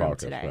this room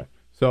caucus, today. Right.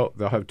 So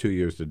they'll have 2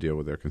 years to deal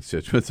with their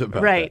constituents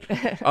about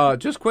that.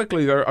 Just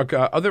quickly, there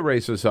are other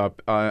races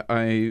up.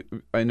 I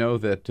know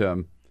that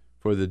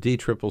for the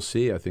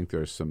DCCC, I think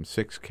there's some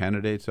 6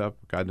 candidates up.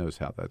 God knows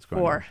how that's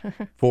going. 4.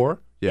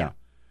 4? Yeah.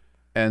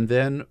 And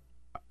then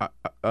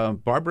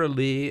Barbara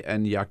Lee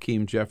and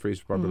Hakeem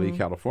Jeffries, Barbara Lee,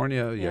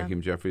 California,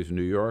 Hakeem Jeffries,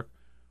 New York,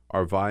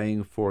 are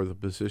vying for the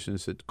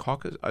positions at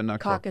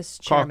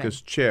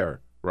caucus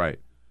chair. Right.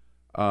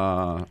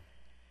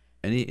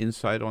 Any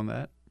insight on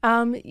that?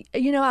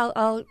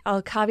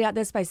 I'll caveat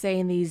this by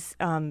saying these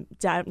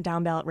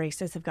down ballot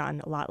races have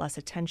gotten a lot less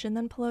attention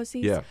than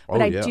Pelosi's. Yeah.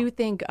 But I do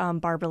think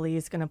Barbara Lee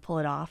is going to pull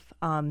it off.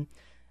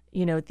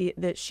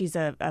 She's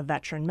a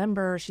veteran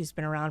member. She's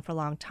been around for a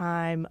long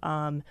time.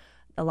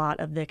 A lot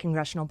of the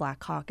Congressional Black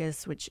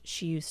Caucus, which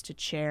she used to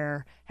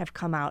chair, have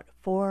come out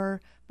for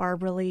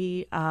Barbara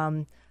Lee.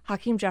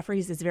 Hakeem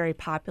Jeffries is very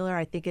popular.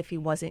 I think if he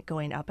wasn't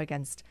going up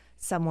against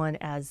someone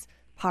as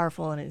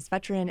powerful and as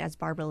veteran as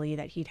Barbara Lee,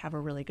 that he'd have a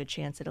really good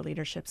chance at a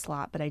leadership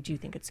slot. But I do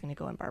think it's going to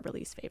go in Barbara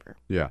Lee's favor.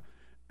 Yeah.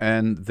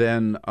 And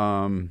then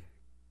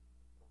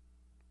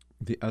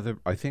the other,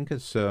 I think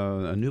it's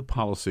a new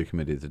policy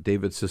committee, the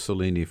David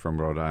Cicilline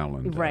from Rhode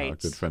Island. Right. A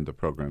good friend of the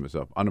program is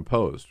up,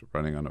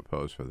 running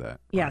unopposed for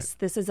that. Yes,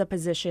 This is a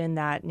position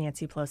that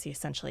Nancy Pelosi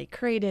essentially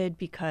created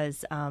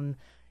because,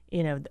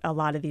 a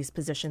lot of these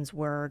positions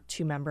were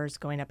 2 members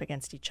going up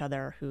against each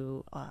other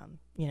who,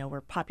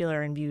 were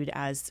popular and viewed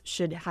as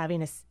should be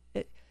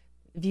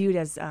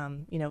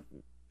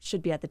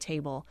at the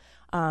table.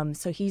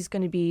 So he's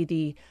going to be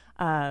the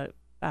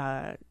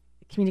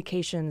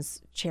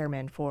communications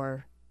chairman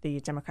for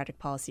the Democratic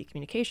Policy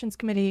Communications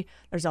Committee.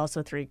 There's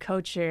also 3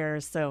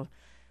 co-chairs. So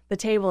the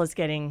table is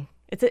getting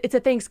it's a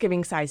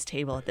Thanksgiving-sized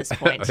table at this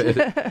point.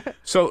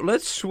 So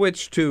let's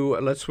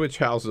switch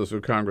houses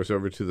of Congress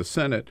over to the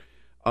Senate.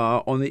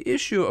 On the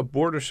issue of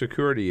border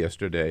security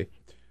yesterday,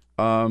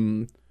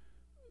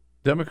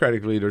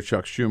 Democratic leader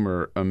Chuck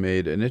Schumer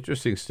made an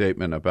interesting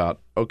statement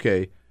about,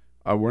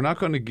 we're not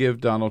going to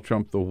give Donald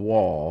Trump the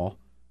wall,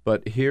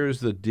 but here's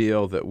the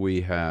deal that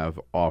we have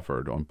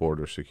offered on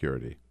border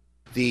security.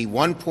 The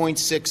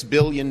 $1.6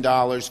 billion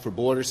for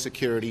border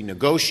security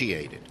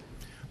negotiated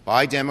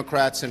by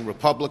Democrats and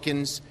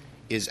Republicans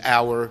is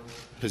our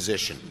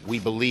position. We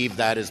believe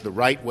that is the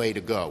right way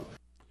to go.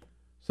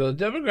 So the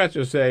Democrats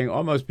are saying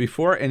almost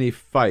before any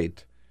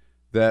fight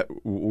that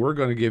we're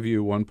going to give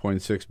you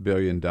 $1.6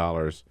 billion,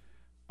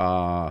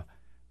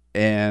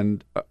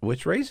 and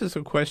which raises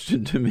a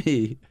question to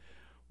me.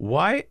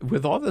 Why,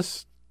 with all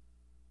these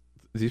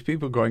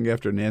people going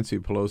after Nancy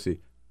Pelosi,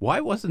 why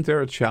wasn't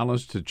there a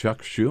challenge to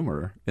Chuck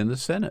Schumer in the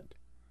Senate?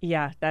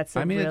 Yeah, that's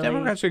the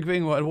Democrats are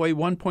giving away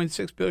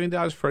 $1.6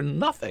 billion for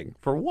nothing.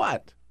 For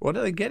what? What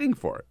are they getting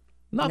for it?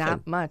 Nothing.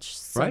 Not much.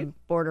 Some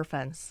right? Border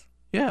fence.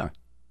 Yeah.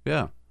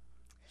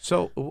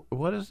 So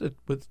what is it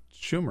with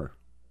Schumer?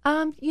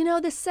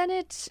 The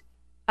Senate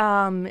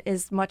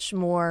is much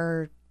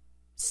more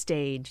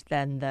staged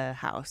than the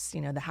House.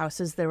 The House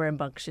is the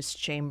rambunctious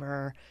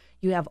chamber.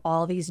 You have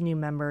all these new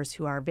members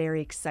who are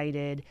very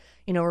excited.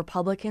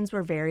 Republicans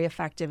were very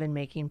effective in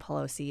making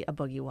Pelosi a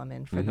boogie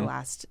woman for the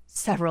last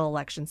several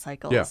election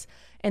cycles. Yeah.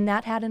 And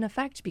that had an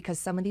effect because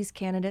some of these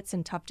candidates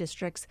in tough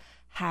districts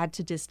had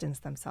to distance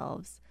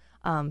themselves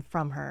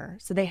from her.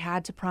 So they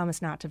had to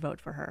promise not to vote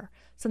for her.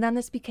 So then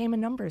this became a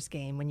numbers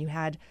game when you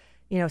had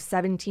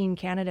 17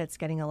 candidates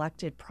getting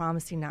elected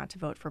promising not to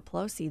vote for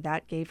Pelosi.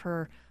 That gave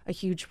her a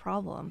huge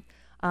problem.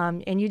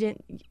 And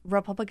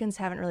Republicans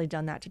haven't really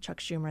done that to Chuck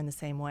Schumer in the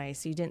same way.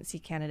 So you didn't see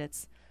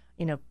candidates,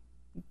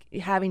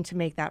 having to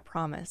make that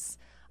promise.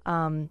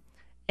 And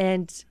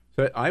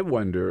so I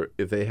wonder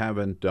if they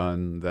haven't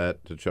done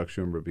that to Chuck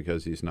Schumer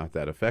because he's not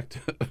that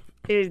effective.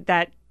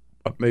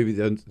 Maybe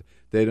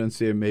they don't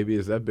see him maybe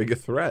as that big a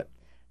threat.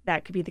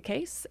 That could be the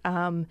case.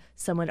 Some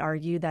would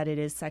argue that it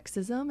is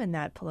sexism and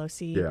that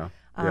Pelosi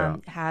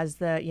has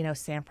the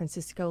San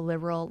Francisco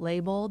liberal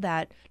label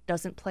that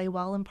doesn't play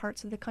well in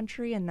parts of the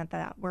country, and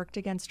that worked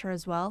against her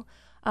as well.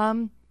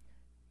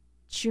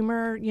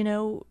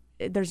 Schumer,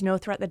 there's no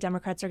threat that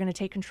Democrats are going to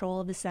take control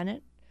of the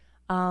Senate,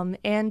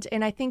 and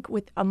I think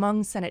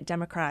among Senate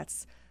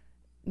Democrats,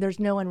 there's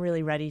no one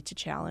really ready to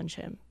challenge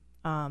him.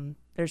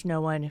 There's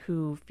no one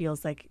who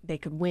feels like they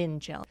could win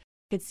challenge.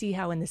 You could see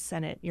how in the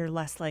Senate you're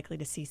less likely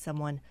to see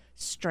someone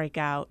strike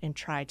out and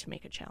try to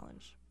make a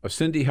challenge.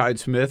 Cindy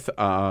Hyde-Smith,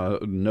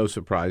 no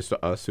surprise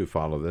to us who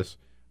follow this.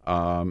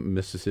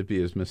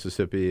 Mississippi is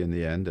Mississippi in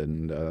the end,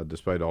 and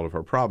despite all of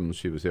her problems,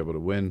 she was able to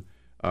win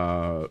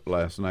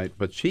last night.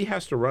 But she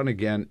has to run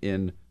again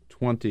in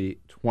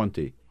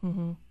 2020.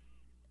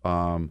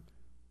 Mm-hmm.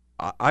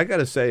 I got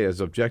to say,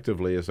 as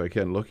objectively as I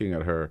can, looking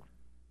at her,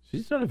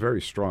 she's not a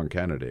very strong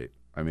candidate.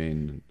 I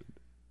mean,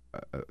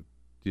 do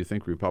you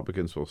think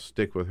Republicans will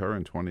stick with her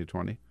in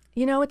 2020?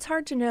 It's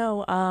hard to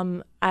know.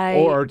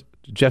 Or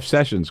Jeff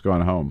Sessions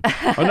going home.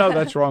 Oh, no,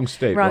 that's wrong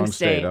state. wrong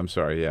state. I'm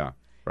sorry. Yeah,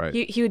 right.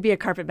 He would be a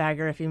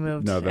carpetbagger if he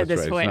moved at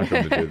this point. He's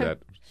not going to do that.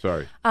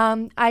 Sorry.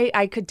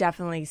 I could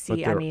definitely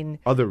see. But there are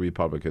other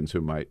Republicans who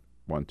might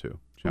want to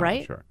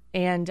challenge her.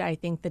 And I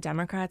think the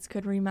Democrats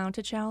could remount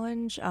a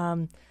challenge.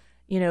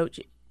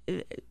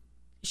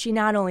 She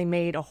not only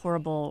made a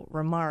horrible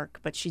remark,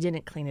 but she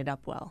didn't clean it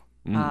up well.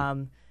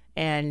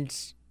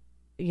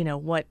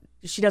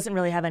 She doesn't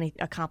really have any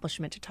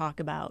accomplishment to talk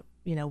about.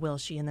 Will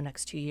she in the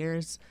next 2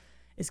 years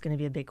is going to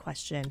be a big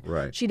question.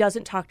 Right. She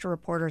doesn't talk to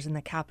reporters in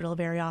the Capitol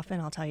very often,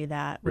 I'll tell you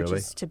that, which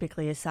is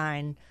typically a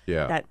sign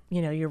that,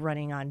 you're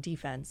running on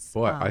defense.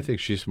 Boy, I think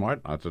she's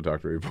smart not to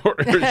talk to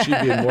reporters.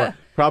 She'd be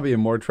probably in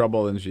more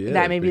trouble than she is.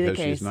 That may be the case,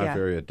 because she's not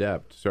very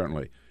adept,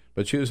 certainly.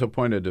 But she was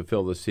appointed to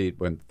fill the seat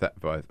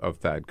of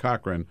Thad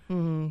Cochran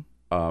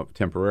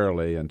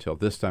temporarily until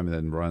this time, and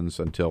then runs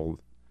until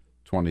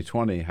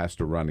 2020, has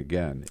to run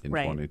again in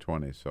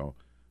 2020. So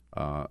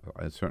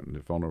it's certainly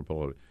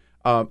vulnerable.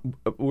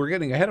 We're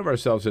getting ahead of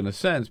ourselves in a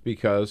sense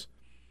because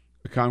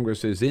the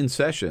Congress is in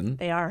session.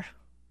 They are.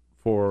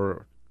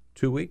 For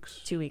 2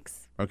 weeks? 2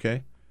 weeks.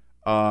 Okay.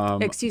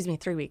 Excuse me,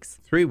 3 weeks.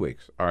 3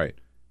 weeks. All right.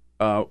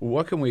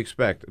 What can we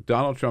expect?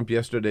 Donald Trump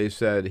yesterday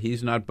said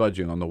he's not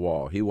budging on the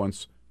wall. He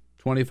wants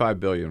 $25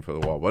 billion for the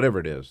wall, whatever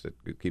it is.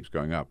 It keeps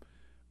going up.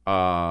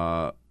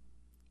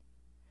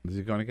 Is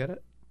he going to get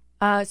it?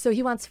 So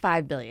he wants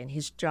 $5 billion.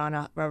 He's drawn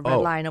a red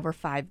line over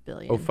 $5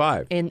 billion. Oh,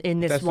 $5 in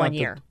this That's 1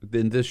 year.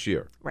 In this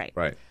year, right?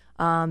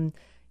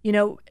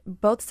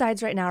 Both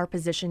sides right now are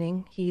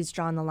positioning. He's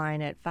drawn the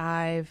line at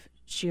 5.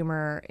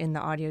 Schumer, in the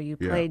audio you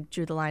played,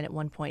 drew the line at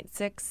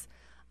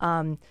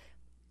 1.6.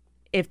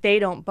 If they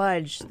don't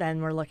budge,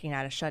 then we're looking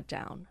at a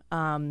shutdown.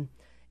 And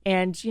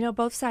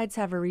both sides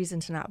have a reason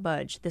to not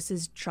budge. This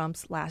is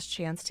Trump's last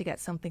chance to get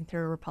something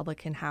through a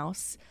Republican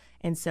House,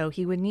 and so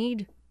he would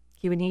need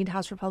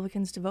House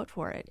Republicans to vote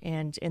for it,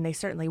 and they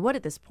certainly would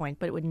at this point,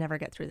 but it would never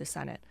get through the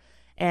Senate.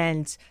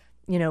 And,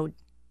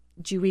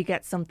 do we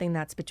get something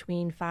that's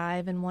between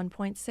 5 and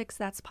 1.6?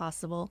 That's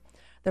possible.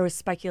 There was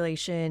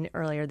speculation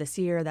earlier this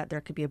year that there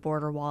could be a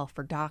border wall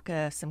for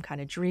DACA, some kind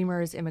of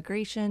Dreamers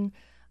immigration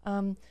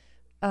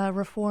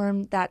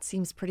reform, that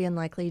seems pretty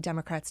unlikely.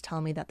 Democrats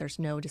tell me that there's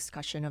no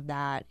discussion of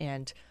that.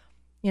 And,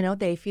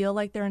 they feel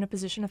like they're in a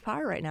position of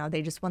power right now.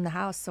 They just won the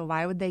House. So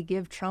why would they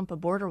give Trump a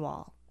border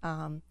wall?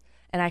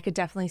 And I could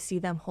definitely see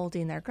them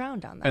holding their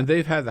ground on that. And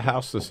they've had the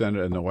House, the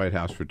Senate, and the White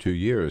House for 2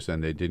 years,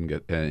 and he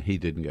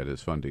didn't get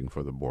his funding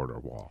for the border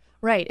wall.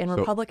 Right. And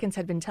Republicans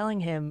had been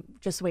telling him,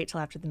 just wait till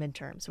after the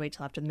midterms,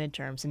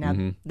 And now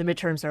the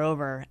midterms are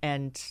over.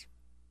 And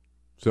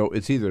so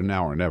it's either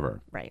now or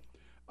never. Right.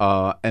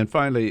 And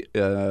finally,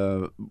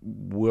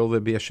 will there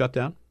be a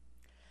shutdown?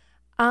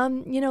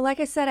 Like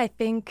I said, I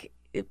think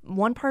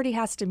one party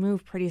has to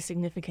move pretty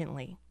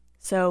significantly.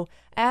 So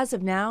as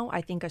of now,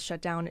 I think a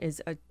shutdown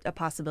is a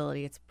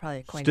possibility. It's probably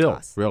a coin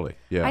toss. Still, really?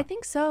 Yeah. I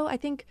think so. I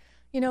think,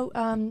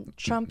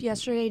 Trump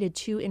yesterday did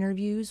 2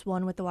 interviews,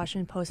 one with the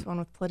Washington Post, one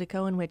with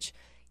Politico, in which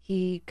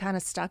he kind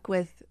of stuck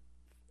with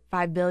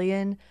 $5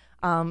 billion.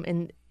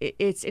 And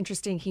it's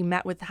interesting. He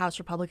met with the House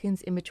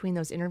Republicans in between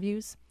those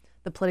interviews.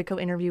 The Politico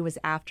interview was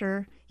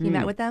after he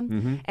met with them.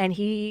 Mm-hmm. And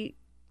he,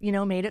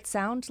 made it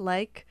sound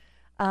like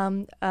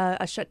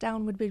a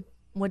shutdown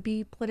would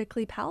be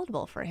politically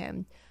palatable for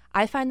him.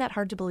 I find that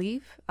hard to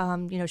believe.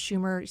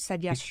 Schumer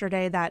said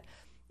yesterday that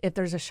if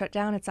there's a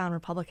shutdown, it's on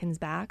Republicans'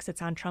 backs.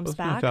 It's on Trump's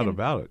back. No doubt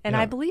about it. And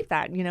I believe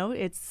that.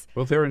 It's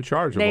well, they're in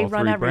charge of all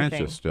 3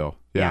 branches still.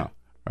 Yeah.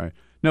 Right.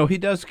 No, he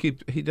does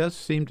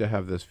seem to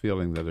have this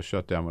feeling that a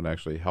shutdown would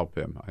actually help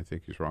him. I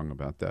think he's wrong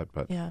about that,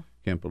 but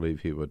can't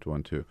believe he would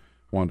want to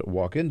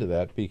walk into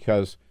that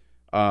because,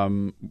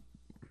 we've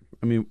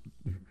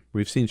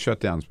seen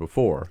shutdowns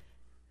before,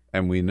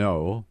 and we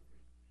know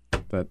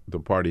that the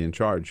party in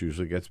charge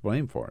usually gets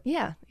blamed for it.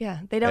 Yeah.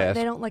 They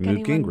don't like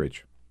Newt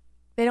Gingrich.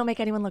 They don't make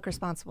anyone look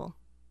responsible.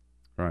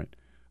 Right.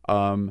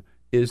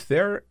 Is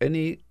there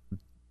any?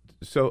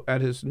 So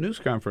at his news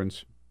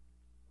conference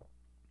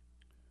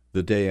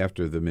the day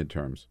after the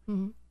midterms,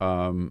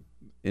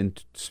 in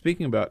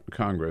speaking about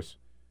Congress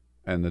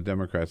and the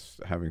Democrats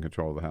having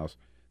control of the House,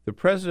 the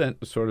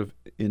president sort of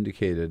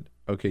indicated,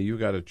 okay, you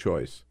got a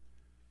choice.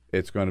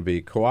 It's going to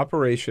be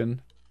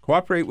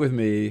cooperate with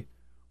me,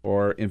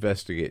 or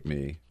investigate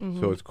me. Mm-hmm.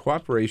 So it's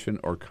cooperation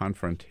or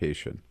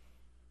confrontation.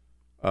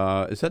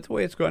 Is that the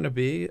way it's going to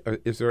be?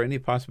 Is there any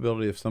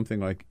possibility of something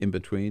like in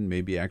between,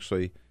 maybe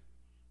actually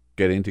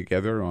getting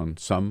together on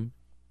some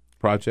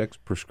projects,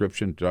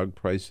 prescription drug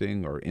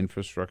pricing or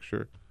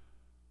infrastructure?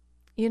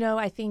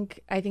 I think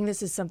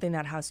this is something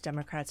that House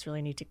Democrats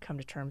really need to come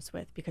to terms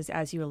with because,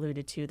 as you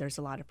alluded to, there's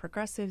a lot of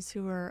progressives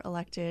who are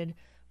elected,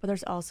 but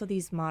there's also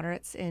these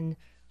moderates in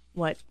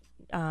what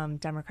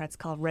Democrats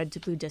call red to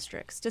blue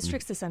districts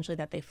essentially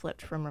that they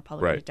flipped from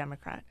Republican to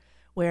Democrat,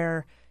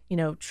 where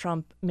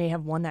Trump may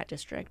have won that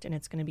district and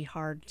it's going to be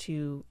hard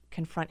to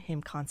confront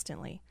him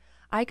constantly.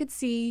 I could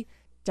see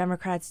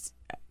Democrats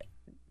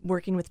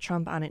working with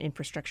Trump on an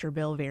infrastructure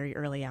bill very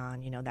early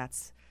on.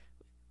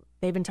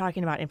 They've been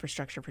talking about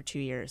infrastructure for 2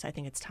 years. I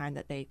think it's time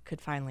that they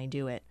could finally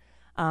do it.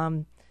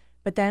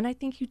 But then I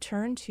think you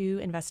turn to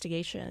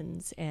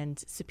investigations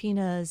and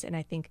subpoenas, and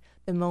I think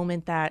the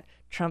moment that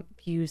Trump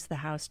views the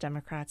House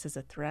Democrats as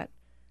a threat,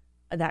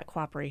 that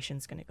cooperation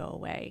is going to go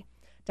away.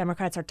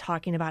 Democrats are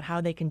talking about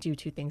how they can do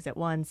 2 things at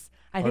once.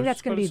 I think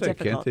that's going to be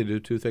difficult. Can't they do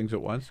 2 things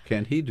at once?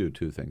 Can he do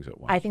 2 things at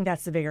once? I think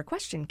that's the bigger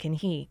question. Can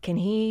he? Can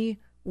he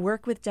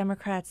work with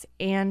Democrats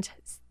and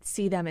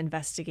see them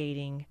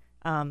investigating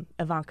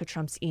Ivanka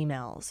Trump's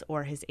emails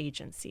or his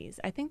agencies?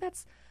 I think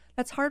that's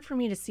hard for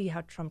me to see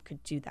how Trump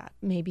could do that.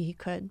 Maybe he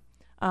could.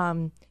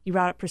 You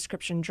brought up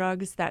prescription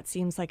drugs. That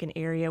seems like an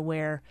area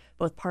where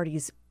both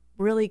parties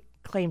really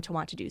claim to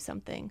want to do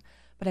something.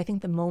 But I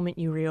think the moment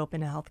you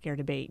reopen a healthcare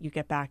debate, you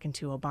get back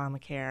into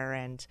Obamacare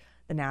and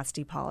the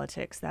nasty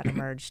politics that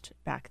emerged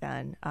back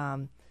then.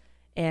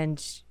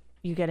 And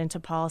you get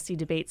into policy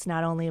debates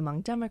not only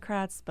among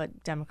Democrats,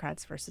 but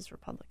Democrats versus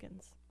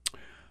Republicans.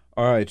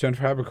 All right,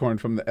 Jennifer Haberkorn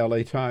from the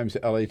LA Times,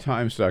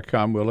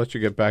 LATimes.com. We'll let you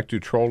get back to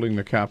trolling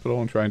the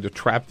Capitol and trying to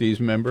trap these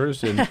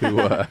members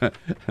into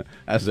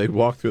as they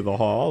walk through the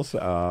halls.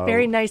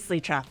 Very nicely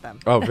trap them.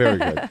 Oh, very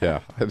good.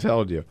 Yeah, I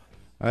told you.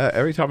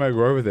 Every time I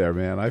go over there,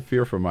 man, I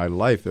fear for my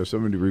life. There's so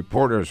many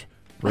reporters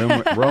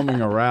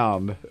roaming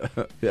around.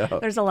 Yeah,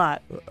 there's a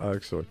lot.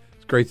 Excellent.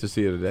 It's great to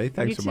see you today.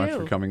 Thanks so much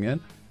for coming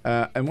in.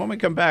 And when we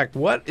come back,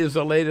 what is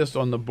the latest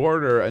on the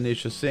border?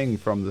 Anisha Singh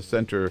from the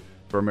Center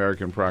for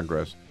American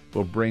Progress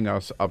will bring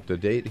us up to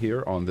date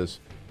here on this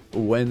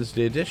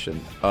Wednesday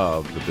edition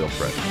of the Bill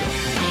Press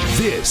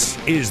Show.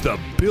 This is the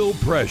Bill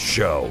Press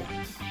Show.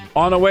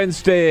 On a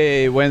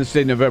Wednesday,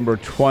 November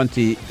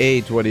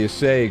 28th. What do you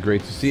say?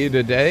 Great to see you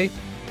today.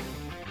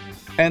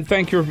 And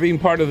thank you for being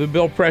part of the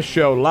Bill Press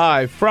Show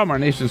live from our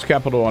nation's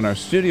capital on our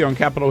studio on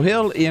Capitol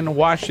Hill in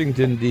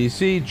Washington,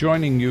 D.C.,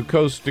 joining you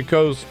coast to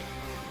coast.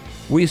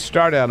 We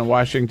start out in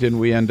Washington.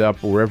 We end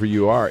up wherever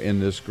you are in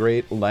this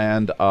great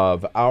land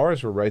of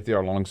ours. We're right there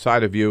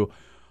alongside of you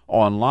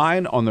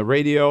online, on the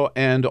radio,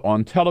 and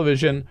on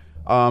television.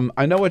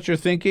 I know what you're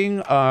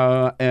thinking,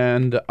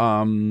 and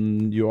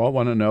you all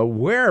want to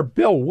know,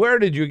 Bill, where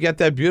did you get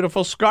that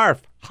beautiful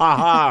scarf? Ha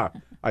ha.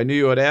 I knew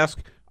you would ask.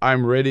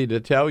 I'm ready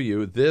to tell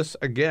you this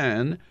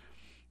again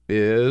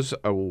is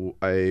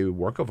a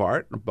work of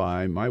art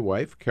by my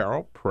wife,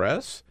 Carol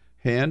Press,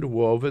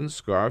 hand-woven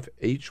scarf.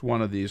 Each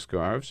one of these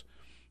scarves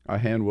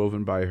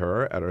hand-woven by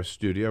her at our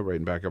studio right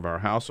in back of our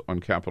house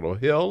on Capitol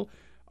Hill.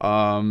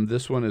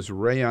 This one is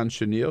rayon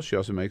chenille. She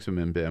also makes them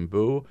in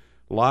bamboo.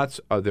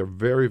 They're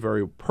very,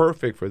 very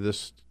perfect for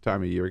this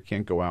time of year. You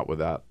can't go out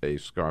without a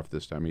scarf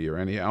this time of year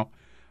anyhow.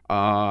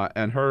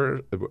 And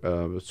her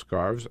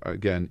scarves,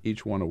 again,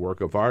 each one a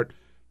work of art.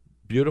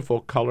 Beautiful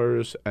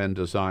colors and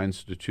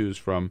designs to choose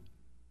from.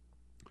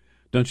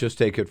 Don't just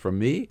take it from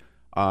me.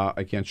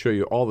 I can't show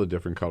you all the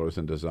different colors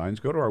and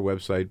designs. Go to our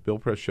website,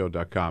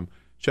 BillPressShow.com.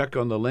 Check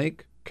on the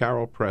link,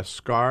 Carol Press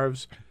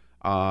Scarves,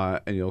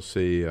 and you'll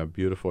see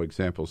beautiful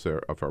examples there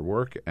of her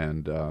work,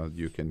 and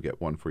you can get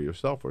one for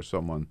yourself or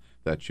someone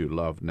that you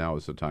love. Now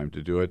is the time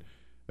to do it.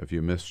 If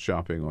you missed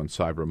shopping on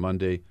Cyber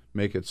Monday,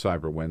 make it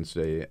Cyber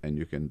Wednesday, and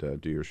you can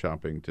do your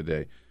shopping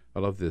today. I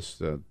love this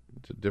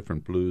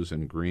different blues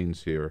and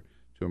greens here,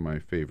 two of my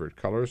favorite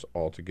colors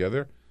all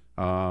together.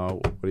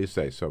 What do you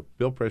say? So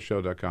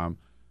BillPressShow.com.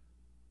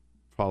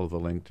 Follow the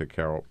link to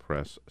Carol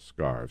Press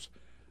Scarves.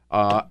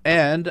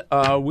 And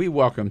we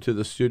welcome to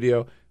the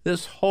studio.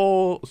 This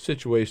whole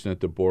situation at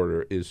the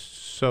border is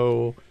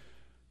so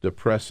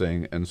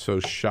depressing and so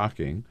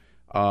shocking.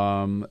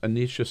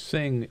 Anisha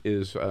Singh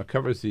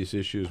covers these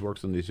issues,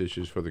 works on these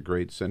issues for the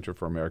great Center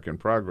for American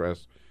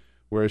Progress,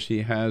 where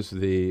she has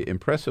the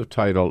impressive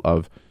title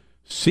of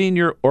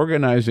Senior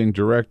Organizing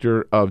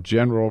Director of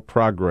General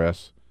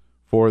Progress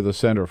for the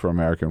Center for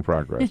American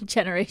Progress.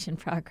 Generation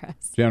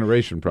Progress. Yeah.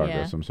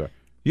 I'm sorry.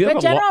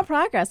 But general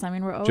progress. I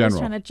mean, we're always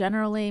trying to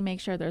generally make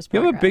sure there's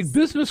progress. You have a big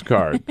business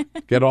card.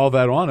 Get all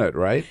that on it,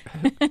 right?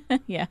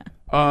 Yeah.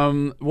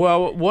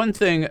 Well, one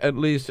thing, at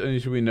least,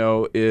 as we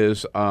know,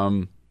 is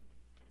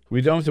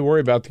we don't have to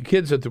worry about the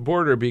kids at the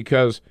border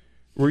because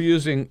we're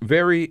using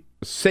very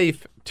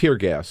safe tear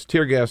gas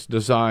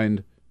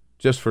designed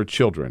just for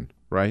children,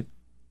 right?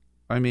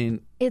 I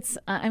mean,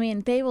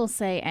 they will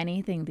say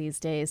anything these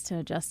days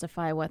to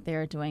justify what they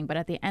are doing. But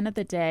at the end of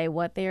the day,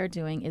 what they are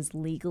doing is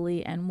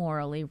legally and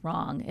morally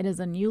wrong. It is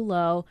a new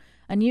low,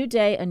 a new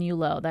day, a new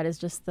low. That is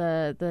just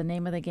the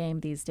name of the game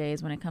these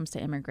days when it comes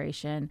to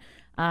immigration.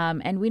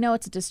 And we know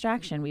it's a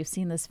distraction. We've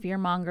seen this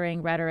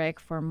fear-mongering rhetoric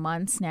for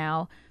months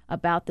now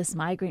about this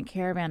migrant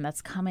caravan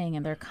that's coming,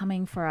 and they're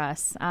coming for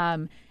us.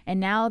 And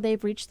now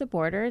they've reached the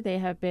border. They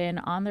have been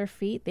on their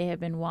feet. They have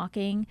been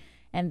walking,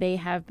 and they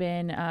have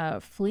been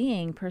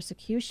fleeing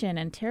persecution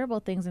and terrible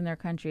things in their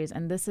countries,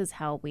 and this is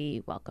how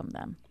we welcome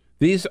them.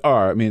 These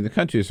are, the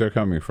countries they're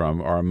coming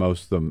from are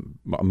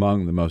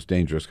among the most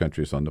dangerous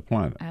countries on the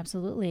planet.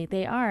 Absolutely,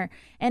 they are.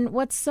 And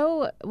what's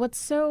so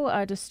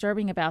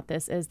disturbing about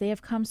this is they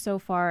have come so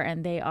far,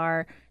 and they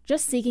are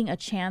just seeking a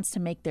chance to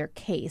make their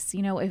case.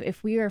 You know,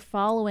 if we are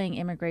following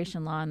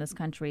immigration law in this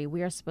country,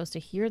 we are supposed to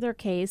hear their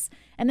case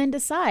and then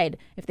decide.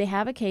 If they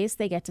have a case,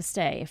 they get to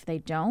stay. If they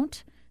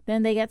don't,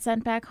 then they get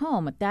sent back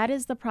home. That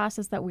is the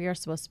process that we are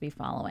supposed to be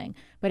following.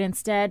 But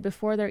instead,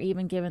 before they're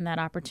even given that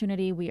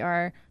opportunity, we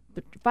are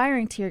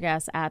firing tear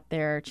gas at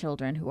their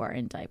children who are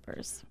in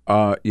diapers.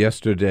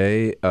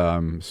 Yesterday,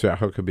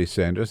 Huckabee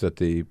Sanders at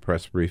the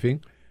press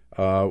briefing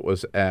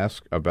was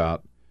asked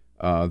about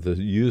the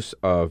use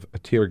of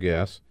tear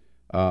gas.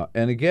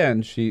 And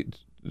again, she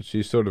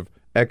sort of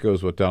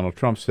echoes what Donald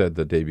Trump said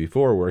the day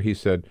before, where he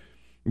said,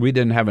 we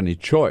didn't have any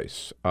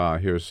choice.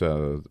 Here's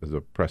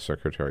the press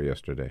secretary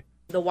yesterday.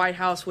 The White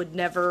House would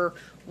never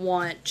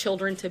want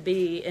children to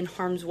be in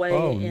harm's way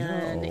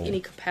in any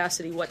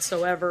capacity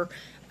whatsoever.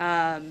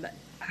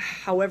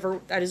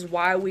 However, that is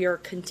why we are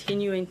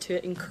continuing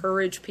to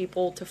encourage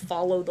people to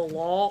follow the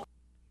law.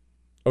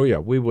 Oh, yeah,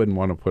 we wouldn't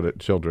want to put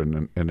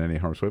children in any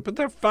harm's way. But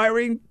they're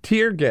firing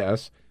tear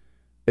gas.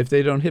 If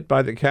they don't hit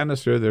by the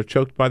canister, they're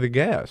choked by the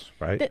gas,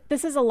 right?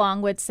 This is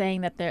along with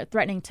saying that they're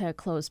threatening to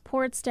close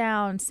ports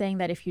down, saying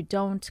that if you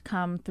don't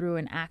come through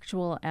an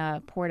actual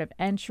port of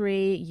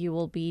entry, you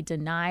will be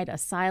denied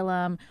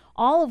asylum,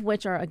 all of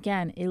which are,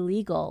 again,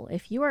 illegal.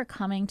 If you are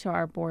coming to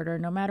our border,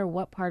 no matter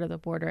what part of the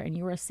border, and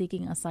you are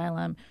seeking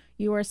asylum,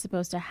 you are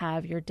supposed to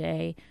have your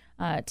day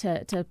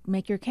to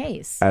make your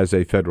case. As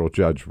a federal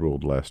judge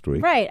ruled last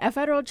week. Right. A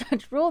federal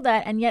judge ruled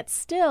that. And yet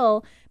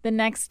still the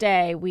next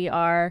day we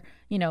are,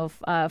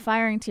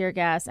 firing tear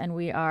gas and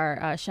we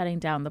are shutting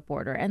down the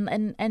border.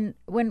 And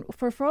when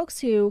for folks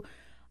who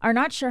are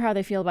not sure how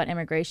they feel about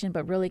immigration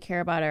but really care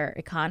about our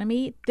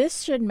economy,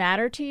 this should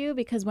matter to you,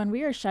 because when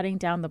we are shutting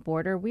down the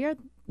border,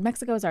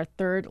 Mexico is our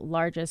third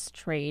largest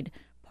trade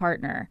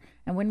partner.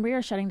 And when we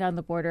are shutting down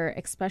the border,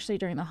 especially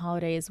during the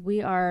holidays,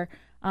 we are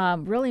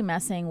really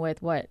messing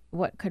with what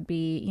could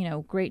be,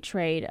 great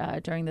trade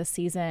during this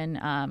season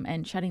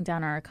and shutting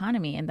down our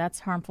economy. And that's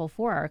harmful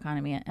for our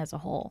economy as a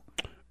whole.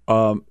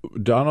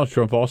 Donald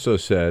Trump also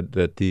said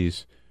that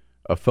these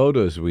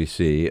photos we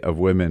see of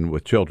women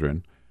with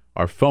children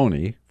are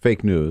phony,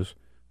 fake news,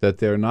 that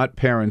they're not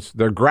parents,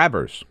 they're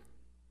grabbers.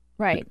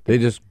 Right. They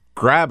just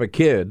grab a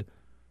kid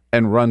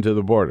and run to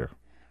the border.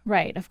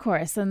 Right, of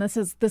course. And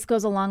this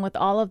goes along with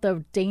all of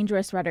the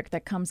dangerous rhetoric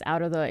that comes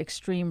out of the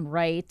extreme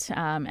right.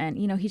 And,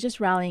 he's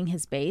just rallying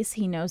his base.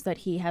 He knows that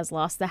he has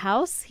lost the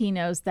House. He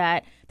knows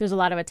that there's a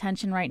lot of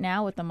attention right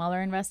now with the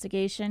Mueller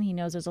investigation. He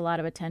knows there's a lot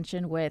of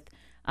attention with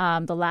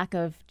the lack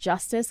of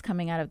justice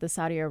coming out of the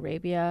Saudi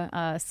Arabia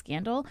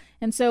scandal.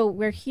 And so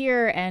we're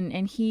here, and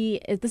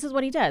this is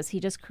what he does. He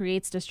just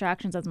creates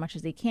distractions as much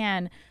as he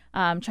can,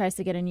 tries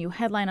to get a new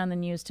headline on the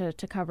news to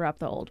cover up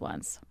the old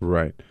ones.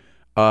 Right.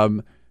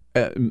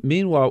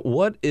 Meanwhile,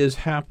 what is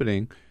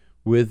happening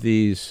with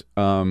these,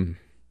 you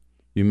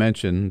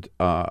mentioned,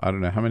 I don't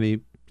know how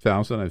many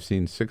thousand, I've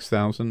seen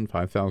 6,000,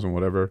 5,000,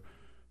 whatever,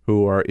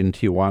 who are in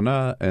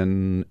Tijuana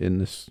and in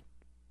this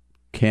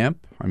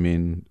camp? I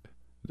mean,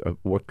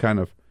 what kind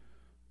of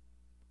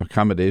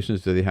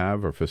accommodations do they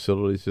have, or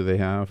facilities do they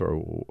have,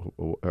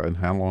 and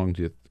how long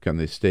can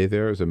they stay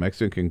there? Is the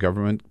Mexican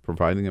government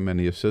providing them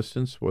any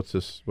assistance? What's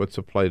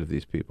the plight of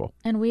these people?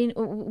 And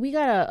we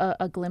got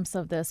a glimpse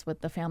of this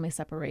with the family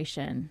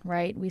separation,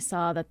 right? We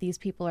saw that these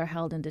people are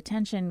held in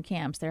detention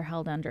camps. They're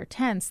held under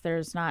tents.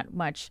 There's not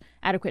much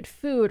adequate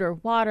food or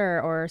water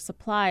or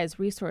supplies,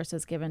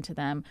 resources given to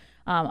them.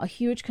 A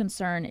huge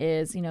concern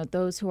is,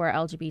 those who are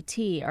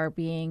LGBT are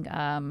being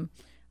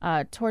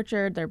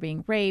tortured, they're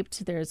being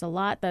raped. There's a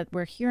lot that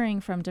we're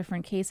hearing from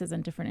different cases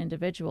and different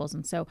individuals.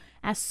 And so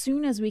as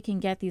soon as we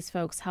can get these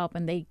folks help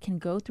and they can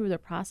go through the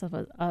process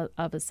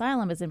of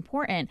asylum is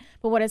important.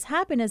 But what has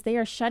happened is they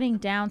are shutting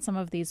down some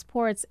of these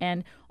ports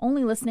and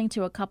only listening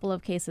to a couple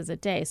of cases a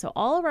day. So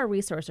all of our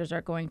resources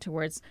are going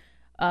towards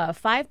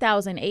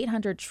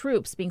 5,800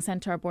 troops being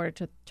sent to our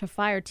border to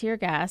fire tear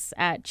gas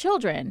at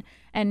children,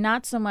 and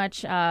not so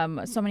much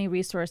so many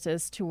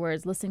resources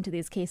towards listening to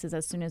these cases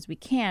as soon as we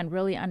can,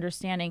 really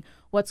understanding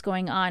what's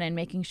going on and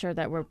making sure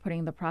that we're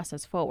putting the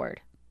process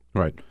forward.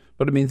 Right.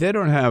 But I mean, they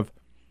don't have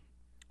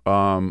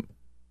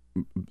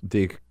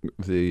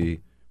the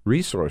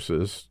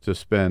resources to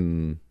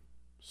spend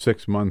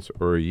 6 months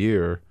or a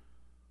year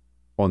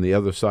on the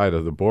other side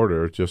of the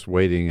border just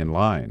waiting in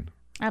line.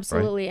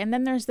 Absolutely. Right? And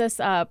then there's this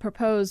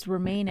proposed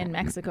Remain in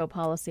Mexico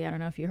policy. I don't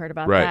know if you heard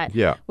about right, that.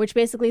 Yeah. Which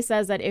basically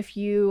says that if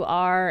you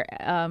are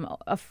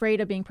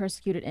afraid of being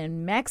persecuted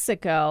in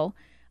Mexico,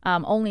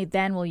 only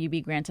then will you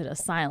be granted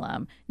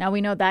asylum. Now, we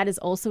know that is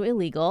also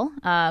illegal.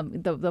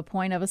 The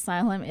point of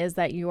asylum is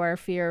that you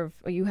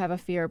have a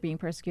fear of being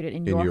persecuted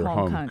in your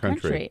home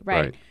country.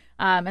 Right.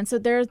 And so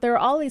there are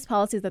all these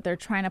policies that they're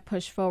trying to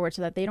push forward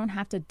so that they don't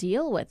have to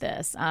deal with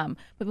this.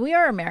 But we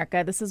are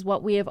America. This is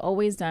what we have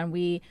always done.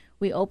 We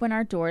open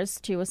our doors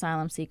to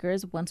asylum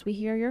seekers once we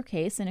hear your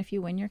case and if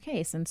you win your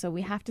case. And so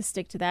we have to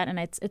stick to that. And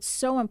it's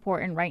so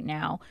important right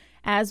now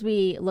as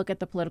we look at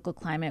the political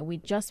climate. We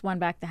just won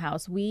back the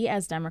House. We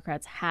as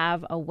Democrats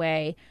have a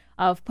way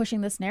of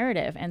pushing this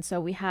narrative. And so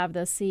we have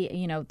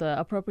the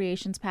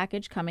appropriations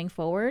package coming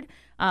forward.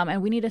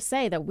 And we need to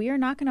say that we are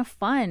not going to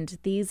fund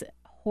these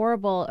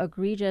horrible,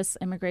 egregious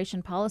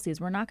immigration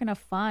policies. We're not going to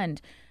fund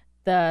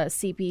the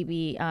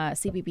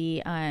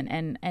CBP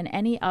and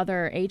any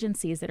other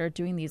agencies that are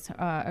doing these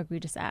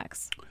egregious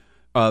acts.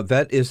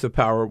 That is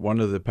one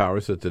of the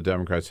powers that the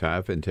Democrats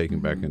have in taking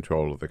back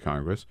control of the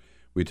Congress.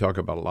 We talk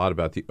a lot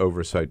about the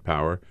oversight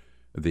power,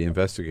 the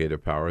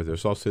investigative power.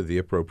 There's also the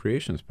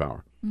appropriations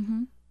power.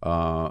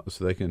 So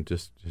they can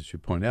just, as you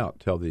point out,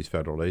 tell these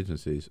federal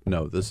agencies,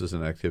 no, this is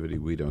an activity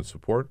we don't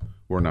support.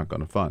 We're not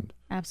going to fund.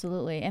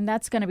 Absolutely. And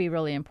that's going to be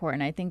really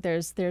important. I think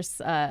there's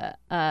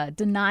a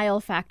denial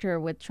factor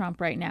with Trump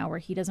right now where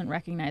he doesn't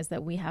recognize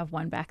that we have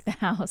won back the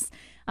House.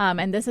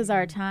 And this is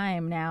our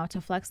time now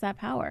to flex that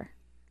power.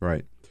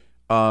 Right.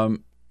 There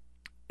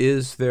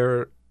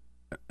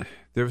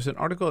was an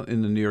article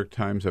in the New York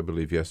Times, I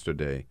believe,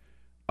 yesterday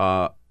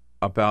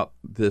about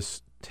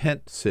this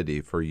tent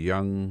city for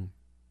young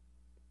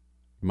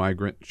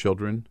migrant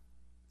children.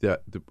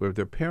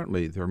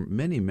 Apparently there are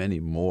many, many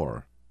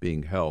more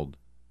being held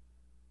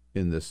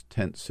in this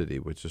tent city,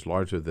 which is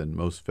larger than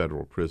most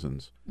federal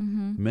prisons.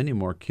 Many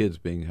more kids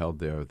being held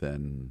there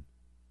than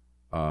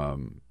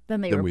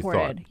they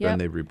reported. Than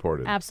they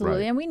reported.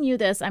 Absolutely. Right. And we knew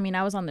this. I mean,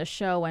 I was on the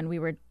show when we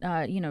were,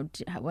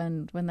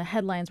 when the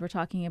headlines were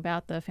talking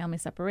about the family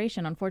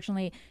separation.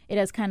 Unfortunately, it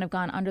has kind of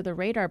gone under the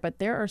radar, but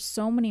there are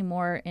so many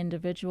more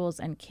individuals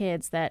and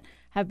kids that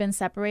have been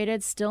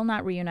separated, still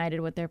not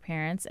reunited with their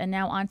parents. And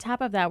now on top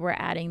of that, we're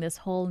adding this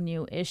whole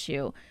new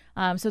issue.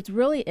 So it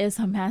really is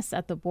a mess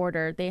at the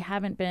border.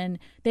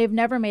 They've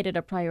never made it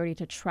a priority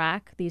to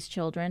track these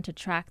children, to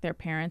track their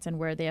parents and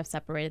where they have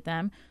separated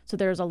them. So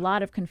there's a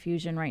lot of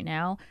confusion right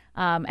now.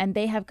 And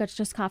they have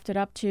just coughed it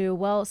up to,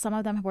 well, some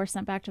of them were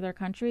sent back to their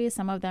country.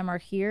 Some of them are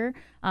here.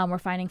 We're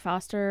finding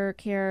foster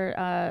care,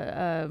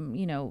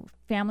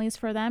 families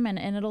for them,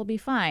 and it'll be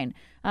fine.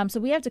 So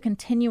we have to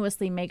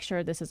continuously make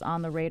sure this is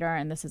on the radar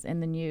and this is in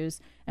the news.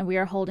 And we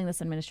are holding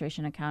this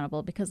administration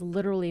accountable because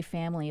literally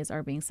families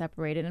are being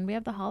separated. And we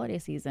have the holiday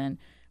season.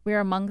 We are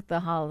among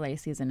the holiday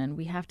season, and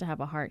we have to have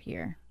a heart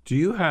here. Do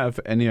you have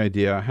any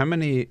idea how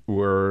many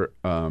were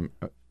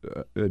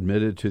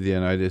admitted to the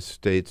United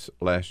States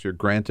last year,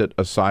 granted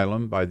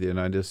asylum by the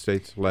United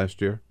States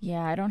last year?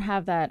 Yeah, I don't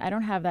have that. I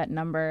don't have that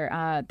number.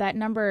 That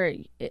number,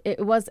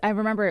 it was. I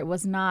remember it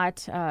was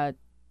not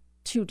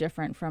too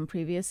different from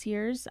previous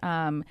years,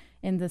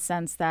 in the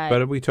sense that.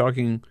 But are we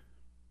talking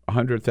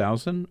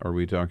 100,000? Are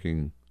we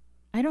talking?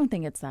 I don't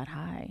think it's that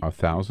high.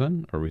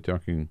 1,000? Are we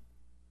talking?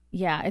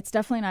 Yeah, it's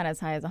definitely not as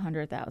high as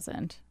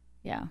 100,000.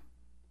 Yeah.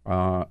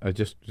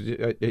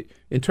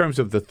 In terms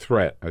of the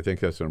threat, I think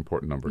that's an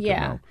important number to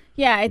know.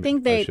 Yeah, I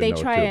think they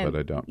try but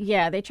I don't.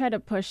 Yeah, they try to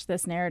push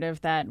this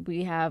narrative that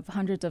we have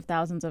hundreds of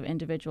thousands of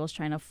individuals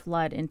trying to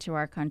flood into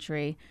our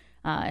country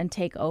and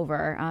take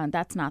over.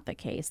 That's not the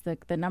case.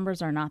 The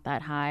numbers are not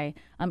that high.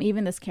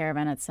 Even this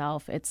caravan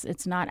itself,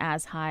 it's not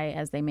as high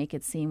as they make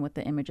it seem with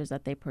the images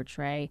that they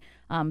portray.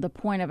 The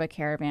point of a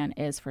caravan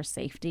is for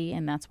safety,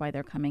 and that's why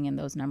they're coming in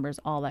those numbers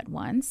all at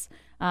once.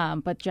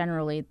 But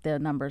generally, the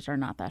numbers are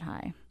not that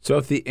high. So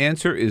if the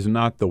answer is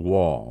not the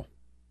wall,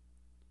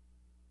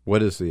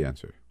 what is the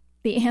answer?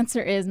 The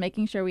answer is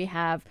making sure we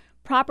have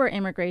proper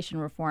immigration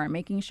reform,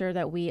 making sure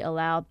that we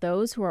allow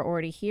those who are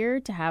already here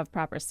to have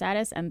proper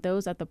status and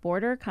those at the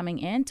border coming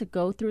in to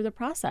go through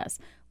the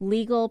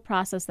legal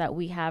process that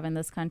we have in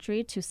this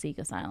country to seek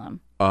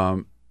asylum.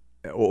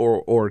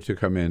 Or to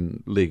come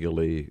in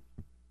legally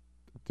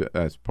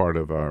as part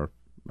of our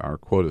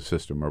quota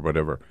system or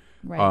whatever.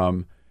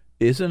 Right.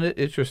 Isn't it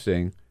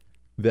interesting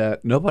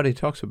that nobody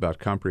talks about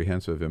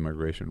comprehensive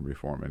immigration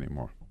reform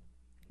anymore?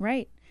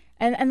 Right.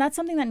 And that's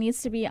something that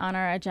needs to be on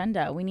our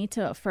agenda. We need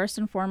to first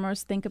and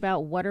foremost think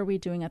about what are we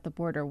doing at the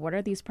border? What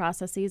are these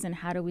processes and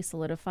how do we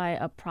solidify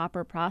a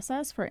proper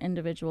process for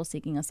individuals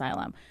seeking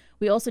asylum?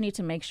 We also need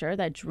to make sure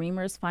that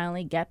Dreamers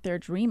finally get their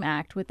DREAM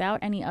Act without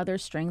any other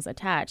strings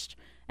attached,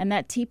 and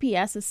that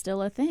TPS is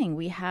still a thing.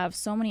 We have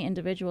so many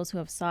individuals who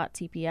have sought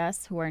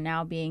TPS who are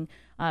now being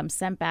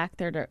sent back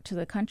there to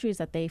the countries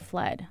that they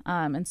fled.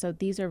 And so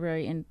these are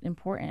very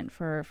important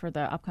for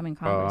the upcoming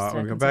Congress to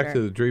I'll go consider. back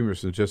to the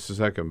Dreamers in just a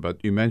second,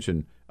 but you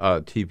mentioned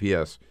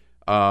TPS.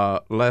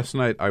 Last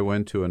night I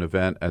went to an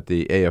event at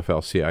the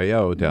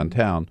AFL-CIO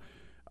downtown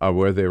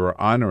where they were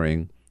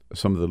honoring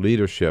some of the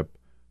leadership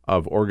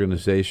of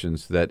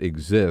organizations that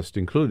exist,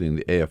 including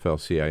the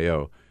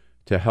AFL-CIO,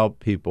 to help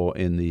people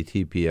in the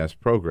TPS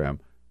program,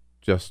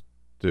 just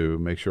to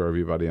make sure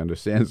everybody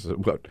understands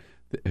what,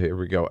 here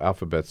we go,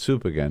 alphabet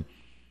soup again,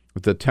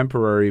 the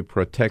Temporary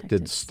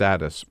Protected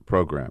Status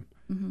Program.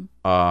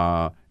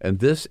 Mm-hmm. And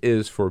this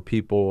is for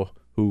people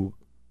who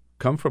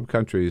come from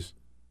countries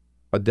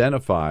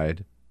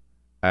identified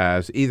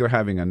as either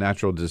having a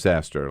natural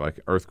disaster, like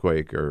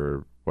earthquake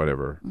or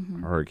whatever,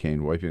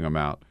 hurricane wiping them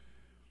out,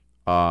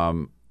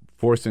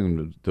 forcing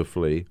them to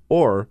flee,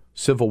 or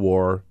civil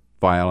war,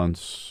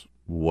 violence,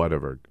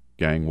 whatever,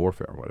 gang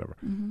warfare, whatever.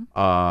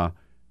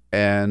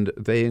 And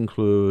they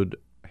include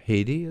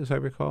Haiti, as I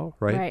recall,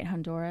 right? Right,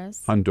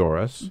 Honduras.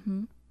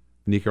 Mm-hmm.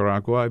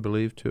 Nicaragua, I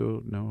believe,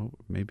 too. No,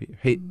 maybe.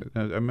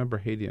 I remember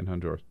Haiti and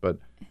Honduras. But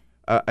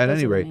at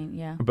any rate,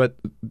 but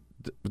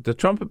the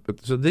Trump,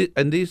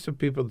 and these are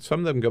people, some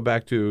of them go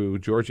back to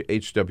George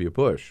H.W.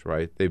 Bush,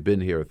 right? They've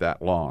been here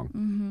that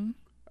long.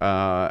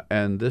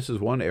 And this is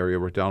one area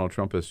where Donald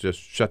Trump has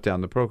just shut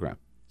down the program.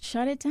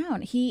 Shut it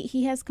down.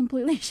 He has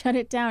completely shut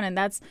it down, and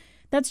that's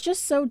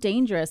just so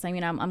dangerous. I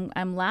mean,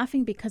 I'm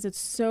laughing because it's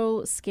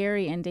so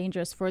scary and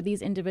dangerous for these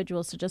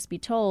individuals to just be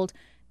told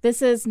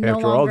this is no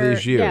longer. After all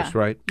these years,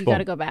 right? You got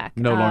to go back.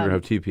 No longer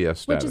have TPS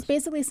status, which is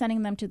basically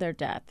sending them to their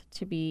death.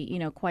 To be,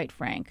 quite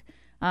frank,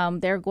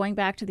 they're going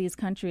back to these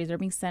countries. They're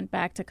being sent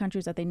back to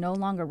countries that they no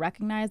longer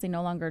recognize, they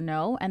no longer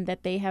know, and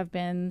that they have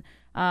been,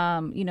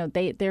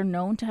 they're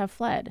known to have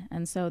fled,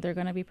 and so they're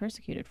going to be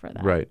persecuted for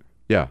that. Right.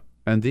 Yeah.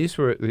 And these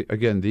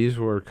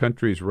were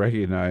countries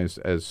recognized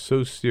as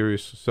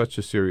such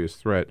a serious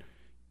threat,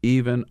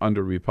 even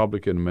under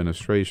Republican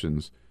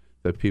administrations,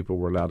 that people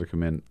were allowed to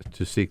come in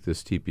to seek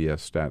this TPS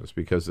status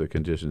because of the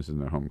conditions in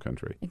their home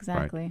country.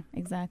 Exactly.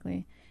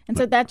 And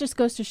so that just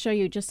goes to show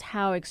you just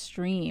how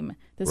extreme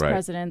this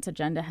president's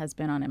agenda has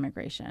been on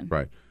immigration.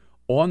 Right.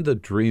 On the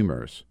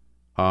Dreamers,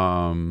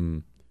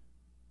 with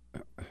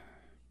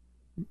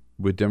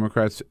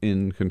Democrats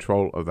in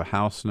control of the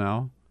House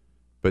now,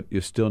 but you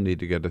still need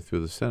to get it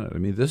through the Senate. I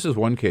mean, this is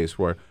one case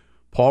where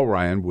Paul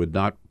Ryan would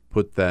not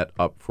put that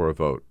up for a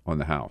vote on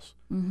the House.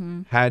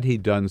 Had he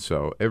done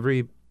so,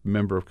 every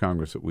member of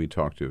Congress that we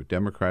talked to,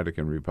 Democratic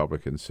and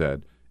Republican,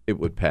 said it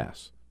would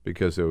pass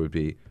because there would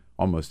be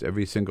almost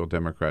every single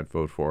Democrat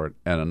vote for it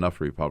and enough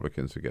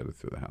Republicans to get it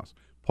through the House.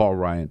 Paul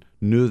Ryan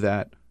knew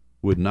that,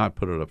 would not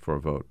put it up for a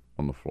vote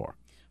on the floor.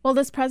 Well,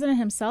 this president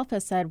himself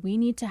has said we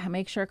need to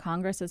make sure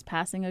Congress is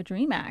passing a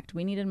DREAM Act.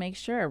 We need to make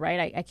sure,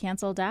 right? I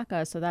canceled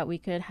DACA so that we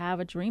could have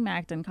a DREAM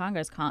Act in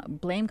Congress,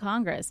 blame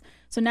Congress.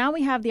 So now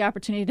we have the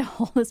opportunity to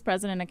hold this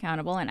president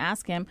accountable and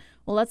ask him,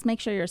 well, let's make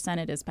sure your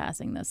Senate is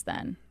passing this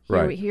then.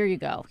 Here you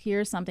go.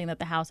 Here's something that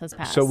the House has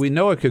passed. So we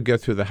know it could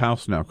get through the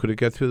House now. Could it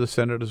get through the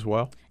Senate as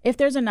well? If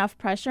there's enough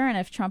pressure, and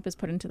if Trump is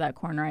put into that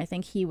corner, I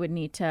think he would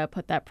need to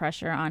put that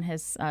pressure on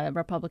his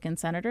Republican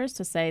senators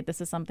to say,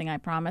 this is something I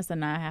promised,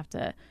 and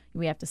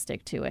we have to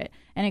stick to it.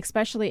 And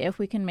especially if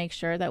we can make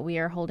sure that we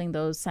are holding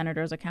those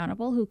senators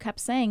accountable who kept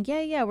saying,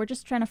 yeah, we're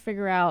just trying to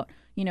figure out,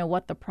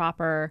 what the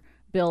proper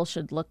bill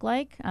should look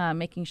like,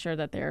 making sure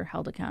that they're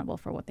held accountable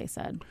for what they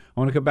said. I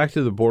want to come back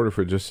to the border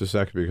for just a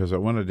second because I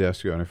wanted to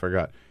ask you, and I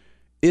forgot.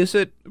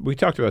 We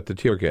talked about the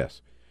tear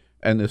gas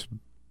and this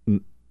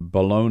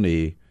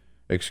baloney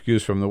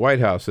excuse from the White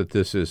House that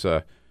this is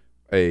a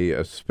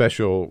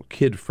special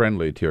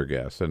kid-friendly tear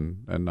gas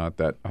and not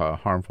that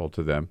harmful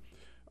to them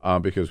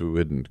because we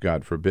wouldn't,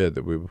 God forbid,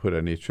 that we would put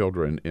any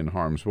children in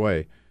harm's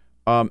way.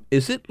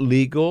 Is it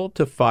legal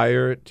to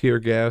fire tear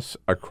gas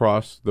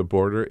across the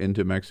border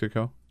into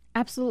Mexico?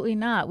 Absolutely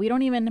not. We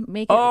don't even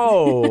make it.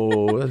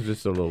 Oh, that's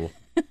just a little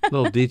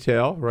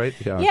detail, right?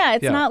 Yeah,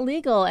 it's not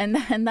legal,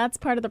 and that's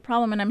part of the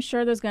problem. And I'm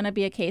sure there's going to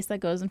be a case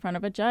that goes in front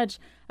of a judge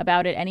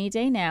about it any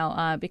day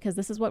now, because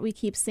this is what we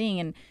keep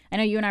seeing. And I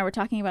know you and I were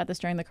talking about this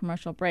during the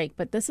commercial break,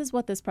 but this is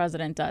what this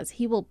president does.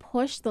 He will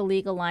push the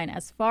legal line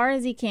as far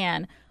as he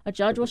can. A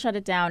judge will shut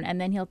it down,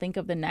 and then he'll think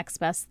of the next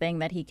best thing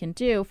that he can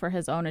do for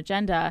his own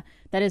agenda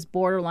that is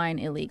borderline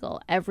illegal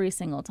every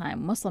single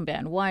time. Muslim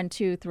ban, 1,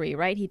 2, 3,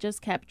 right? He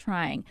just kept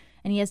trying.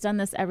 And he has done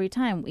this every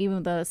time,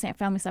 even the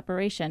family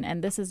separation,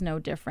 and this is no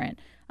different.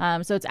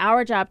 So it's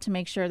our job to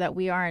make sure that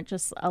we aren't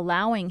just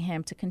allowing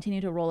him to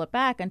continue to roll it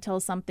back until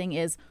something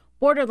is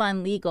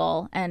borderline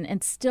legal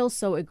and still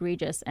so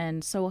egregious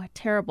and so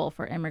terrible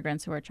for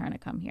immigrants who are trying to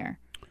come here.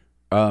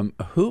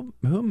 Who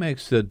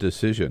makes the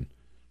decision?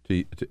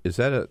 Is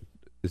that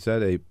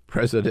a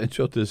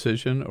presidential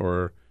decision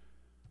or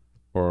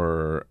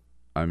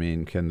I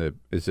mean,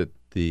 is it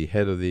the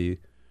head of the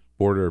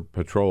Border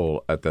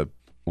Patrol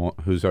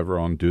who's ever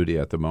on duty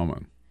at the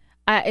moment?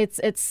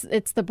 It's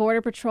the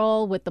Border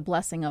Patrol with the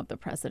blessing of the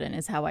president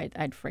is how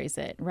I'd phrase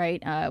it,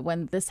 right?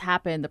 When this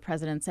happened, the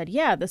president said,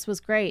 yeah, this was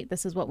great.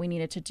 This is what we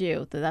needed to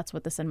do. That's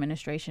what this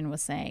administration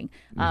was saying.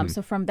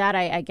 So from that,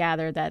 I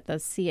gather that the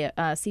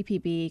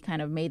CPB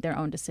kind of made their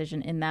own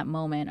decision in that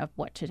moment of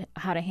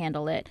how to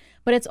handle it.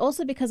 But it's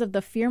also because of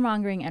the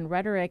fear-mongering and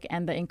rhetoric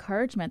and the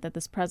encouragement that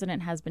this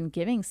president has been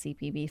giving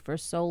CPB for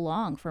so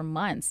long, for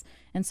months.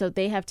 And so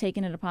they have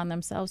taken it upon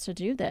themselves to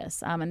do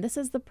this. And this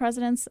is the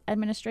president's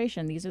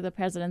administration. These are the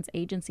president's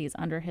agencies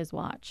under his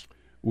watch.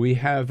 We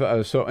have,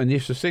 so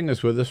Anisha Singh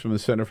is with us from the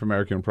Center for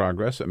American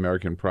Progress,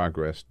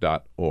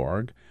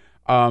 americanprogress.org.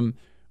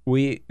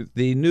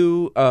 The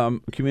new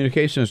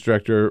communications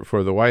director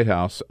for the White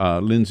House,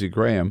 Lindsey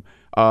Graham,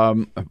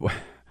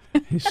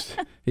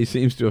 he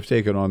seems to have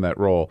taken on that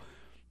role.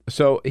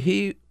 So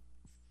he,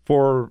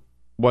 for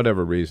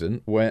whatever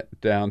reason, went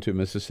down to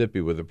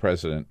Mississippi with the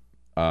president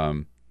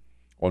on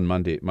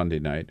Monday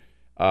night.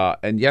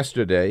 And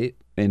yesterday,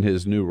 in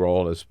his new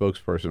role as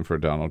spokesperson for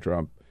Donald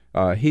Trump,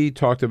 he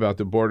talked about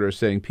the border,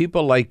 saying,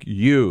 people like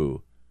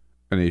you,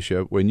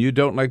 Anisha, when you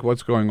don't like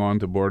what's going on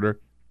at the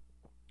border,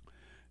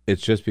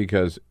 it's just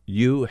because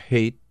you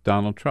hate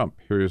Donald Trump.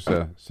 Here's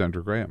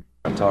Senator Graham.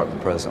 I talked to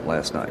the president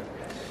last night.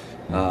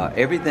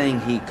 Everything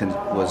he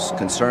was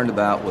concerned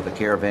about with the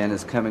caravan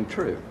is coming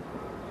true.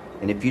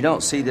 And if you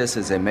don't see this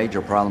as a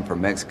major problem for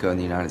Mexico and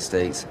the United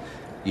States,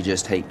 you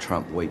just hate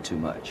Trump way too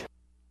much.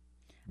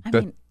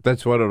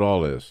 That's what it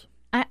all is.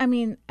 I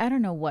mean, I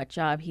don't know what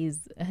job he's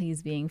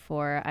being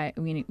for. I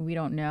mean, we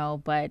don't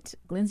know, but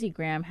Lindsey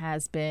Graham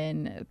has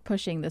been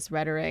pushing this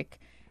rhetoric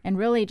and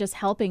really just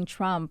helping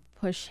Trump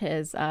push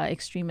his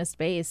extremist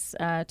base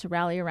to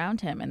rally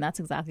around him. And that's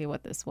exactly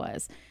what this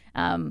was.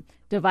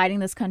 Dividing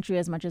this country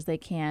as much as they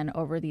can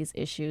over these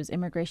issues.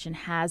 Immigration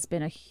has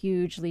been a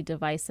hugely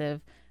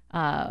divisive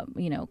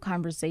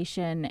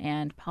conversation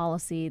and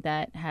policy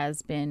that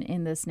has been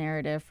in this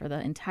narrative for the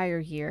entire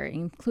year,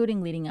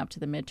 including leading up to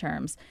the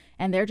midterms.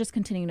 And they're just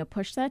continuing to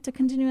push that to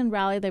continue and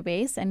rally their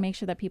base and make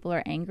sure that people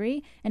are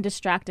angry and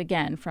distract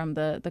again from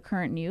the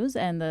current news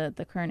and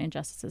the current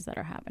injustices that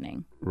are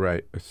happening.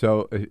 Right.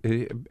 So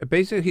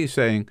basically he's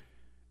saying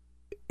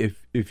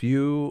if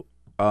you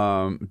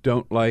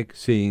don't like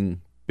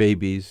seeing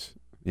babies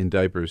in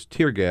diapers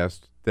tear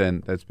gassed,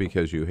 then that's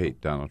because you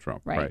hate Donald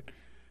Trump. Right.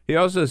 He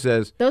also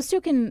says those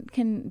two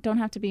don't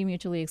have to be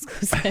mutually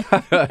exclusive.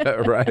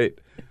 Right.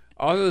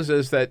 Also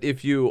says that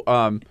if you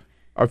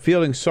are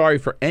feeling sorry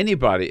for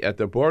anybody at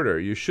the border,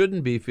 you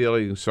shouldn't be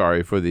feeling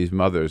sorry for these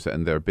mothers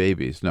and their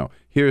babies. No,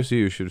 here's who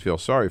you should feel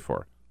sorry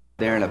for.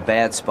 They're in a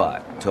bad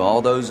spot. To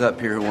all those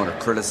up here who want to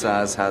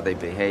criticize how they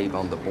behave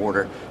on the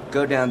border,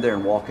 go down there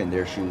and walk in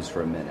their shoes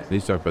for a minute.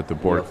 He's talking about the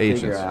border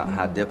agents. Figure out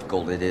how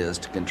difficult it is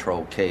to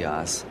control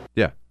chaos.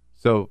 Yeah.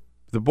 So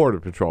the Border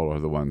Patrol are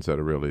the ones that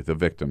are really the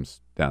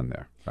victims down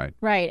there, right?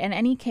 Right. And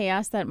any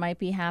chaos that might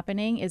be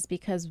happening is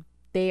because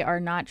they are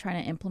not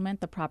trying to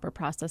implement the proper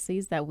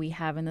processes that we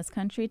have in this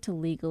country to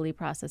legally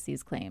process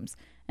these claims.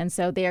 And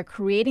so they are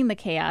creating the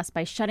chaos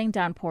by shutting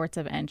down ports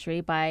of entry,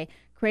 by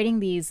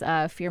creating these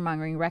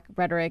fear-mongering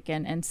rhetoric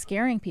and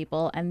scaring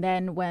people. And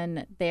then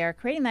when they're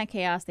creating that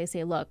chaos, they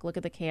say, look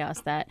at the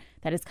chaos that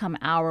has come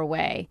our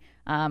way,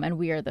 and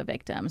we are the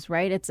victims,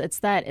 right? That's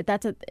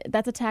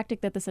a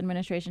tactic that this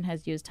administration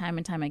has used time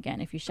and time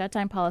again. If you shut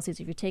down policies,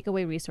 if you take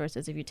away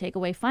resources, if you take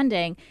away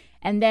funding,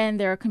 and then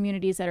there are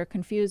communities that are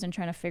confused and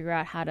trying to figure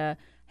out how to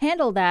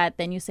handle that,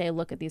 then you say,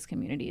 look at these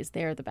communities.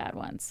 They're the bad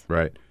ones.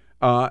 Right.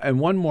 And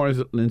one more is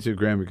Lindsey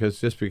Graham,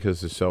 because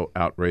it's so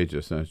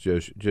outrageous, and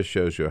it just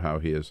shows you how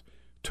he is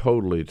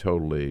totally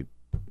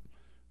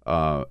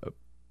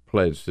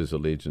pledged his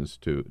allegiance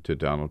to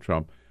Donald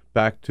Trump.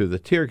 Back to the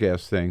tear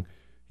gas thing,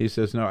 he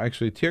says, no,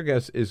 actually, tear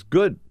gas is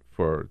good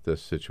for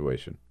this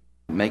situation.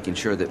 Making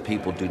sure that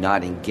people do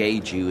not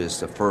engage you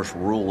is the first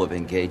rule of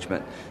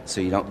engagement,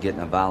 so you don't get in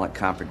a violent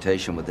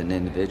confrontation with an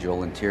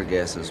individual, and tear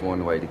gas is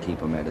one way to keep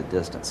them at a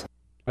distance.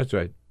 That's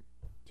right.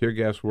 Tear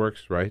gas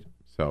works, right?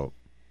 So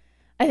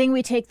I think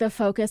we take the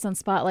focus and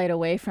spotlight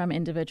away from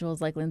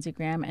individuals like Lindsey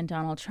Graham and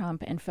Donald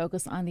Trump and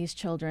focus on these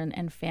children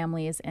and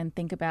families and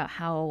think about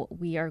how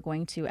we are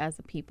going to, as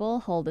a people,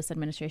 hold this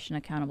administration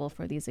accountable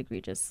for these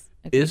egregious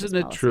Isn't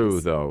it policies.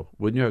 True, though?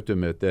 Wouldn't you have to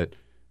admit that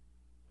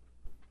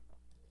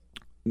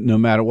no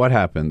matter what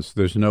happens,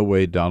 there's no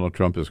way Donald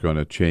Trump is going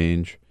to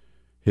change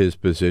his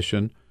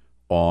position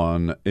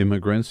on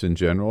immigrants in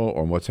general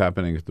or what's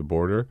happening at the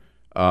border,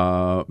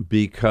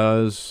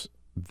 because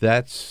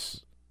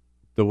that's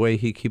the way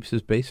he keeps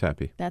his base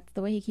happy. That's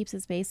the way he keeps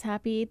his base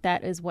happy.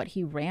 That is what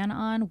he ran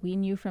on. We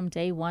knew from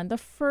day one. The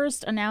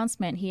first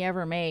announcement he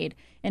ever made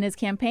in his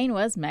campaign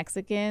was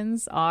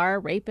Mexicans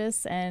are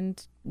rapists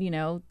and,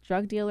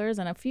 drug dealers,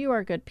 and a few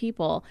are good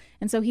people.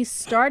 And so he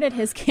started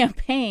his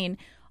campaign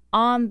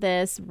on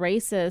this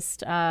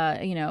racist,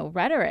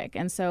 rhetoric.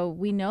 And so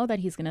we know that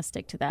he's going to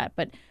stick to that.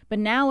 But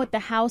now with the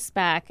House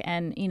back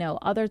and,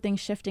 other things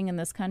shifting in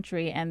this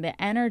country and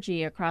the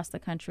energy across the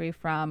country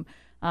from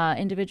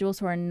individuals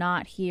who are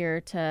not here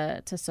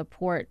to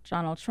support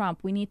Donald Trump,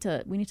 we need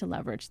to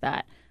leverage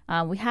that.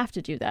 We have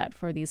to do that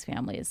for these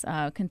families.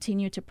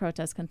 Continue to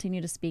protest,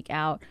 continue to speak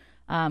out,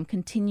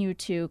 continue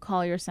to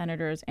call your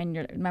senators and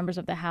your members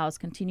of the House,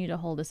 continue to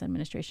hold this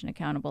administration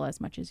accountable as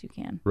much as you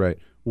can. Right.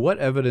 What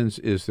evidence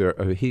is there?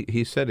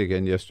 He said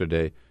again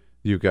yesterday,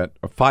 you've got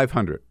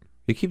 500.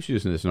 He keeps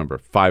using this number,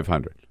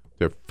 500.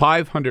 There are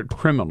 500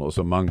 criminals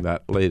among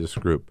that latest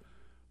group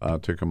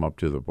to come up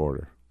to the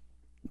border.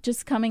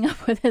 Just coming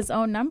up with his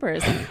own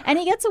numbers. And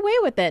he gets away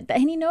with it.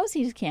 And he knows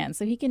he can.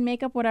 So he can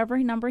make up whatever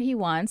number he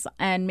wants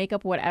and make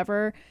up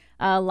whatever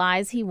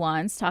lies he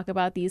wants, talk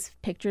about these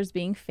pictures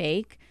being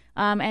fake.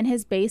 And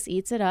his base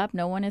eats it up.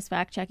 No one is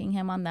fact-checking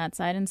him on that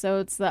side. And so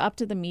it's up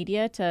to the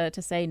media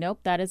to say, nope,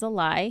 that is a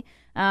lie.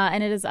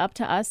 And it is up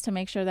to us to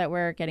make sure that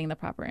we're getting the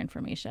proper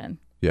information.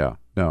 Yeah.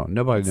 No,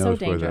 nobody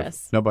knows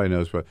nobody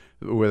knows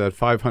where that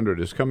 500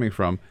 is coming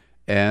from.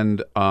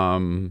 And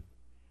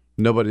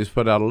nobody's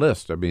put out a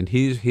list. I mean,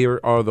 here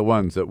are the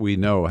ones that we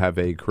know have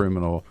a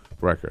criminal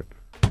record.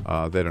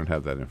 They don't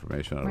have that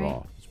information at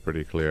all. It's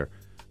pretty clear.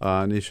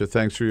 Anisha,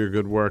 thanks for your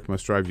good work.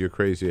 Must drive you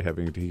crazy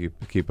having to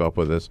keep up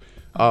with this.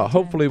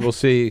 Hopefully we'll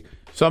see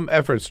some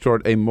efforts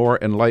toward a more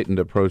enlightened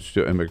approach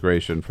to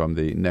immigration from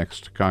the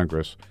next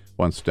Congress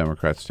once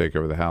Democrats take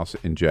over the House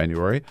in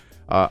January.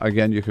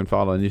 Again, you can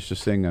follow Anisha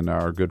Singh and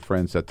our good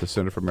friends at the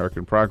Center for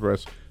American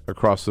Progress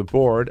across the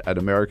board at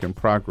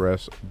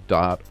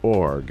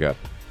americanprogress.org.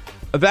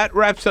 That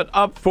wraps it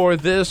up for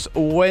this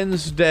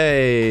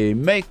Wednesday.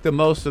 Make the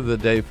most of the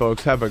day,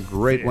 folks. Have a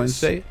great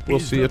Wednesday. We'll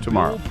see you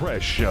tomorrow. Bill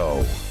Press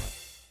Show.